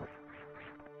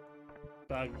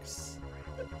 Bugs.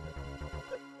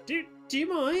 Do you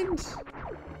mind?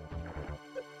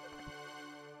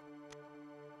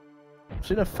 I've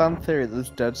seen a fan theory that this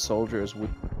dead soldier is weak.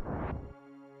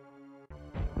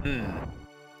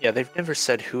 Yeah, they've never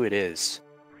said who it is.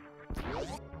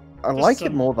 I Just like it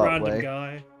some more that random way.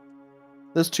 guy.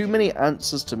 There's too many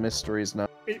answers to mysteries now.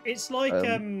 It's like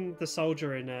the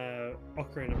soldier in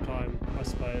Ocarina of Time, I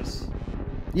suppose.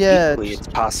 Yeah, Equally, it's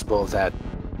possible that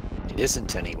it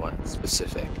isn't anyone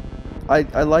specific. I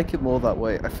like it more that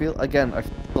way. I feel a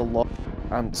lot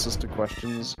of answers to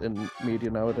questions in media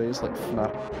nowadays, like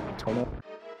FNAF, Tunnel.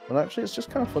 And actually, it's just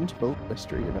kind of fun to build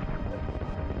mystery, you know.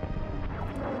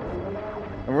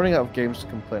 I'm running out of games to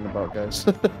complain about, guys.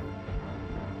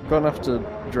 I've gone after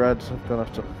Dread. I've gone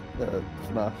after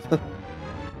FNAF.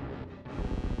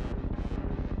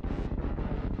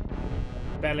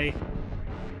 Belly.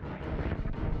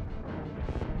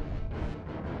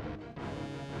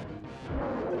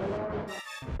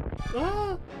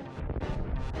 Ah!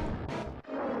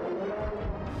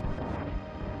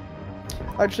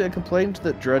 Actually, I complained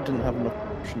that Dread didn't have enough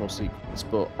optional sequence,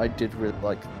 but I did really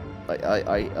like.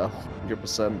 I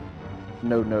 100%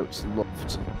 no notes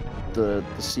loved the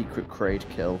secret Kraid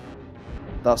kill.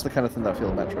 That's the kind of thing that I feel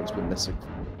Metroid's been missing.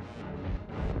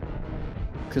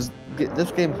 Because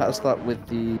this game has that with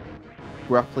the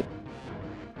grappling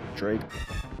Drake,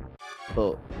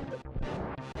 but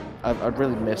I'd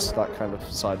really missed that kind of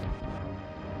side.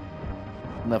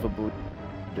 Never believed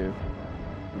do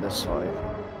in this fight.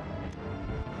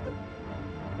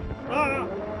 Ah!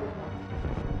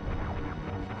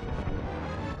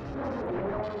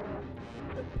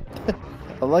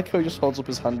 I like how he just holds up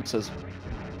his hand and says,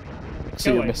 "See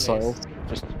Go a away, missile. please."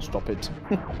 Just stop it."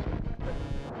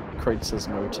 Kraid says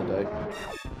no today.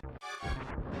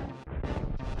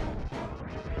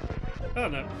 Oh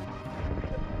no.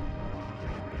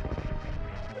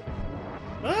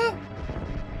 Ah!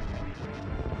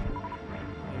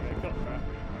 Okay, got that.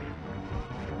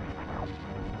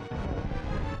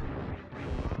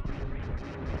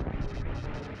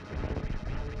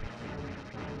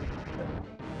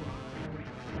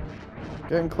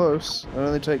 Getting close. It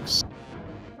only takes...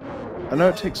 I know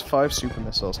it takes 5 super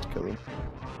missiles to kill him.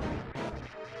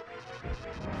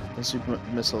 And super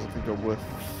missiles, I think, are worth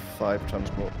 5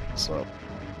 times more, so...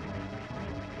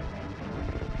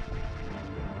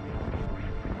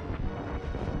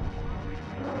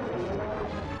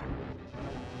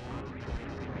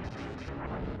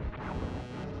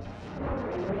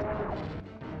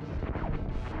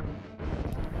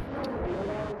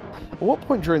 At what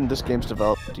point during this game's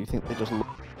development do you think they just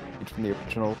looked from the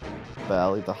original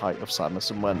Barely the height of Samus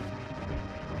and went,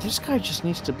 this guy just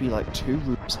needs to be like 2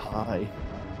 rooms high.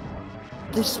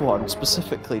 This one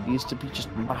specifically needs to be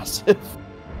just massive.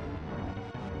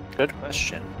 Good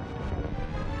question.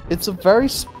 It's a very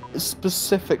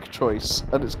specific choice,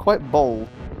 and it's quite bold.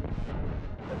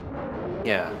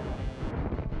 Yeah.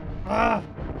 Ah!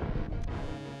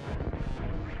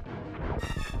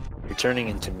 You're turning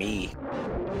into me.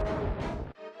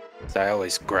 'Cause I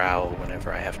always growl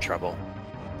whenever I have trouble.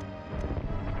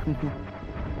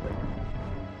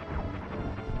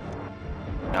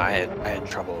 No, I had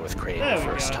trouble with creating There the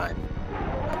we first go. time.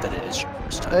 Not that it is your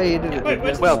first time. Hey, you did it. Wait,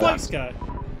 where's Well the done. spikes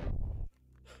go?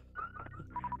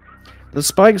 The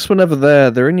spikes were never there,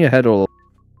 they're in your head all.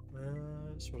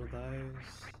 It's one of those.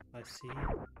 I see.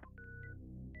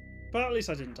 But at least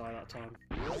I didn't die that time.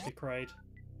 Be crayed.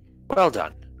 Well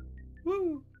done.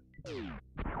 Woo!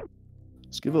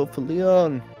 Let's give it up for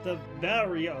Leon. The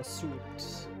barrier suit.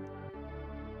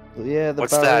 Yeah, the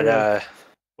What's barrier. that?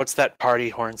 What's that party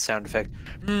horn sound effect?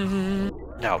 No.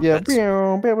 Yeah, That's...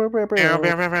 meow, meow, meow, meow, meow.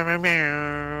 Meow, meow, meow, meow,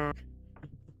 meow.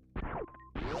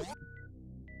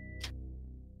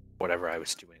 Whatever I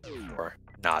was doing before,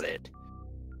 not it.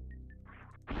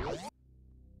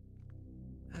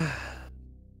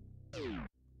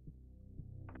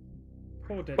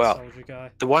 Poor dead Well, soldier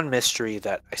guy. The one mystery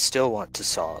that I still want to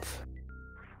solve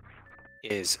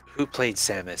is who played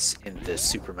Samus in the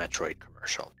Super Metroid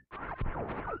commercial.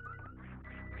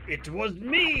 It was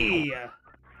me!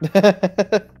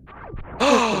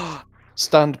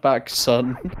 Stand back,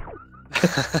 son.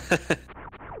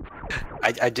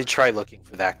 I did try looking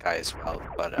for that guy as well,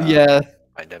 but Yeah,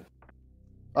 find him.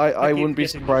 I keep wouldn't be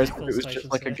getting surprised if full it was stations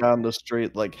just like a here. guy on the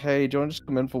street, like, hey, do you want to just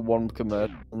come in for one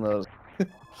commercial? And there's...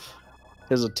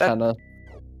 Here's a tenner.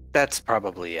 That's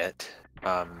probably it.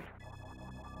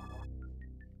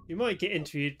 You might get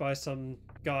interviewed by some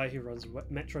guy who runs a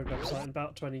Metroid website in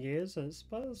about 20 years, and it's,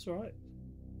 well, that's right.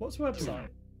 What's a website?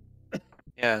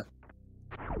 Yeah.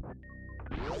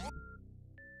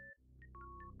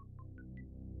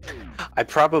 I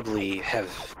probably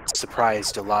have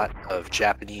surprised a lot of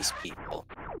Japanese people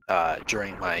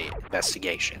during my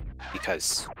investigation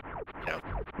because, you know,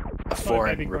 a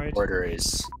foreign baby grade. reporter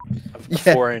is a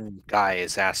Yeah. foreign guy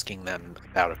is asking them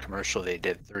about a commercial they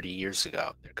did 30 years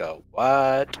ago. They go,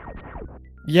 "What?"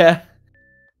 Yeah.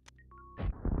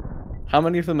 How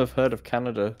many of them have heard of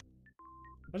Canada?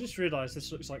 I just realised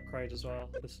this looks like Kraid as well.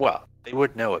 This Well, they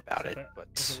would know about this it, bit of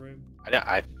but the room.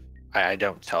 I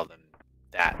don't tell them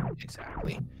that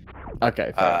exactly.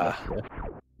 Okay, fair enough. Yeah.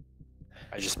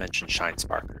 I just mentioned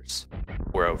Shinesparkers.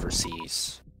 We're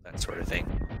overseas, that sort of thing.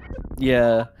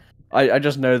 Yeah, I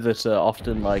just know that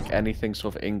often like anything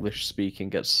sort of English speaking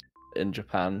gets in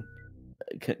Japan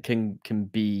can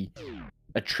be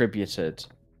attributed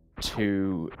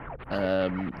to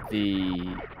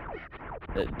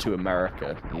to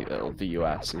America or the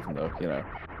US, even though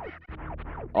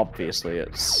obviously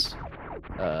it's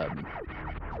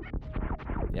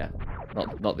yeah,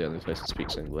 not the only place that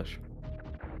speaks English.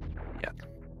 Yeah.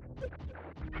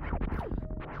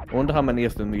 I wonder how many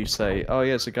of them you say, oh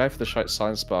yeah, it's a guy for the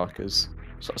Shinesparkers,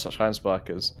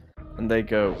 and they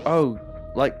go, oh,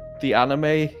 like the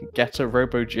anime Getter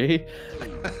Robo G?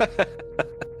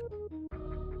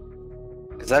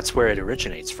 Because that's where it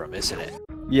originates from, isn't it?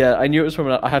 Yeah, I knew it was from.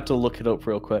 I had to look it up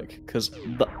real quick because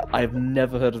I've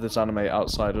never heard of this anime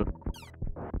outside of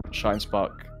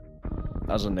Shinespark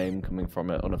as a name coming from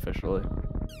it unofficially.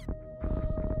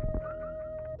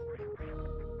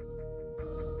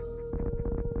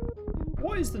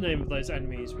 What is the name of those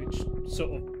enemies which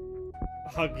sort of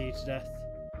hug you to death?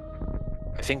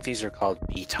 I think these are called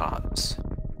B-Toms.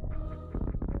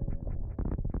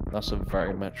 That's a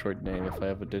very Metroid name if I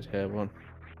ever did hear one.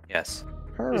 Yes.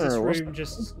 Is this What's- room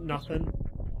just nothing?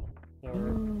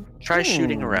 Or Try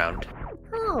shooting Hmm. around.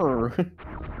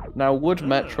 Now, would Ah.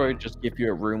 Metroid just give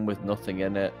you a room with nothing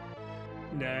in it?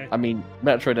 no? I mean,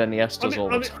 Metroid NES does all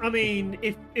the time. I mean,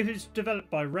 if it's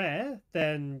developed by Rare,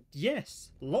 then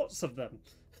yes, lots of them.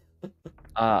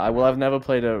 I've never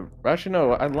played a... Actually,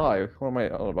 no, I lie. What am I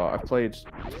all about? I've played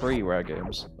 3 Rare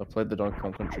games. I've played the Donkey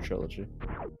Kong Country trilogy.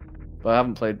 But I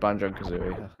haven't played Banjo and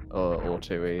Kazooie or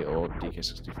Tui or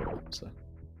DK64. So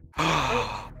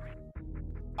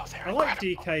Oh, they're I like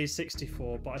incredible.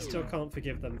 DK64, but I still can't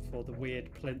forgive them for the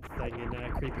weird plinth thing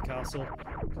in Creepy Castle.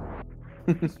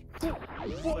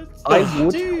 What I did it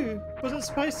would- do? Was it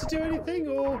supposed to do anything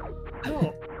or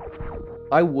not?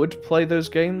 I would play those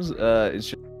games. It's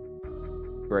just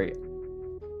great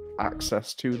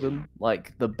access to them.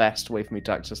 Like the best way for me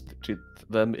to access to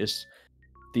them is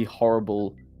the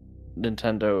horrible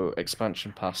Nintendo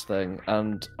expansion pass thing,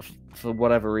 and for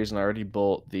whatever reason, I already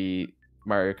bought the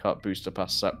Mario Kart Booster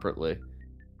Pass separately.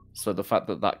 So the fact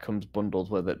that that comes bundled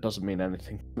with it doesn't mean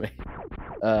anything to me.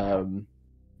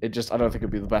 It just I don't think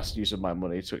it'd be the best use of my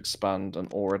money to expand an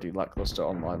already lackluster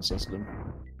online system.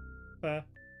 Fair.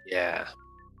 Yeah.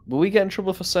 Will we get in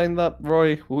trouble for saying that,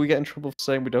 Roy? Will we get in trouble for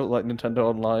saying we don't like Nintendo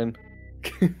Online?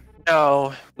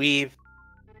 No, we're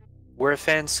a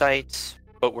fan site,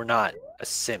 but we're not a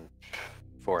simp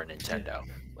for Nintendo.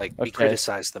 Like we Okay.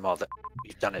 criticize them all. That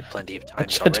we've done it plenty of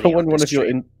times I already. don't want on one this of your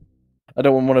stream. I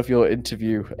don't want one of your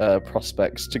interview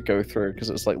prospects to go through because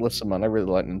it's like, listen, man, I really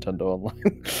like Nintendo Online.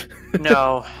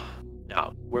 No,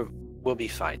 we'll be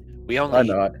fine. We I only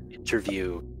know,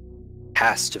 interview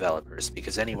past developers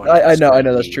because anyone. I who's know that's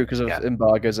currently- true because of yeah.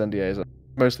 embargoes, NDAs,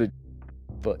 mostly.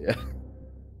 But yeah,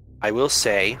 I will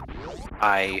say,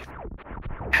 I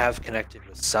have connected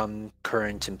with some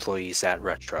current employees at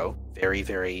Retro very,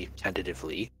 very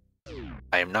tentatively.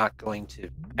 I am not going to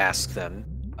ask them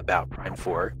about Prime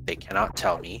 4. They cannot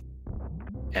tell me.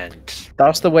 And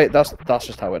that's the way. That's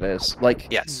just how it is. Like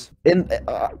yes, in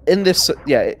this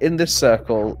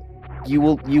circle, you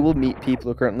will meet people who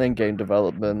are currently in game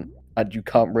development, and you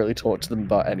can't really talk to them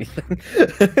about anything.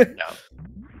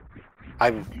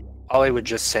 all I would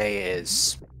just say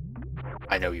is,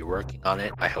 I know you're working on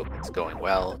it. I hope it's going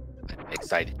well. I'm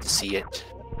excited to see it.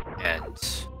 And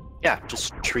yeah,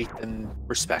 just treat them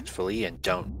respectfully and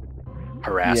don't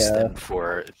harass Yeah. them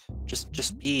for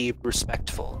just be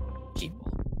respectful, people.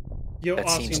 You're That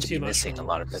seems asking to too be much missing a from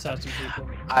lot of the time. certain people.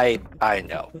 I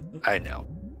know.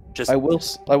 Just I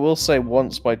will say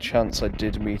once by chance I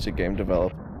did meet a game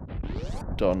developer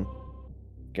done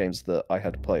games that I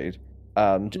had played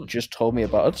and just told me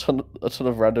about a ton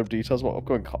of random details about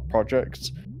upcoming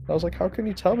projects. And I was like, how can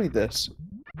you tell me this?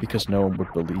 Because no one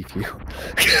would believe you.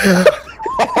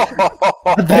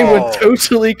 And they were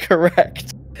totally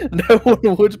correct. No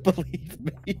one would believe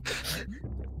me.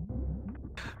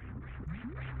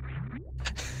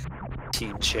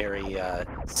 Team Cherry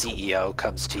CEO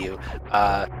comes to you.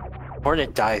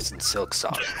 Hornet dies in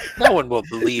Silksong. No one will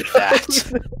believe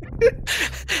that.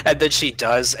 And then she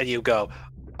does, and you go,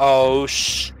 "Oh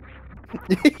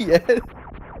Yeah.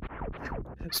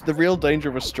 So the real danger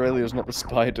of Australia is not the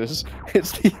spiders;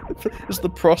 it's the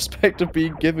prospect of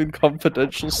being given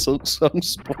confidential Silk Song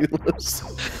spoilers.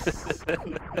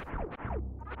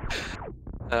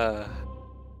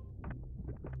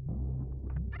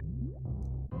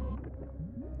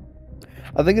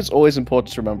 I think it's always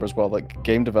important to remember as well, like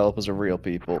game developers are real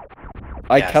people.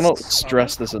 I Yes. cannot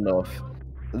stress this enough.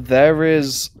 There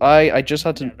is, I chose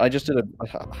to,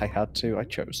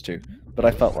 but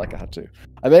I felt like I had to.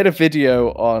 I made a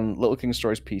video on Little King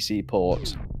Story's PC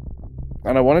port,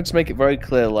 and I wanted to make it very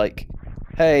clear, like,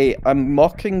 hey, I'm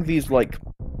mocking these, like,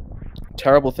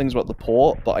 terrible things about the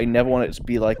port, but I never want it to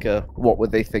be like a, what were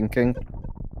they thinking?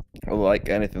 Or, like,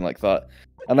 anything like that.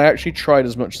 And I actually tried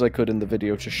as much as I could in the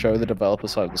video to show the developer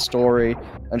side of the story,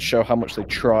 and show how much they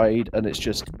tried, and it's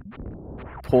just,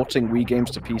 porting Wii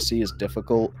games to PC is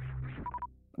difficult,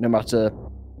 no matter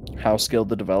how skilled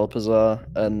the developers are,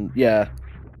 and yeah.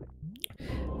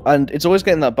 And it's always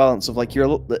getting that balance of, like, you're,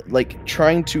 like,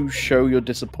 trying to show your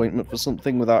disappointment for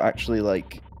something without actually,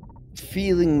 like,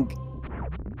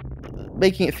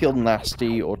 making it feel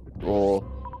nasty or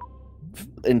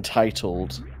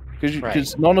entitled.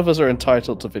 Because none of us are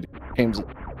entitled to video games.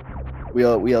 We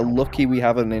are lucky we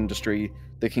have an industry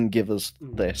that can give us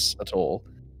this at all.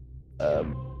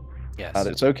 yes. And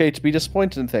it's okay to be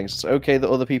disappointed in things. It's okay that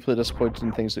other people are disappointed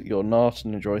in things that you're not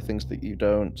and enjoy things that you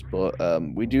don't. But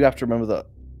we do have to remember that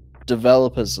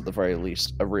developers, at the very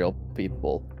least, are real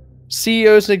people.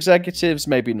 CEOs and executives,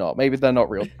 maybe not. Maybe they're not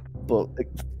real. But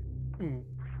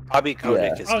Bobby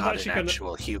Kotick Yeah. is I was not actually an gonna-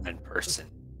 actual human person.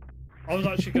 I was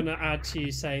actually going to add to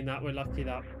you saying that we're lucky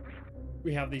that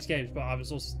we have these games, but I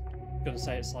was also going to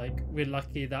say it's like we're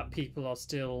lucky that people are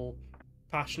still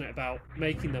passionate about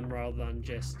making them rather than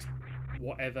just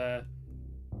whatever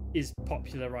is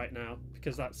popular right now,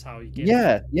 because that's how you get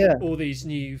yeah. all these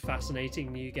new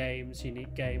fascinating new games,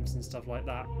 unique games and stuff like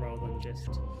that, rather than just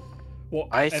what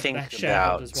I the think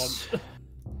shareholders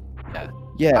about want.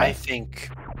 Yeah. I think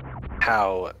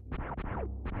how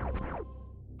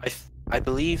I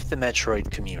believe the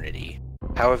Metroid community,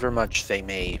 however much they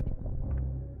may,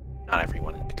 not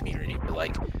everyone in the community, but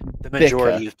like the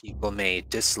majority of people may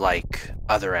dislike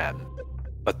Other M,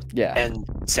 and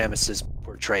Samus's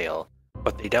portrayal,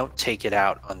 but they don't take it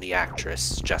out on the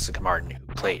actress Jessica Martin who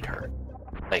played her.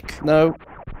 Like, no,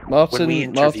 Martin. When we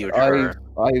interviewed her,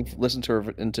 I've listened to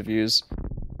her interviews.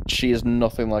 She is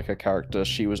nothing like her character.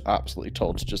 She was absolutely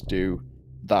told to just do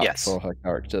that for her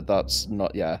character. That's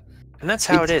not, And that's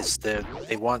how it is.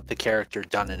 They want the character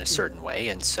done in a certain way,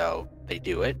 and so they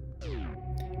do it.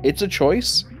 It's a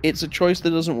choice. It's a choice that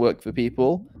doesn't work for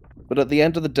people. But at the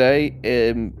end of the day,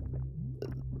 the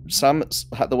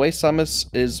way Samus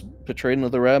is portrayed in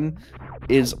Other M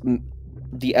is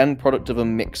the end product of a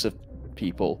mix of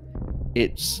people.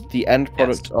 It's the end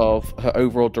product of her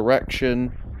overall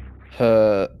direction,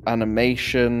 her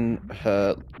animation,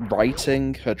 her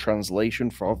writing, her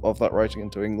translation of that writing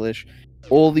into English,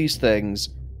 all these things,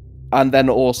 and then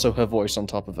also her voice on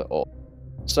top of it all.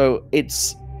 So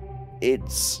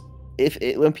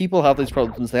when people have these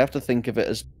problems, they have to think of it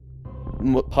as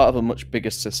part of a much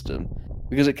bigger system,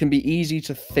 because it can be easy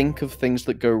to think of things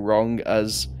that go wrong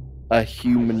as a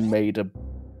human made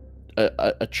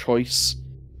a choice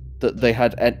that they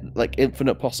had like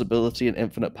infinite possibility and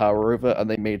infinite power over, and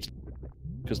they made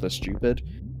because they're stupid.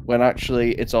 When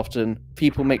actually, it's often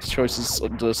people make choices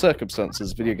under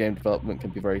circumstances. Video game development can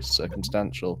be very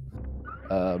circumstantial,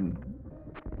 and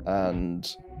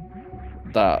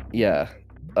that,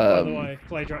 By the way,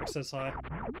 Gladrax says hi.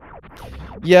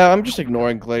 Yeah, I'm just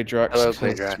ignoring Gladrax. Hello,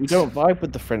 Gladrax. We don't vibe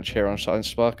with the French here on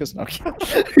Shinesparkers. No,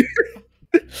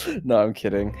 no, I'm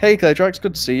kidding. Hey, Gladrax,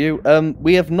 good to see you.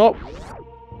 We have not.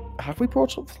 Have we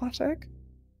brought up Flat Egg?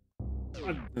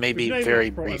 Maybe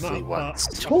very briefly once.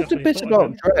 Talked a bit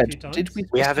about Dread. Did we?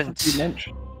 We haven't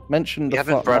mentioned. We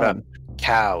haven't brought up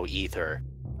Cow either.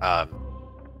 Oh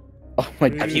my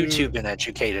God. Have you two been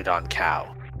educated on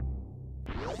Cow?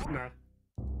 No.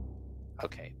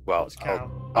 Okay, well,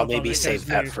 I'll maybe save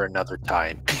that for another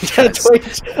time.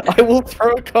 Wait, I will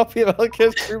throw a copy of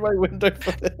Alchemist through my window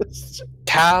for this.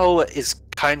 Cow is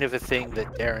kind of a thing that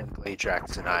Darren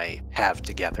Gladrax and I have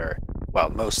together.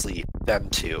 Well, mostly them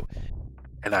two,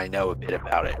 and I know a bit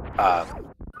about it.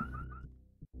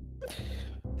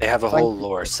 They have a whole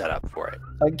lore set up for it.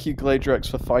 Thank you, Gladrax,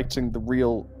 for fighting the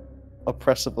real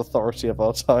oppressive authority of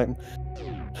our time,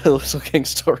 the Little King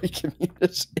Story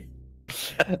community.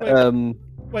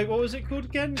 Wait, what was it called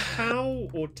again? Cow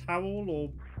or towel or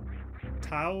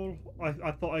towel?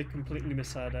 I thought I completely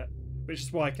misheard it, which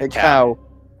is why I kept cow.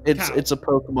 It's a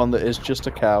Pokemon that is just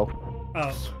a cow.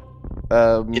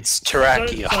 Oh. It's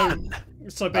Terrakion.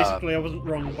 So basically, I wasn't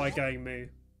wrong by going Moo.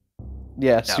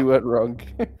 Yes, you weren't wrong.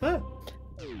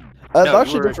 No, that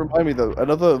actually does remind me though.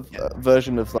 Another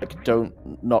version of like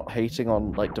not hating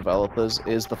on like developers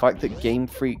is the fact that Game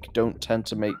Freak don't tend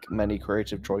to make many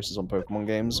creative choices on Pokemon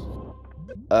games.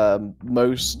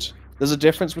 There's a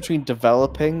difference between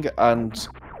developing and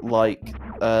like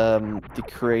the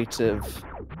creative,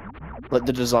 like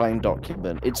the design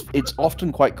document. It's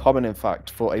often quite common, in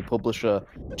fact, for a publisher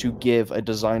to give a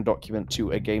design document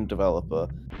to a game developer,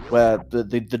 where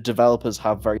the developers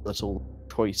have very little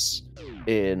choice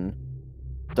in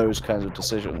those kinds of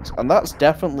decisions, and that's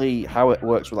definitely how it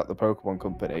works with like the Pokemon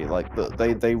Company. Like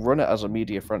they run it as a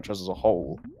media franchise as a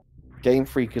whole. Game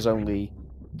Freak is only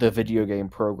the video game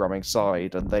programming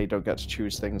side, and they don't get to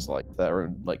choose things like their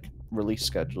own like release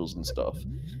schedules and stuff.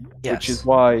 Yes. Which is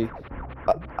why,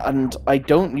 and I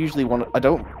don't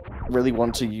really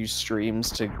want to use streams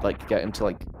to like get into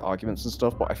like arguments and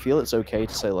stuff, but I feel it's okay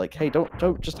to say like, hey,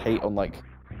 don't just hate on like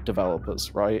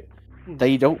developers, right?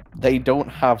 They don't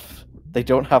have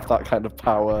that kind of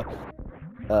power.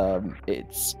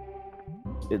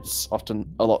 It's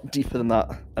often a lot deeper than that,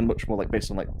 and much more like based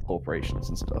on like corporations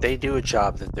and stuff. They do a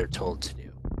job that they're told to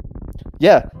do.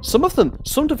 Yeah,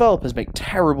 some developers make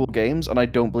terrible games, and I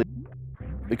don't believe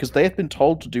because they have been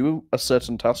told to do a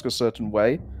certain task a certain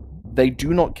way. They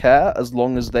do not care as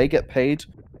long as they get paid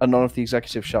and none of the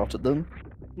executives shout at them.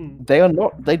 They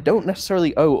don't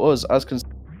necessarily owe us as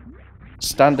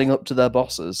standing up to their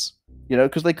bosses, you know,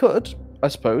 because they could, I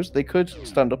suppose, they could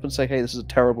stand up and say, hey, this is a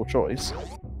terrible choice.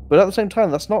 But at the same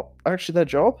time, that's not actually their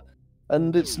job,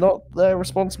 and it's not their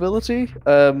responsibility,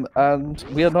 and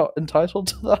we are not entitled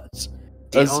to that.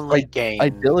 The only game...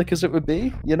 idyllic as it would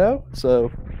be, you know?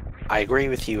 So... I agree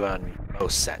with you on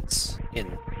most sense. I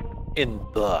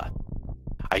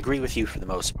agree with you for the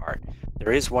most part.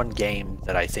 There is one game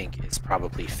that I think is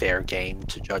probably fair game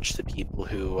to judge the people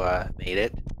who made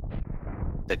it.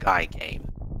 The Guy game.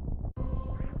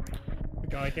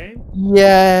 Guy game.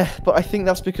 Yeah, but I think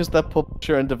that's because they're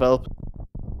publisher and developer.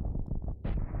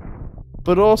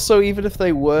 But also, even if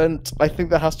they weren't, I think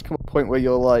there has to come a point where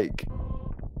you're like,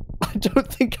 I don't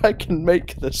think I can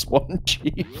make this one,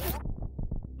 Chief.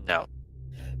 No.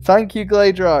 Thank you,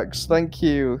 Gladrax. Thank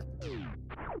you.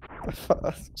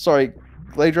 Sorry,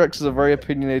 Gladrax is a very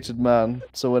opinionated man,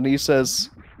 so when he says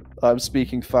I'm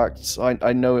speaking facts,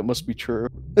 I know it must be true.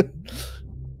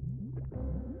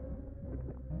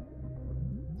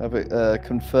 Have it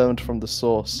confirmed from the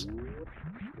source.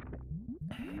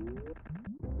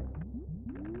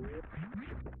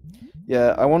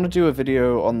 Yeah, I want to do a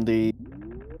video on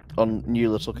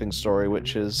new Little King Story,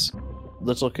 which is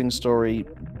Little King Story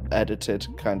edited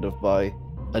kind of by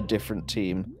a different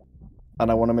team. And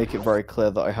I want to make it very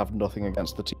clear that I have nothing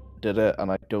against the team that did it,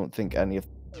 and I don't think any of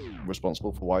them are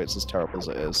responsible for why it's as terrible as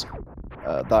it is.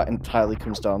 That entirely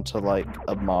comes down to like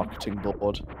a marketing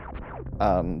board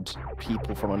and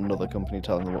people from another company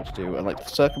telling them what to do, and like the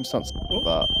circumstances of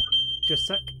that. Just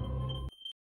a sec.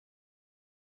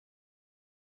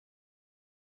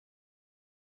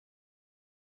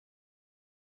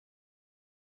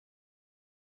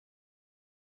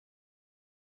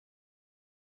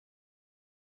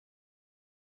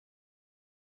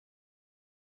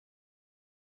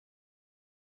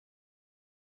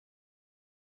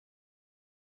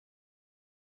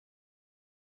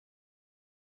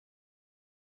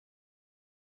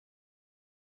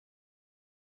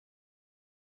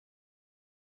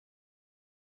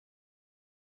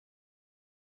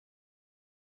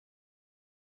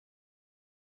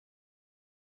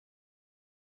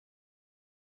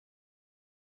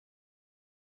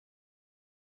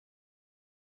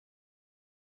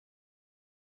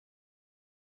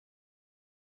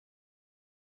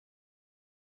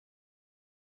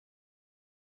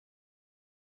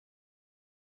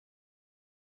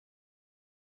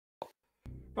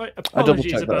 Right, I double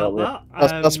apologies checked that about earlier.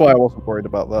 that. That's why I wasn't worried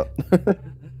about that.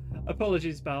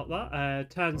 Apologies about that.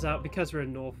 Turns out because we're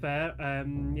in Norfair,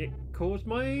 it caused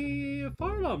my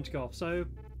fire alarm to go off. So,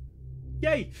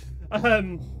 yay!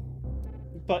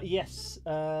 But yes,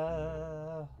 carry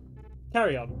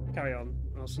on.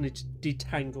 I also need to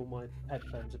detangle my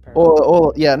headphones. Apparently.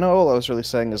 All I was really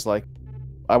saying is like,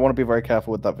 I want to be very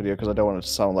careful with that video because I don't want it to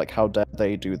sound like how dare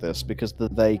they do this, because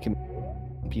they can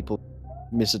people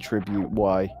misattribute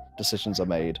why decisions are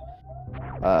made.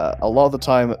 A lot of the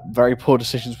time, very poor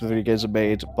decisions with video games are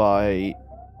made by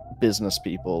business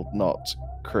people, not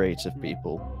creative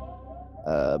people.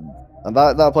 And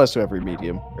that applies to every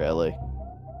medium, really.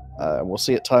 We'll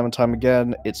see it time and time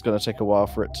again. It's going to take a while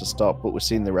for it to stop, but we're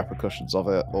seeing the repercussions of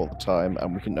it all the time,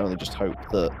 and we can only just hope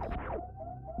that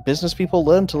business people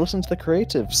learn to listen to the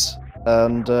creatives,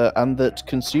 and that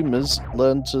consumers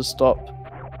learn to stop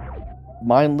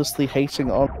mindlessly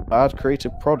hating on bad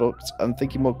creative products and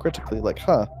thinking more critically, like,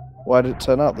 why did it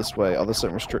turn out this way? Are there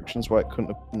certain restrictions why it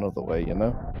couldn't have been another way, you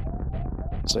know?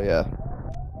 So yeah.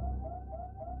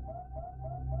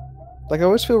 Like, I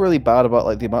always feel really bad about,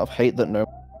 like, the amount of hate that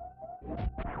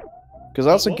because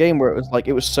that's a game where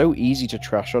it was so easy to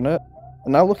trash on it,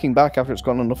 and now looking back after it's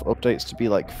gotten enough updates to be,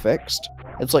 like, fixed,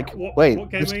 it's like, wait, what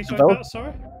game are you talking about,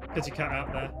 sorry? Because you cut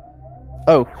out there.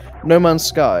 Oh, No Man's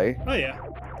Sky. Oh yeah.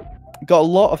 Got a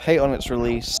lot of hate on its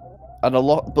release, and a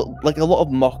lot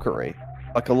of mockery,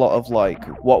 like a lot of like,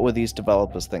 what were these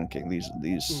developers thinking?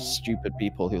 These stupid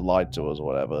people who lied to us or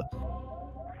whatever.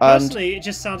 Personally, it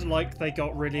just sounded like they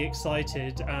got really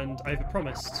excited and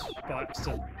overpromised by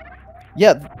accident.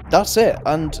 Yeah, that's it.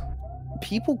 And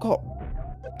people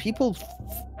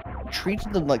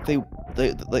treated them like they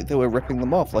were ripping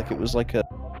them off, like it was like a,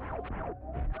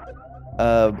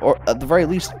 or at the very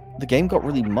least, the game got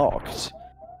really mocked.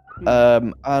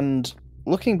 And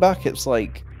looking back, it's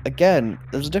like, again,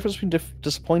 there's a difference between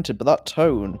disappointed, but that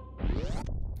tone,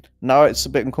 now it's a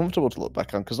bit uncomfortable to look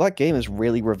back on, because that game is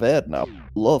really revered now.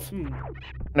 Love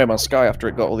No Man's Sky after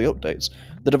it got all the updates.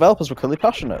 The developers were clearly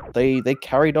passionate. They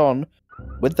carried on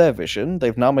with their vision.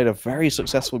 They've now made a very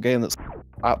successful game that's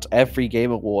at every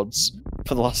Game Awards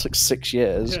for the last, like, 6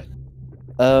 years. Yeah.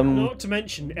 Not to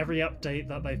mention, every update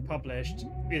that they've published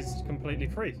is completely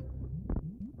free.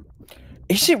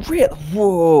 Is it real?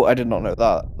 Whoa, I did not know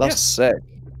that. That's sick.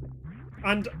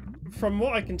 And from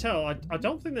what I can tell, I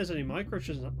don't think there's any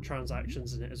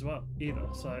microtransactions in it as well, either.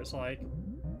 So it's like,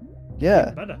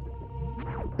 yeah, better.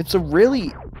 It's a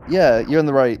really, you're in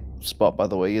the right spot, by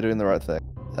the way. You're doing the right thing.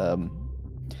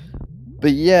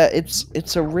 But yeah,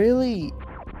 it's a really,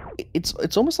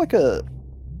 it's almost like a,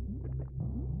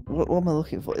 what am I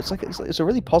looking for? It's a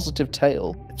really positive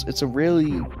tale. It's a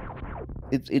really,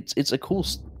 it's a cool.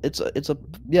 It's a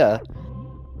yeah.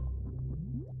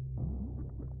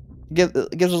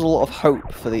 it gives us a lot of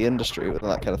hope for the industry with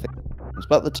that kind of thing. It's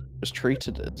about the time it was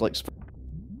treated it like,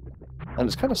 and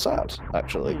it's kind of sad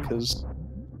actually, because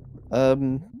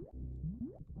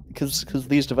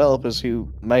these developers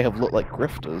who may have looked like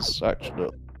grifters actually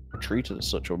were treated as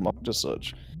such or mocked as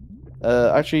such,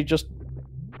 actually just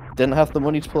didn't have the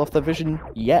money to pull off their vision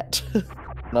yet.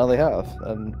 Now they have,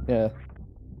 and yeah.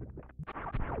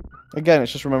 Again,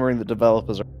 it's just remembering that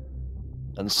developers are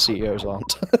and CEOs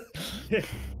aren't.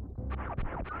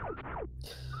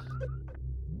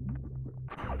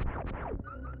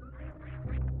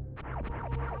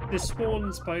 This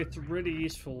spawn's both really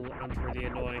useful and really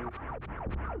annoying.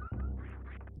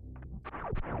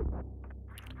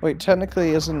 Wait,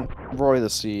 technically isn't Roy the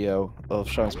CEO of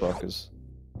Shinesparkers?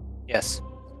 Yes.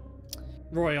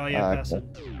 Roy, are you a person?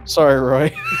 Okay. Sorry,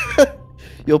 Roy.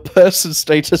 Your person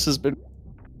status has been...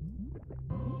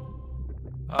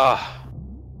 Ah.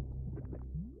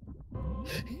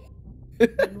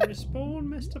 Can respawn,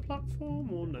 Mr.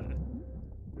 Platform, or no?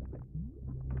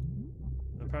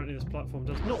 Apparently this platform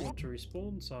does not want to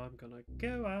respawn, so I'm gonna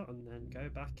go out and then go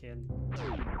back in.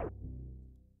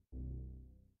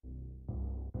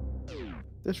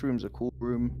 This room's a cool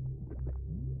room.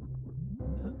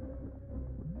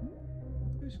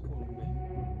 Who's calling me?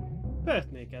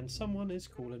 Birth me again, someone is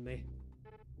calling me.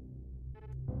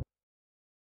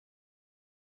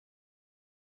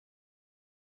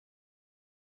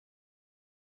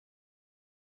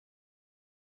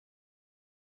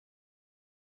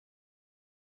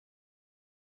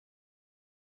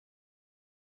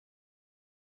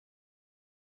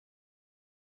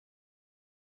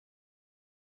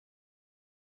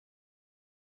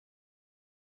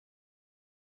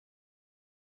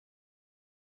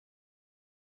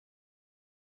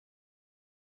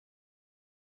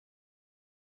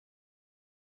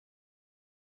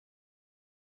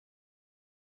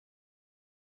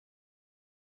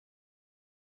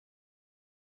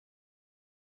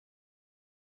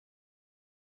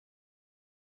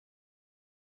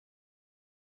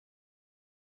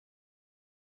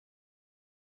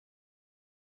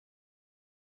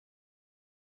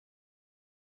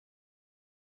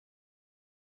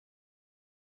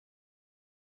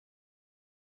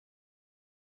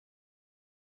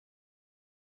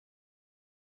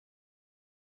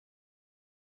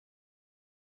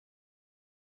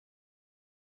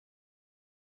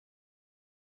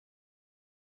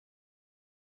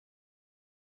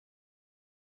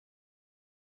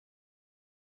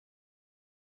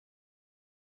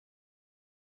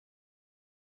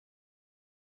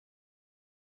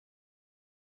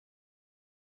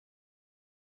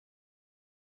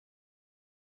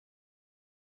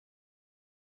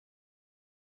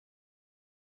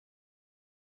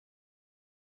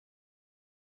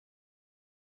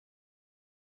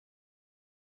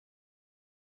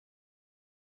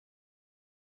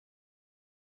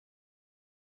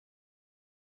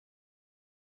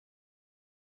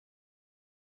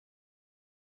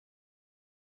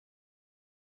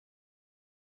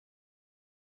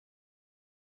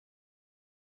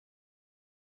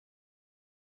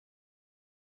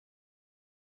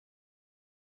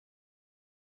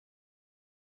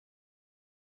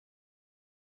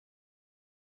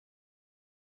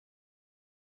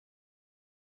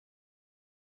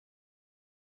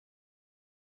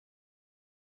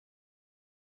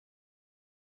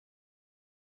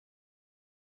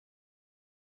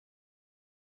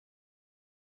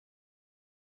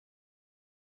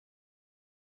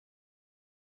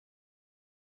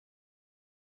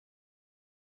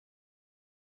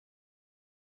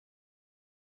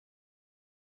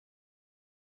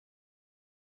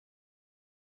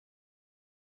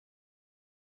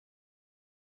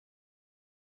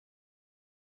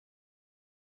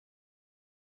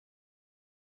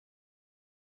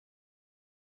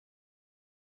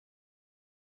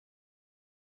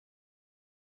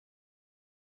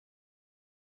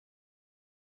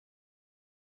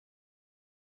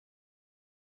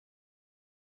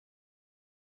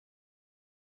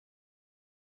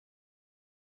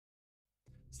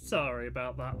 Sorry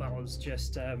about that. That was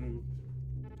just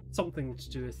something to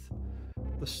do with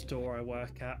the store I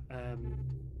work at.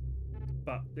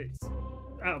 But it's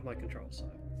out of my control, so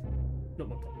not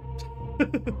my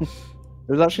problem.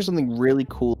 There's actually something really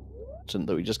cool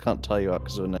that we just can't tell you about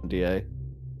because of an NDA.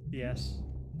 Yes,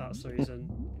 that's the reason.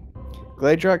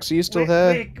 Gladrax, are you still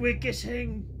here? We're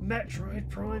getting Metroid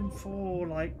Prime 4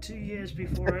 like 2 years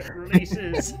before it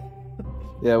releases.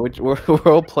 Yeah, we're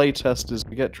all play testers.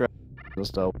 We get Dragon and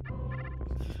stuff.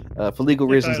 For legal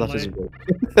reasons, that isn't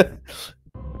good.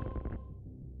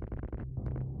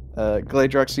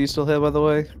 Gladrax, are you still here, by the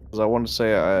way? Because I wanted to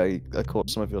say I caught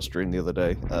some of your stream the other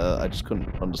day. I just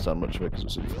couldn't understand much of it because it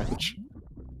was in French.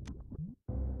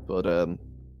 But,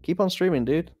 keep on streaming,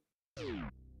 dude.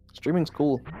 Streaming's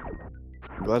cool.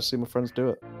 I'm glad to see my friends do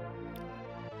it.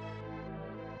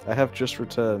 I have just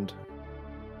returned.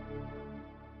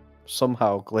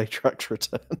 Somehow, Gladrax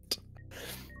returned.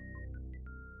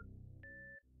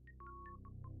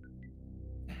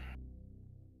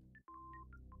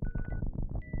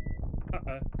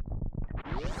 Uh-oh.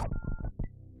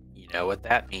 You know what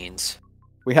that means.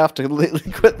 We have to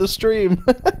literally quit the stream.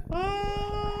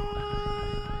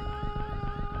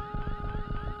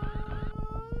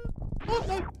 Oh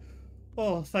no!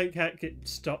 Oh, thank heck it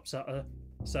stops at a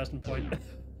certain point.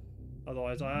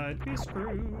 Otherwise I'd be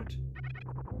screwed.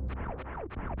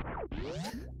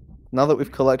 Now that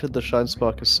we've collected the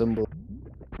Shinesparkers symbol,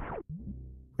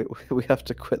 we have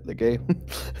to quit the game.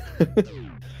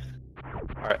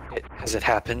 Alright, has it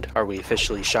happened? Are we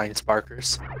officially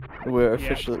Shinesparkers? We're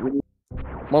officially...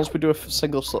 Once we do a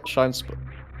single Shinespark...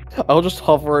 I'll just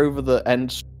hover over the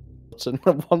end button,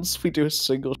 and once we do a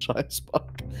single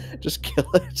Shinespark, just kill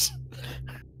it.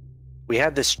 We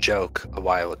had this joke a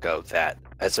while ago that,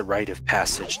 as a rite of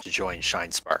passage to join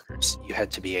Shinesparkers, you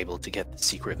had to be able to get the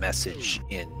secret message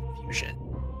in Fusion,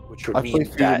 which would I mean played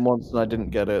Fusion that once and I didn't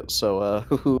get it, so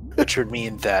which would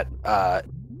mean that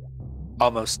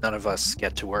almost none of us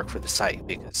get to work for the site,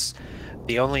 because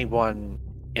the only one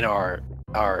in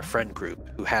our friend group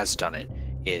who has done it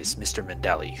is Mr.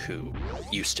 Mandelli, who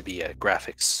used to be a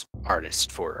graphics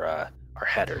artist for our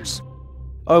headers.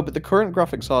 Oh, but the current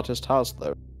graphics artist has,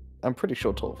 though. I'm pretty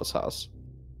sure Torvus has.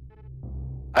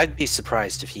 I'd be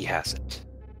surprised if he hasn't.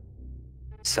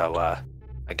 So,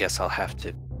 I guess I'll have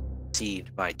to cede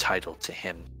my title to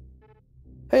him.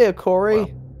 Hey,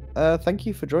 Corey. Thank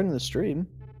you for joining the stream.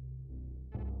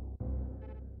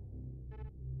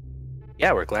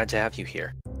 Yeah, we're glad to have you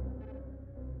here.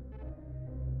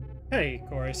 Hey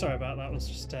Corey, sorry about that. I was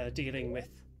just dealing with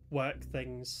work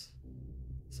things.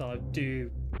 So I'm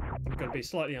going to be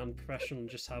slightly unprofessional and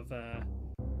just have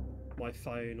my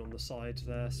phone on the side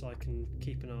there so I can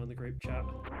keep an eye on the group chat.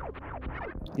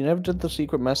 You never did the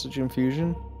secret message in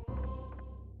Fusion?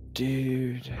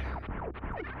 Dude.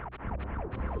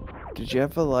 Did you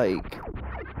ever, like,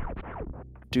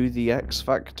 do the X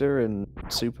Factor in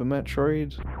Super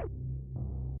Metroid?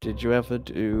 Did you ever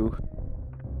do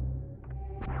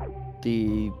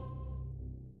the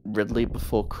Ridley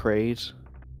before Kraid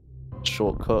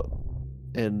shortcut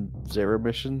in Zero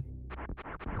Mission?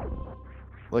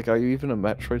 Like, are you even a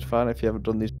Metroid fan if you haven't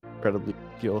done these incredibly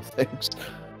pure things?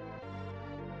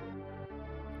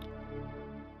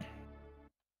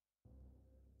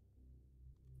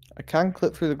 I can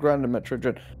clip through the ground in Metroid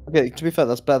Dread. Okay, to be fair,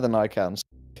 that's better than I can.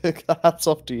 So hats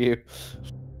off to you.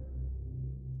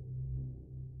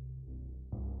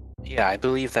 Yeah, I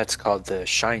believe that's called the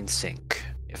Shine Sync,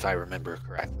 if I remember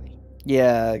correctly.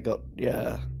 Yeah,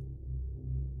 yeah.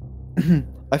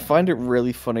 I find it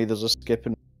really funny there's a skip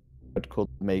in Metroid called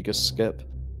Mega Skip,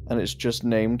 and it's just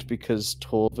named because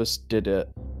Torvus did it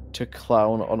to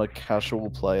clown on a casual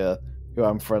player who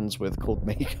I'm friends with called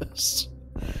Magus.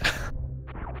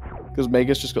 Because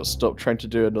Magus just got stuck trying to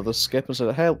do another skip and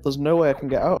said, hey, there's no way I can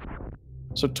get out.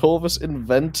 So Torvus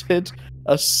invented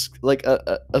a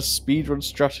speedrun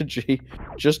strategy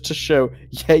just to show,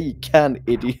 yeah, you can,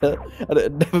 idiot. And it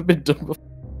had never been done before.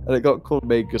 And it got called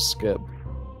Mega Skip.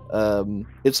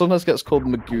 It sometimes gets called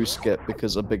Magoo Skip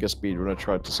because a bigger speedrunner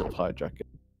tried to sort of hijack it.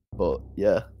 But,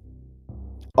 yeah.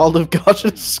 Olive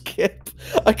Garden Skip.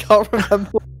 I can't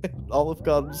remember what Olive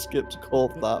Garden Skip's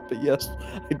called that, but yes,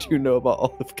 I do know about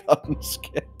Olive Garden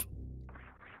Skip.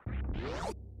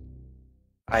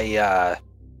 I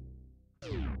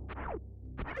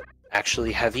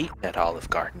actually have eaten at Olive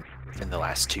Garden within the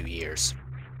last 2 years.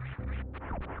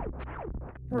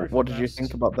 What did you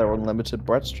think about their unlimited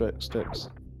breadsticks?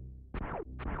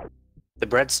 The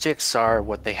breadsticks are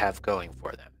what they have going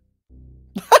for them.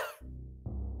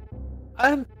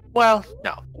 Well,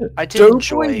 no. I did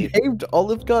enjoy... named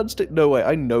Olive Garden stick? No way,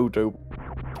 I know Dope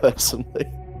personally.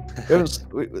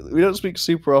 we don't speak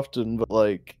super often, but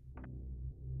like...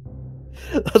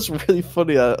 That's really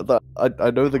funny that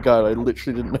I know the guy and I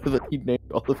literally didn't know that he named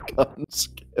Olive Garden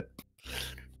Skip.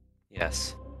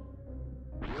 Yes.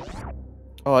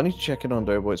 Oh, I need to check in on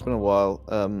Doughboy, it's been a while.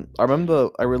 I remember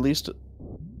I released...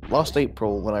 Last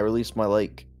April, when I released my,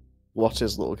 like, What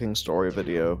is Little King Story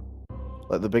video,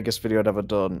 like the biggest video I'd ever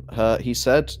done, he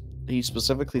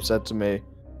specifically said to me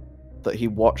that he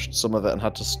watched some of it and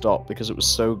had to stop because it was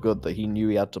so good that he knew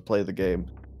he had to play the game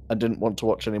and didn't want to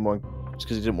watch anymore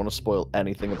because he didn't want to spoil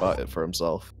anything about it for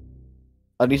himself.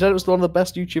 And he said it was one of the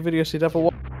best YouTube videos he'd ever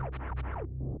watched.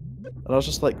 And I was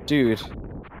just like, dude,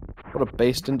 what a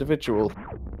based individual.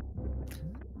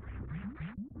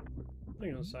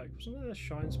 Hang on a sec. Wasn't there a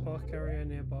Shinespark area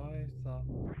nearby? That...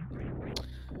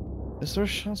 Is there a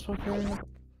Shinespark area?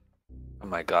 Oh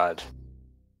my god.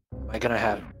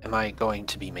 Am I going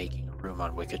to be making a room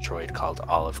on Wikitroid called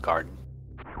Olive Garden?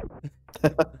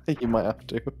 You might have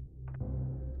to.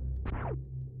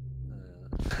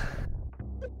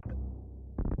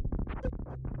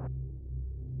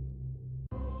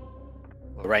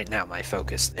 Well, right now my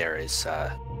focus there is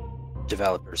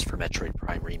developers for Metroid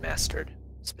Prime Remastered.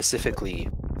 Specifically,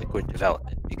 Liquid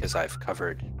Development, because I've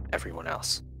covered everyone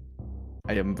else.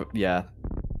 Yeah.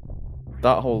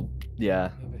 That whole,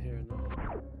 yeah. Over here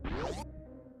now.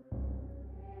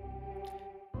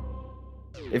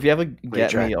 If you ever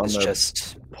get me on a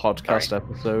just podcast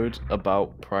episode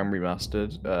about Prime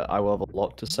Remastered, I will have a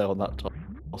lot to say on that topic.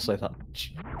 I'll say that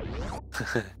much.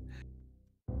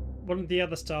 One of the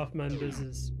other staff members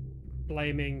is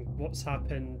blaming what's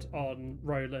happened on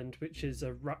Roland, which is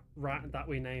a rat that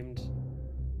we named.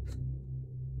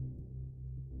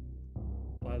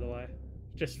 By the way,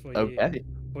 just for Okay.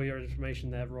 for your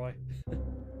information there, Roy.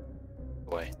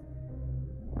 Boy.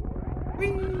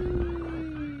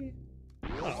 Whee!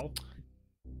 Oh.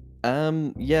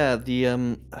 Yeah,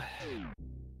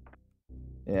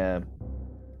 yeah.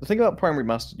 The thing about Prime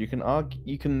Remastered,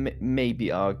 you can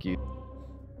maybe argue,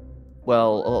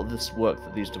 well, a lot of this work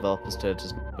that these developers did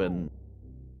has been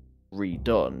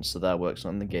redone, so their work's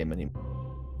not in the game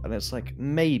anymore. And it's like,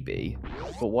 maybe,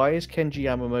 but why is Kenji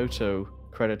Yamamoto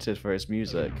credited for his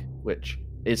music, which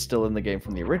is still in the game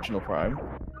from the original Prime,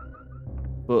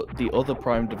 but the other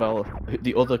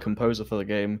the other composer for the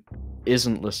game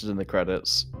isn't listed in the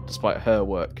credits, despite her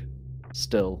work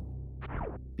still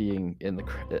being in the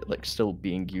credit, like still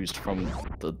being used from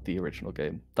the original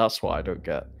game. That's what I don't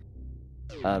get.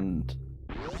 And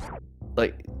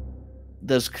like,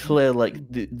 there's clear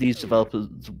these developers,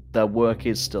 their work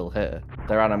is still here.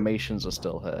 Their animations are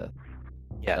still here.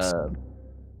 Yes.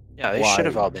 Yeah, they should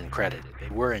have all been credited. They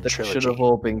were in Trilogy. Should have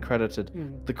all been credited.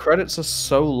 The credits are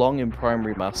so long in Prime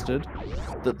Remastered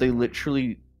that they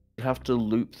literally have to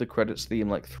loop the credits theme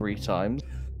like 3 times.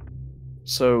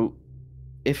 So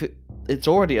if it's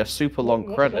already a super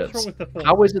long credits, what's wrong with the form?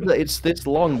 how is it that it's this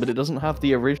long but it doesn't have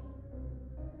the original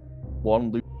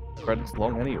one loop credits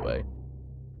long anyway?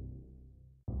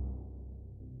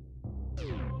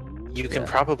 You can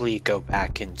probably go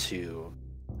back into...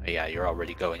 Yeah, you're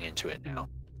already going into it now.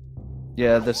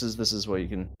 Yeah, this is where you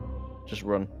can just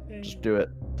run. Just do it.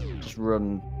 Just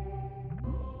run.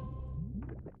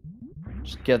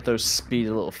 Just get those speedy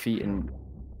little feet and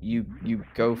you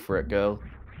go for it, girl.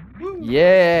 Woo!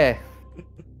 Yeah!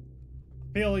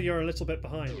 Feel you're a little bit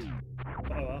behind. Oh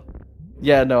well.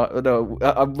 Yeah, no,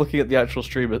 I'm looking at the actual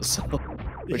stream itself,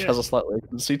 which has a slight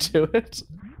latency to it.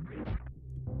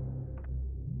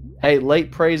 Hey,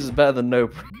 late praise is better than no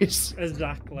praise.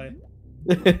 Exactly.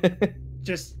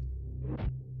 Just,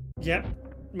 yep.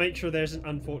 Make sure there's an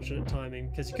unfortunate timing,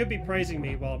 because you could be praising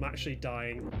me while I'm actually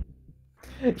dying.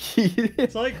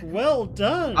 It's like, well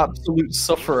done. Absolute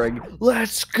suffering.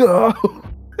 Let's go.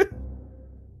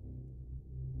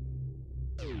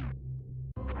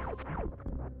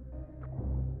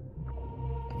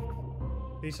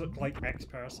 These look like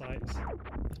X-parasites.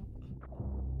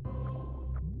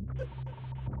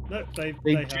 No, they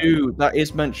do. That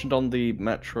is mentioned on the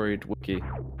Metroid wiki.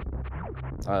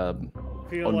 I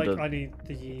feel like the... I need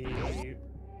the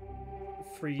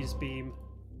freeze beam.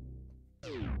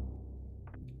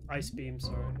 Ice beam,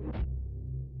 sorry.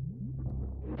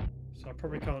 So I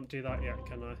probably can't do that yet,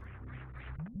 can I?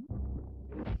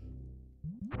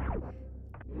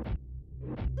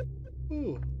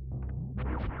 Ooh.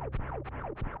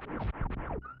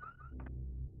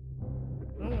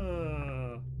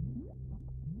 Ah.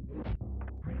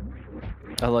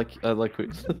 I like what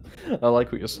I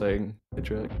like what you're saying,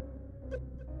 Jack.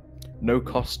 No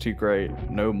cost too great,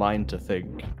 no mind to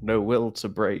think, no will to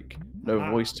break, no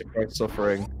voice to cry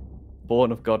suffering.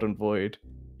 Born of God and void,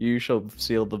 you shall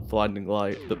seal the blinding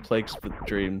light that plagues the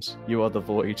dreams. You are the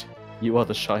void. You are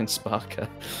the Shinesparker.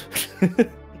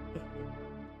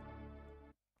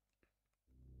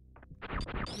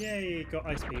 Yay, got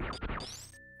ice beam.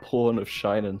 Horn of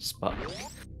shine and spark.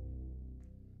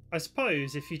 I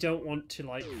suppose if you don't want to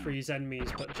like freeze enemies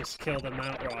but just kill them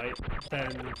outright,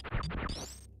 then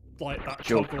like that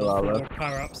toggle for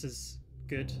power-ups is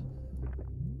good.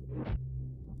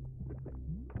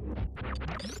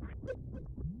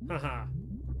 Haha,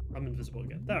 I'm invisible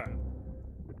again. There I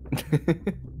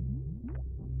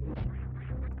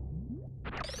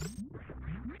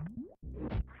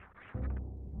am.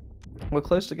 We're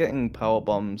close to getting power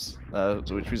bombs,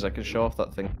 which means I can show off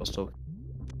that thing I was talking.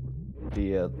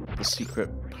 The secret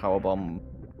power bomb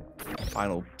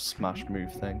final smash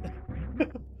move thing.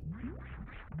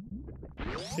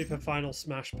 Super final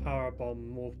smash power bomb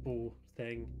morphle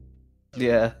thing.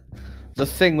 Yeah, the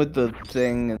thing with the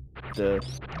thing and the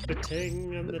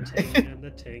ting and the ting and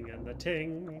the ting and the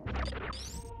ting.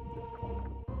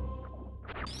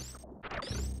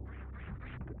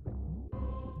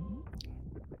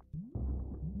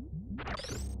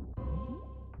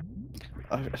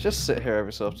 I just sit here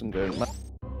every so often going, man,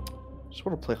 I just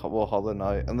want to play more Hollow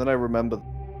Knight, and then I remember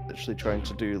literally trying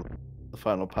to do the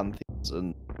Final Pantheons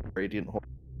and Radiant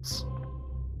Horns,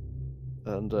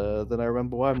 and then I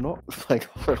remember why I'm not playing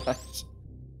Hollow Knight,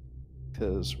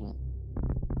 because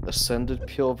Ascended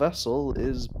Pure Vessel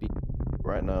is beat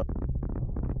right now.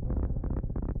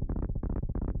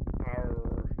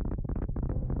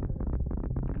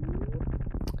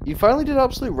 You finally did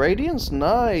Absolute Radiance?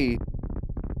 Nice!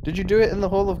 Did you do it in the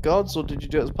Hall of Gods, or did you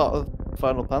do it as part of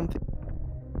Final Pantheon?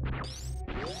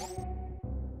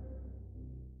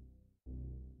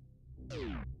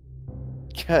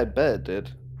 Yeah, I bet it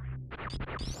did.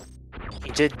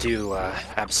 He did do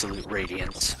Absolute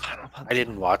Radiance. I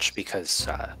didn't watch because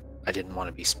I didn't want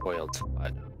to be spoiled,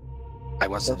 but I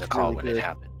was in the That's call really when good. it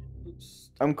happened.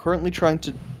 I'm currently trying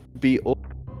to beat all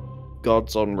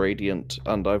gods on Radiant,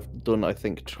 and I've done, I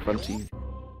think,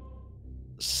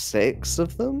 26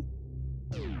 of them?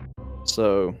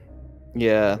 So,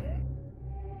 yeah.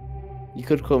 You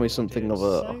could call me something of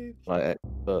a my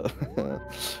but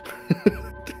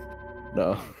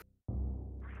no.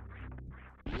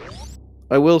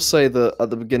 I will say that at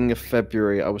the beginning of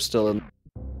February, I was still in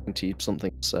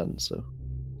 90-something%, so...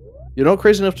 You're not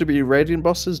crazy enough to be Radiant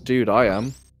bosses? Dude, I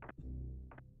am.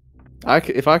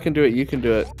 If I can do it, you can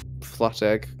do it. Flat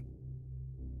Egg.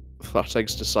 Flat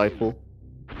Egg's disciple.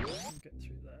 Get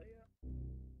through there,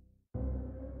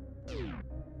 yeah.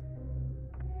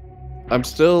 I'm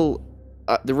still...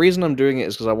 the reason I'm doing it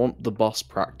is because I want the boss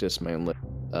practice, mainly.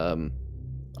 I'm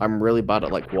really bad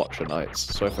at, like, Watcher Knights,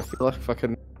 so if I feel like if I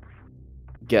can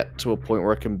get to a point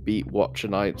where I can beat Watcher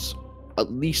Knights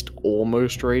at least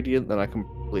almost Radiant, then I can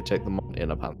probably take them on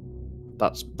in a pan.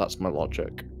 That's my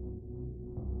logic.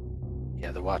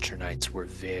 Yeah, the Watcher Knights were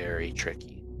very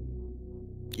tricky.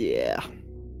 Yeah.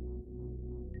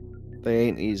 They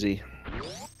ain't easy.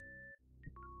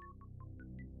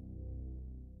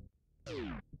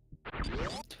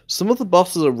 Some of the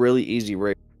bosses are really easy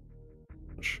range.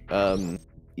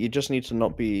 You just need to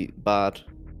not be bad.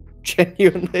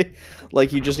 Genuinely.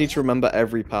 Like, you just need to remember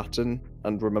every pattern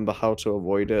and remember how to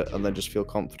avoid it, and then just feel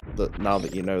confident that now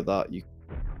that you know that, you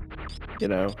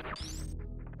know,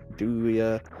 do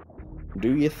your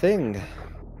thing.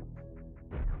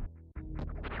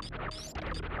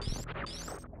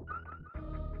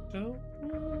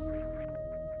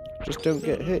 Just don't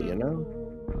get hit, you know?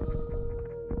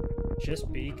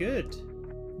 Just be good.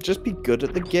 Just be good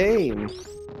at the game.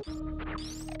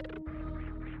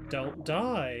 Don't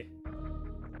die.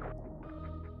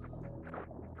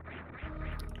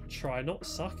 Try not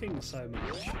sucking so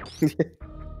much.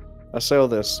 I say all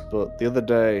this, but the other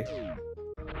day,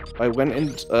 I went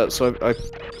in. So I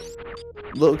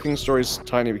Little King Story's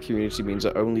tiny community means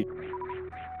that only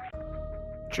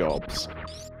jobs,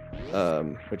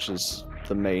 which is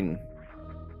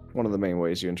one of the main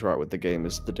ways you interact with the game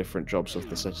is the different jobs of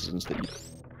the citizens that you.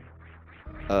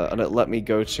 And it let me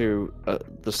go to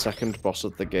the second boss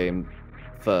of the game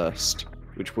first,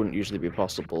 which wouldn't usually be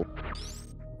possible.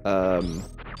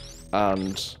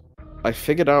 And I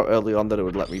figured out early on that it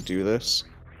would let me do this,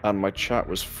 and my chat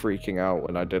was freaking out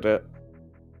when I did it.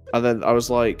 And then I was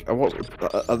like,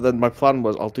 and then my plan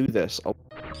was, I'll do this.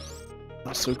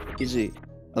 That's so crazy.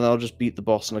 And then I'll just beat the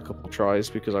boss in a couple tries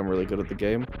because I'm really good at the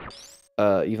game,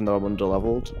 even though I'm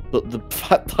underleveled. But the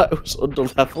fact that I was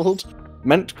underleveled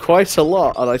meant quite a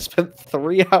lot, and I spent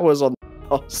 3 hours on the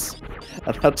boss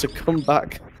and had to come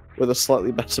back with a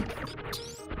slightly better build.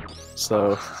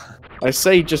 So, I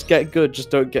say just get good, just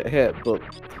don't get hit, but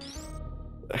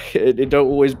it don't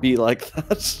always be like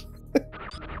that.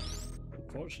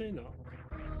 Unfortunately not.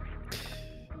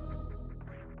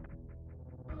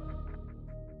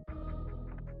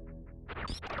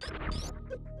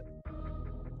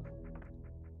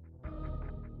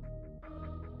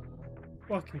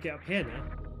 Well, I can get up here now.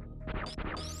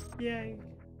 Yay!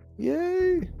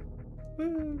 Yay!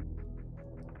 Woo!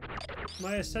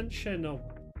 My ascension. Oh,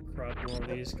 crap! More of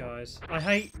these guys. I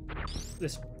hate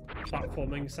this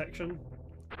platforming section.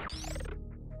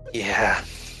 Yeah,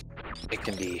 it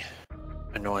can be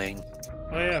annoying.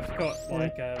 Oh yeah, I forgot.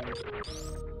 Like,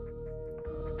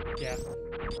 yeah.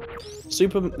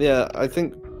 Yeah, I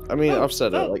think. I mean, Oh, I've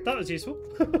said it. Like that was useful.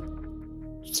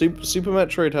 Super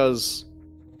Metroid has.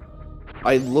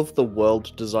 I love the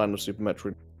world design of Super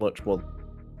Metroid much more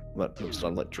than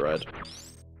design like Dread.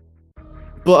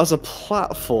 But as a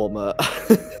platformer,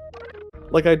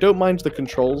 like I don't mind the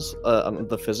controls and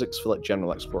the physics for like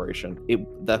general exploration.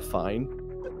 They're fine.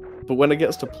 But when it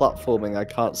gets to platforming, I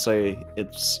can't say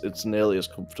it's nearly as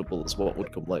comfortable as what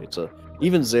would come later.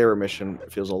 Even Zero Mission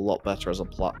feels a lot better as a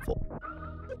platform.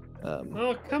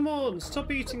 Oh, come on!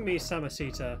 Stop eating me,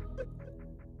 Samasita.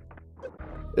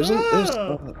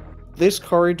 Isn't this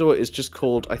corridor is just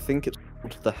called? I think it's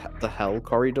called the Hell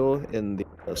Corridor in the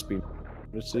Speed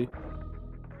community.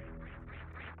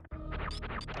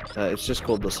 It's just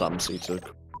called the Samasita.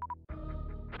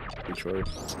 Metroid.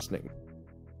 That's its nickname.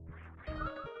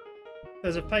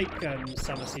 There's a fake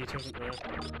Samasita, isn't there?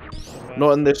 Somewhere.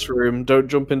 Not in this room. Don't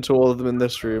jump into all of them in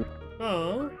this room.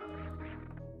 Oh.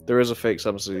 There is a fake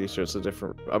Samasita. It's a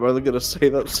different. I'm only gonna say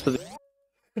that so the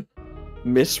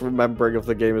misremembering of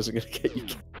the game isn't gonna get you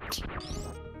killed.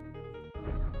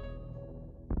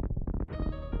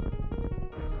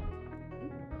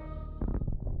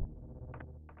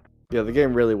 Yeah, the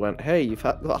game really went, hey, you've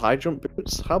got high jump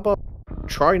boots, how about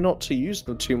try not to use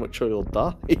them too much or you'll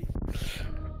die?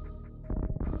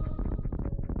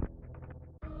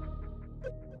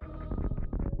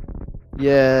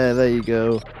 Yeah, there you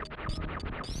go.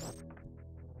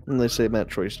 And they say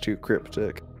Metroid's too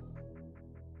cryptic.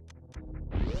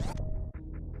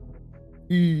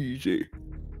 Easy.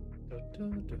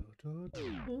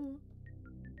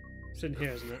 It's in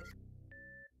here, isn't it?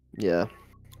 Yeah.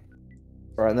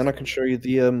 Alright, and then I can show you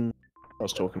the, I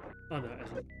was talking. Oh, no, it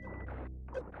isn't.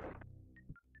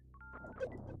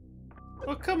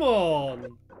 Oh, come on!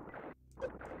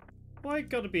 Why you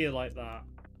gotta be like that?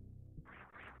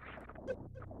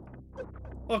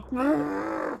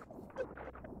 Oh.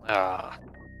 Ah.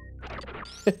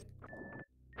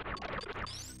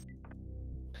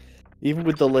 Even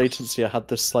with the latency, I had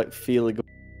this slight feeling of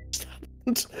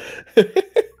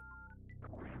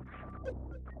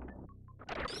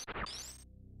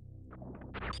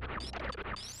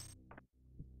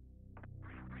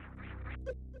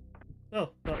Oh,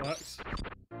 that works.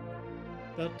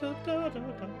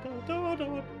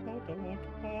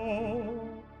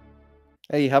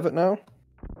 Hey, you have it now?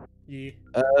 Yeah.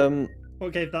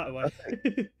 What gave that away?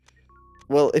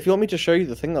 Well, if you want me to show you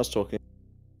the thing I was talking,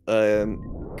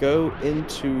 go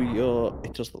into your.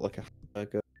 It does look like a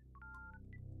hamburger.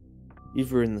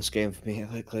 You've ruined this game for me,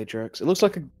 Clay Jerks. It looks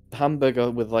like a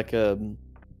hamburger with like an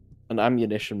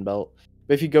ammunition belt.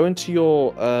 But if you go into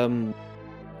your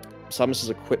Samus's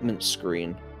equipment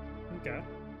screen. Okay.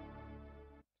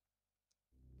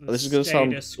 This is gonna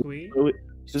sound. This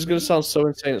is gonna sound so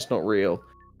insane. It's not real.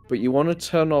 But you want to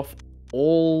turn off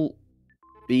all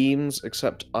beams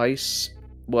except ice.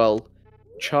 Well,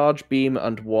 charge beam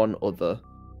and one other.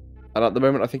 And at the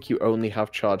moment, I think you only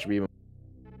have charge beam.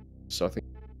 So I think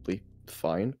it'll be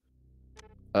fine.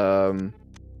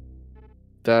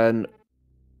 Then.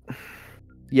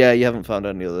 Yeah, you haven't found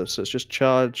any others. So it's just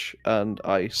charge and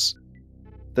ice.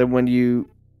 Then when you.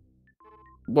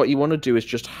 What you want to do is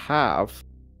just have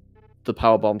the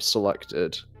power bomb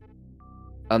selected.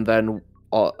 And then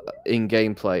in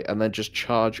gameplay, and then just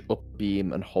charge up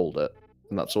beam and hold it.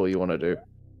 And that's all you want to do.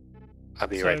 I'll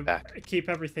be right back. Keep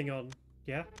everything on,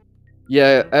 yeah?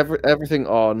 Yeah, everything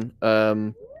on.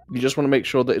 You just want to make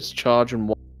sure that it's charge and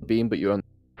one beam, but you're on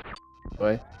the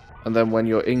way. And then when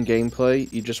you're in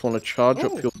gameplay, you just want to charge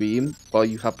up your beam while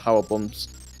you have power bombs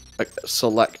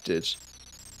selected.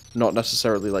 Not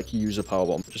necessarily like use a power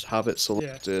bomb, just have it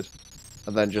selected. Yeah.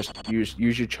 And then just use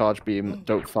your charge beam,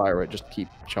 don't fire it, just keep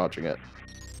charging it.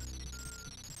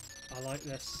 I like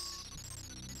this.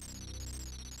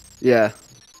 Yeah.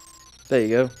 There you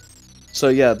go. So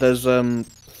yeah, there's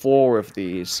 4 of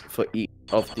these for each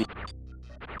of the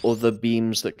other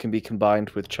beams that can be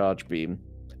combined with charge beam.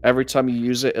 Every time you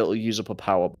use it, it'll use up a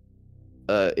power.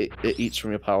 It eats from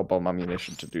your power bomb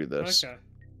ammunition to do this. Okay.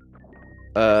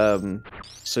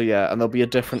 So yeah, and there'll be a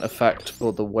different effect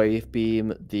for the wave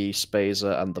beam, the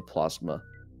spazer, and the plasma.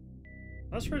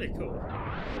 That's really cool.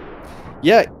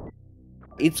 Yeah,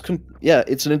 it's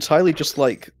an entirely just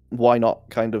like why not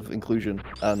kind of inclusion,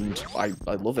 and I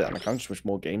love it, and I kind of just wish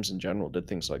more games in general did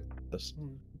things like this.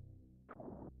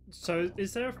 So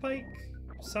is there a fake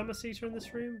Samasita in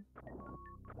this room?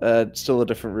 Still a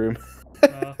different room.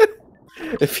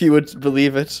 If you would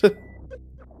believe it.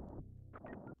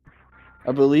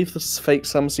 I believe this fake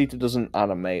Samasita doesn't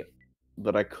animate,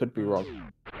 but I could be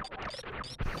wrong.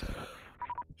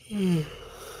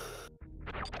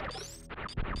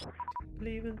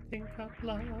 believe and think out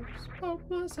loud. Spoke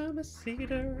my summer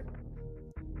cedar.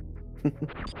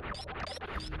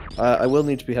 I will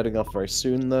need to be heading off very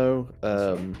soon, though,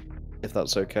 if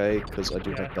that's okay, because I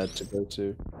do Yeah. have bed to go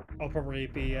to. I'll probably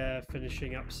be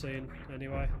finishing up soon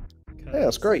anyway. Yeah,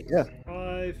 that's great, yeah.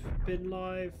 I've been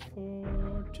live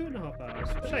for 2.5 hours,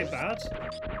 which ain't bad.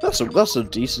 That's a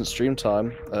decent stream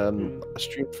time. I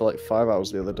streamed for like 5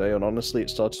 hours the other day, and honestly, it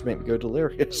started to make me go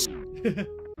delirious.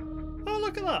 Oh,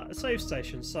 look at that! A save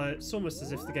station. So it's almost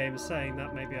as if the game is saying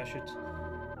that maybe I should...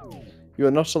 You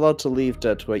are not allowed to leave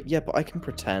Deadweight. Yeah, but I can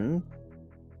pretend.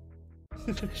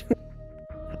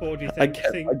 What do you I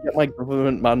think? get my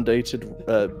government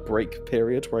mandated break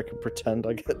period where I can pretend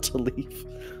I get to leave.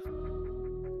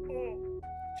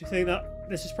 Do you think that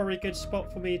this is probably a good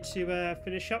spot for me to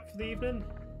finish up for the evening?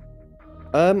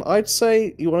 I'd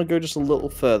say you want to go just a little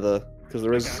further, because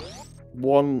there is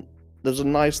there's a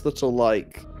nice little,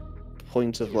 like,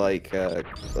 point of, like a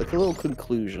little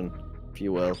conclusion, if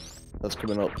you will, that's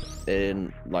coming up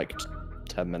in, like,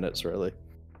 10 minutes, really.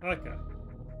 Okay.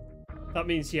 That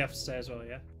means you have to stay as well,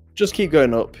 yeah? Just keep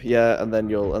going up, yeah, and then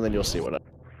you'll see what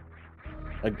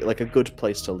like a good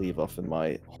place to leave off, in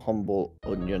my humble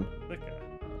onion. Okay.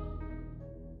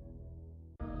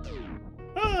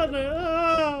 Oh no!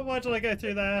 Oh, why did I go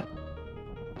through there?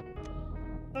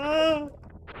 Oh!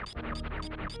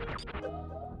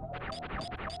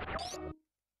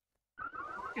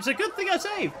 It's a good thing I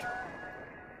saved!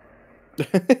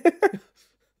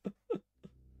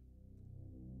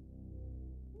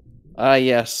 Ah,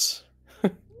 yes.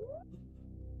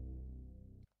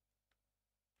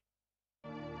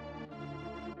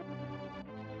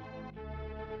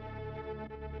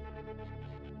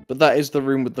 But that is the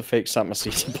room with the fake Santa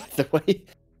Cedar, by the way.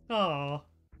 Oh.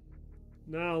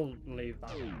 Now I'll leave that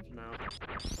one for now.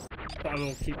 But I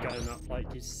will keep going up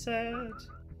like you said.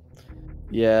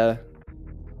 Yeah.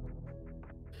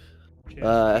 Just keep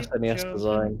SNES jumping,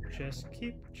 design. Just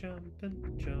keep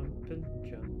jumping, jumping,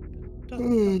 jumping.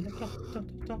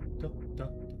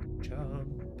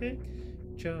 Jumping,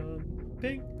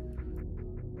 jumping.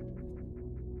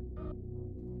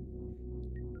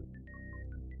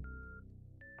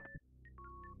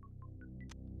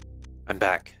 I'm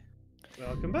back.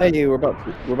 Welcome back. Hey, we're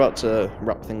about to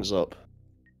wrap things up.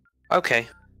 Okay.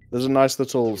 There's a nice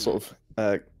little sort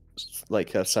of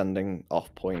like a sending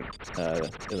off point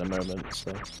in a moment.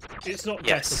 So It's not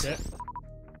Yes. just a bit.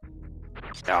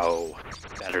 No.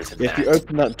 Better than if that. you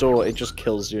open that door, it just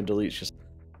kills you and deletes you.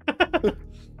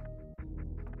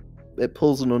 It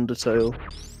pulls an Undertale.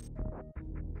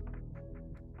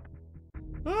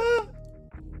 Ah!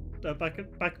 No, back in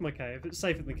my cave. It's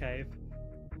safe in the cave.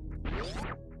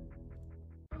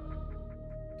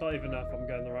 Don't even know if I'm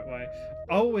going the right way.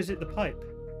 Oh, is it the pipe?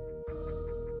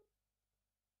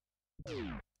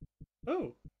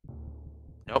 Oh.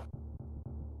 Nope.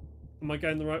 Am I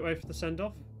going the right way for the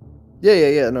send-off?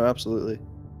 Yeah. No, absolutely.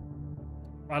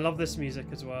 I love this music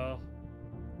as well.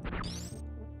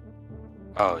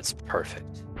 Oh, it's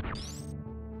perfect.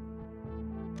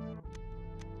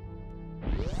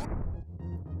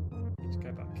 Let's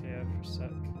go back here for a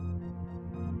sec.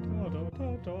 Da, da,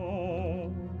 da, da.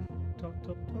 Da,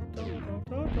 da, da, da, da,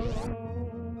 da, da.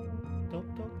 Da,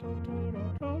 da, da, da,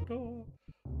 da, da.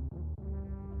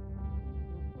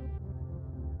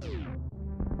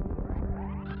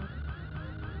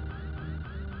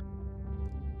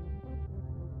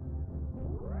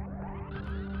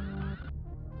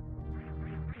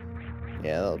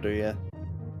 Yeah, that'll do, yeah.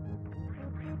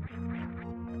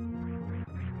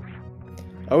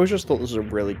 I always just thought this was a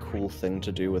really cool thing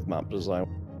to do with map design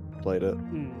when I played it.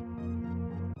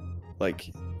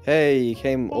 Like, hey, you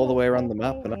came all the way around the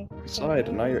map and outside,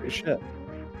 and now you're at your ship.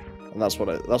 And that's what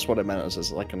it meant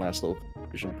as like a nice little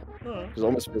conclusion. Oh. It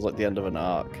almost feels like the end of an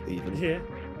arc, even. Yeah.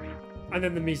 And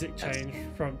then the music changed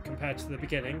from compared to the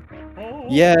beginning. Oh,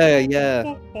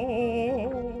 Yeah.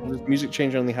 oh. The music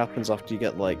change only happens after you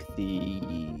get like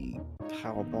the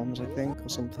power bombs, I think, or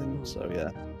something. So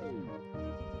yeah.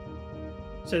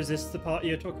 So is this the part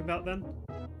you're talking about then?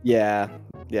 Yeah,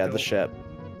 Cool. the ship.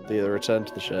 The return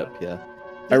to the ship, yeah.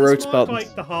 Does I wrote this about mark,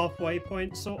 like the halfway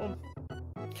point, sort of.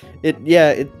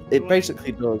 it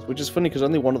basically does, which is funny because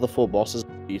only one of the 4 bosses is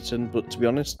beaten, but to be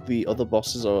honest, the other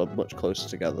bosses are much closer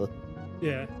together.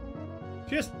 Yeah.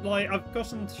 Just like I've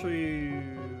gotten through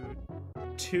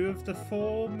 2 of the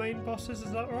 4 main bosses.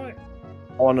 Is that right?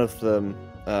 One of them.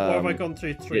 Or have I gone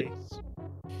through 3?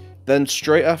 Then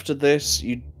straight after this,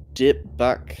 you dip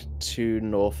back to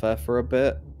Norfair for a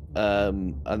bit,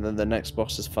 and then the next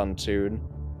boss is Fantoon,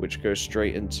 which goes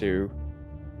straight into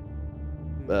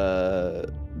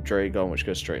Dragon, which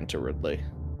goes straight into Ridley.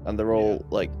 and they're all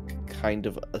like kind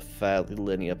of a fairly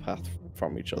linear path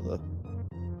from each other.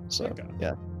 So Okay.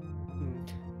 yeah.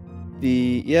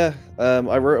 Hmm.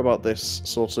 I wrote about this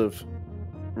sort of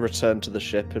return to the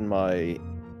ship in my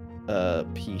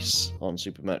piece on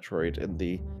Super Metroid in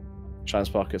the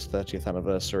Shinesparkers 30th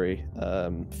anniversary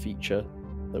feature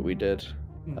that we did.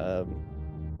 Hmm.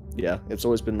 Yeah, it's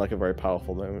always been like a very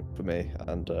powerful moment for me,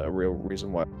 and a real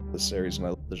reason why I love the series and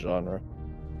I love the genre.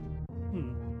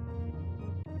 Hmm.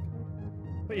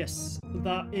 But yes,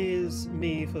 that is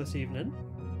me for this evening.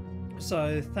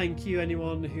 So thank you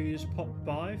anyone who's popped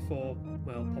by for,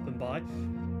 well, popping by.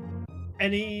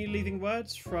 Any leaving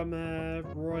words from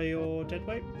Roy or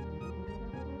Deadweight?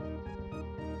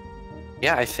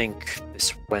 Yeah, I think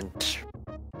this went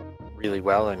really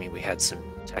well. I mean, we had some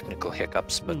technical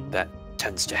hiccups, but that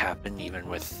tends to happen even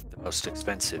with the most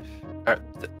expensive,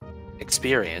 the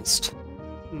experienced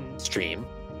stream,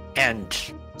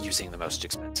 and using the most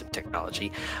expensive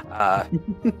technology.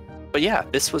 But yeah,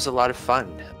 this was a lot of fun.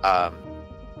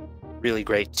 Really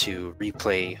great to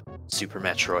replay Super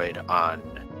Metroid on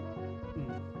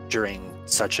during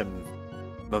such a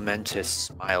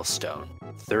momentous milestone.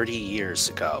 30 years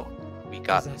ago, we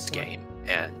got this game,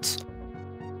 and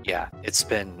yeah, it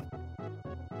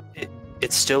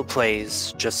still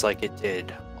plays just like it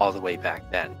did all the way back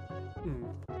then.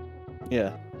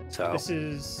 Yeah. So This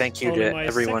is thank you only to my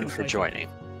everyone second for playthrough. joining.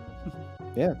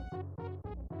 Yeah.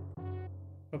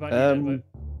 What about you, Deadweight?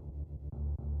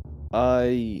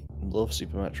 I love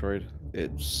Super Metroid.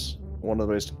 It's one of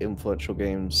the most influential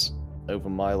games over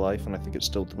my life, and I think it's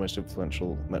still the most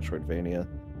influential Metroidvania.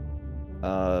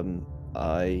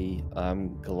 I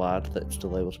am glad that it's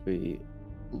still able to be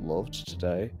loved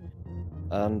today,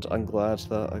 and I'm glad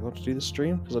that I got to do the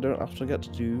stream because I don't often get to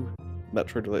do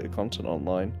Metroid-related content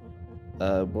online.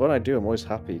 But when I do, I'm always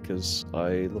happy because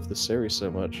I love the series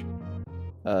so much.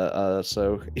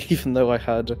 So even though I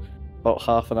had about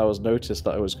half an hour's notice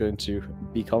that I was going to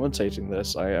be commentating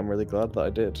this, I am really glad that I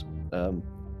did.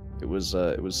 It was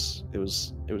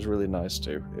really nice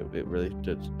too. It really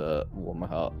did warm my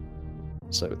heart.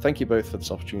 So thank you both for this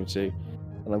opportunity,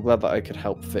 and I'm glad that I could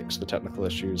help fix the technical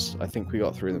issues. I think we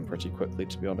got through them pretty quickly,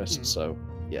 to be honest. So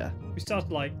yeah. We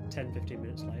started like 10-15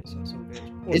 minutes late, so it's all good.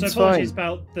 Also, It's apologies fine.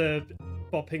 about the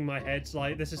bopping my head.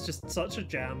 Like, this is just such a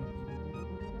jam.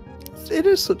 It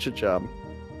is such a jam.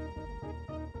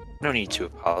 No need to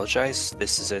apologize.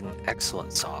 This is an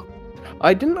excellent song.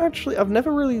 I've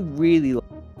never really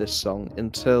liked this song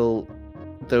until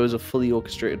there was a fully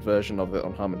orchestrated version of it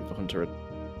on Harmony for Hunter.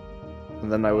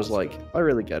 And then I was like, I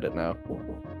really get it now.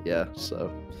 Yeah,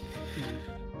 so.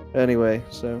 Anyway,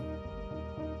 so.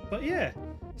 But yeah,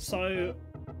 so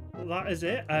that is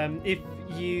it. If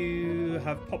you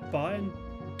have popped by and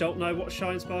don't know what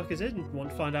Shinesparkers is and want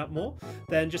to find out more,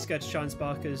 then just go to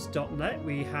shinesparkers.net.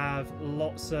 We have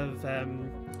lots of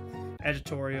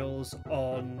editorials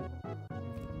on...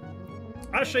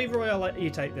 Actually, Roy, I'll let you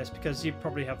take this because you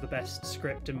probably have the best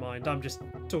script in mind. I'm just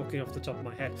talking off the top of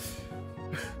my head.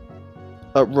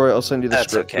 Roy, I'll send you the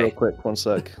That's script okay. real quick, 1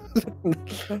 sec.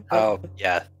 Oh,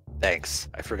 yeah, thanks.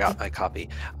 I forgot my copy.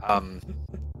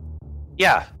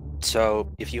 Yeah, so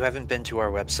if you haven't been to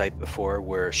our website before,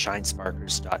 we're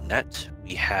shinesparkers.net.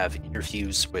 We have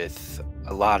interviews with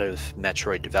a lot of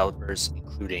Metroid developers,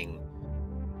 including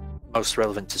most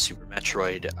relevant to Super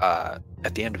Metroid.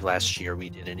 At the end of last year, we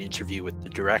did an interview with the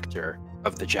director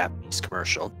of the Japanese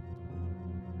commercial.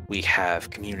 We have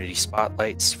community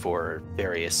spotlights for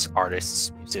various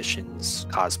artists, musicians,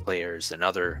 cosplayers, and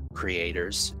other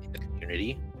creators in the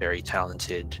community. Very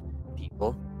talented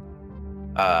people.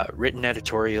 Written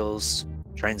editorials,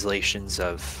 translations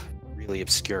of really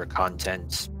obscure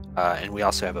content, and we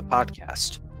also have a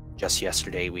podcast. Just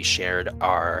yesterday, we shared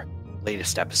our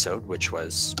latest episode, which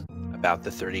was about the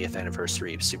 30th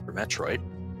anniversary of Super Metroid.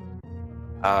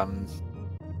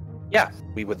 Yeah,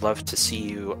 we would love to see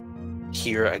you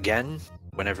here again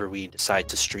whenever we decide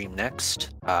to stream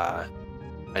next. We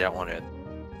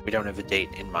don't have a date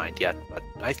in mind yet, but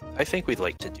I think we'd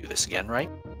like to do this again, right?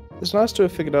 It's nice to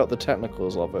have figured out the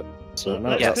technicals of it. So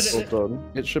now Let's that's put all it-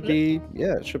 done. It should be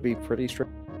pretty straight.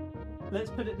 Let's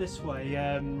put it this way.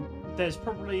 There's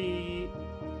probably...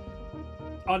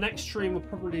 Our next stream will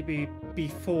probably be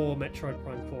before Metroid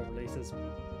Prime 4 releases.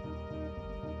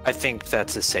 I think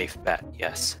that's a safe bet,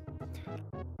 yes.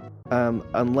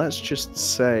 And let's just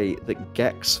say that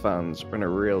Gex fans are in a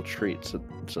real treat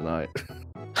tonight.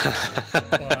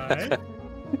 Why?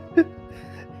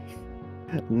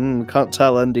 Can't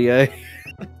tell NDA.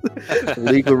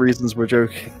 Legal reasons we're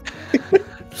joking.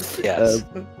 Yes.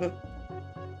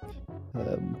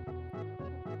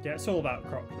 Yeah, it's all about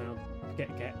Croc now.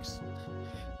 Get Gex.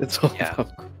 It's all Yeah.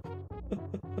 about.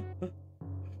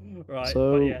 Right,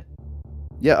 So- but yeah.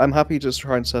 Yeah, I'm happy to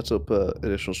try and set up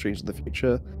additional streams in the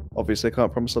future. Obviously, I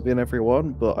can't promise I'll be in every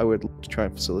one, but I would love to try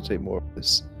and facilitate more of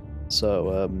this.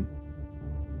 So,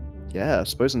 yeah, I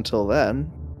suppose until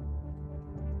then,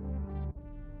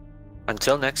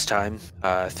 Until next time,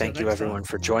 thank you next everyone time.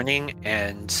 for joining,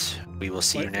 and we will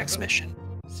see you Wait, next hold on. mission.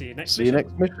 See you next see you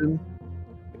mission. next mission.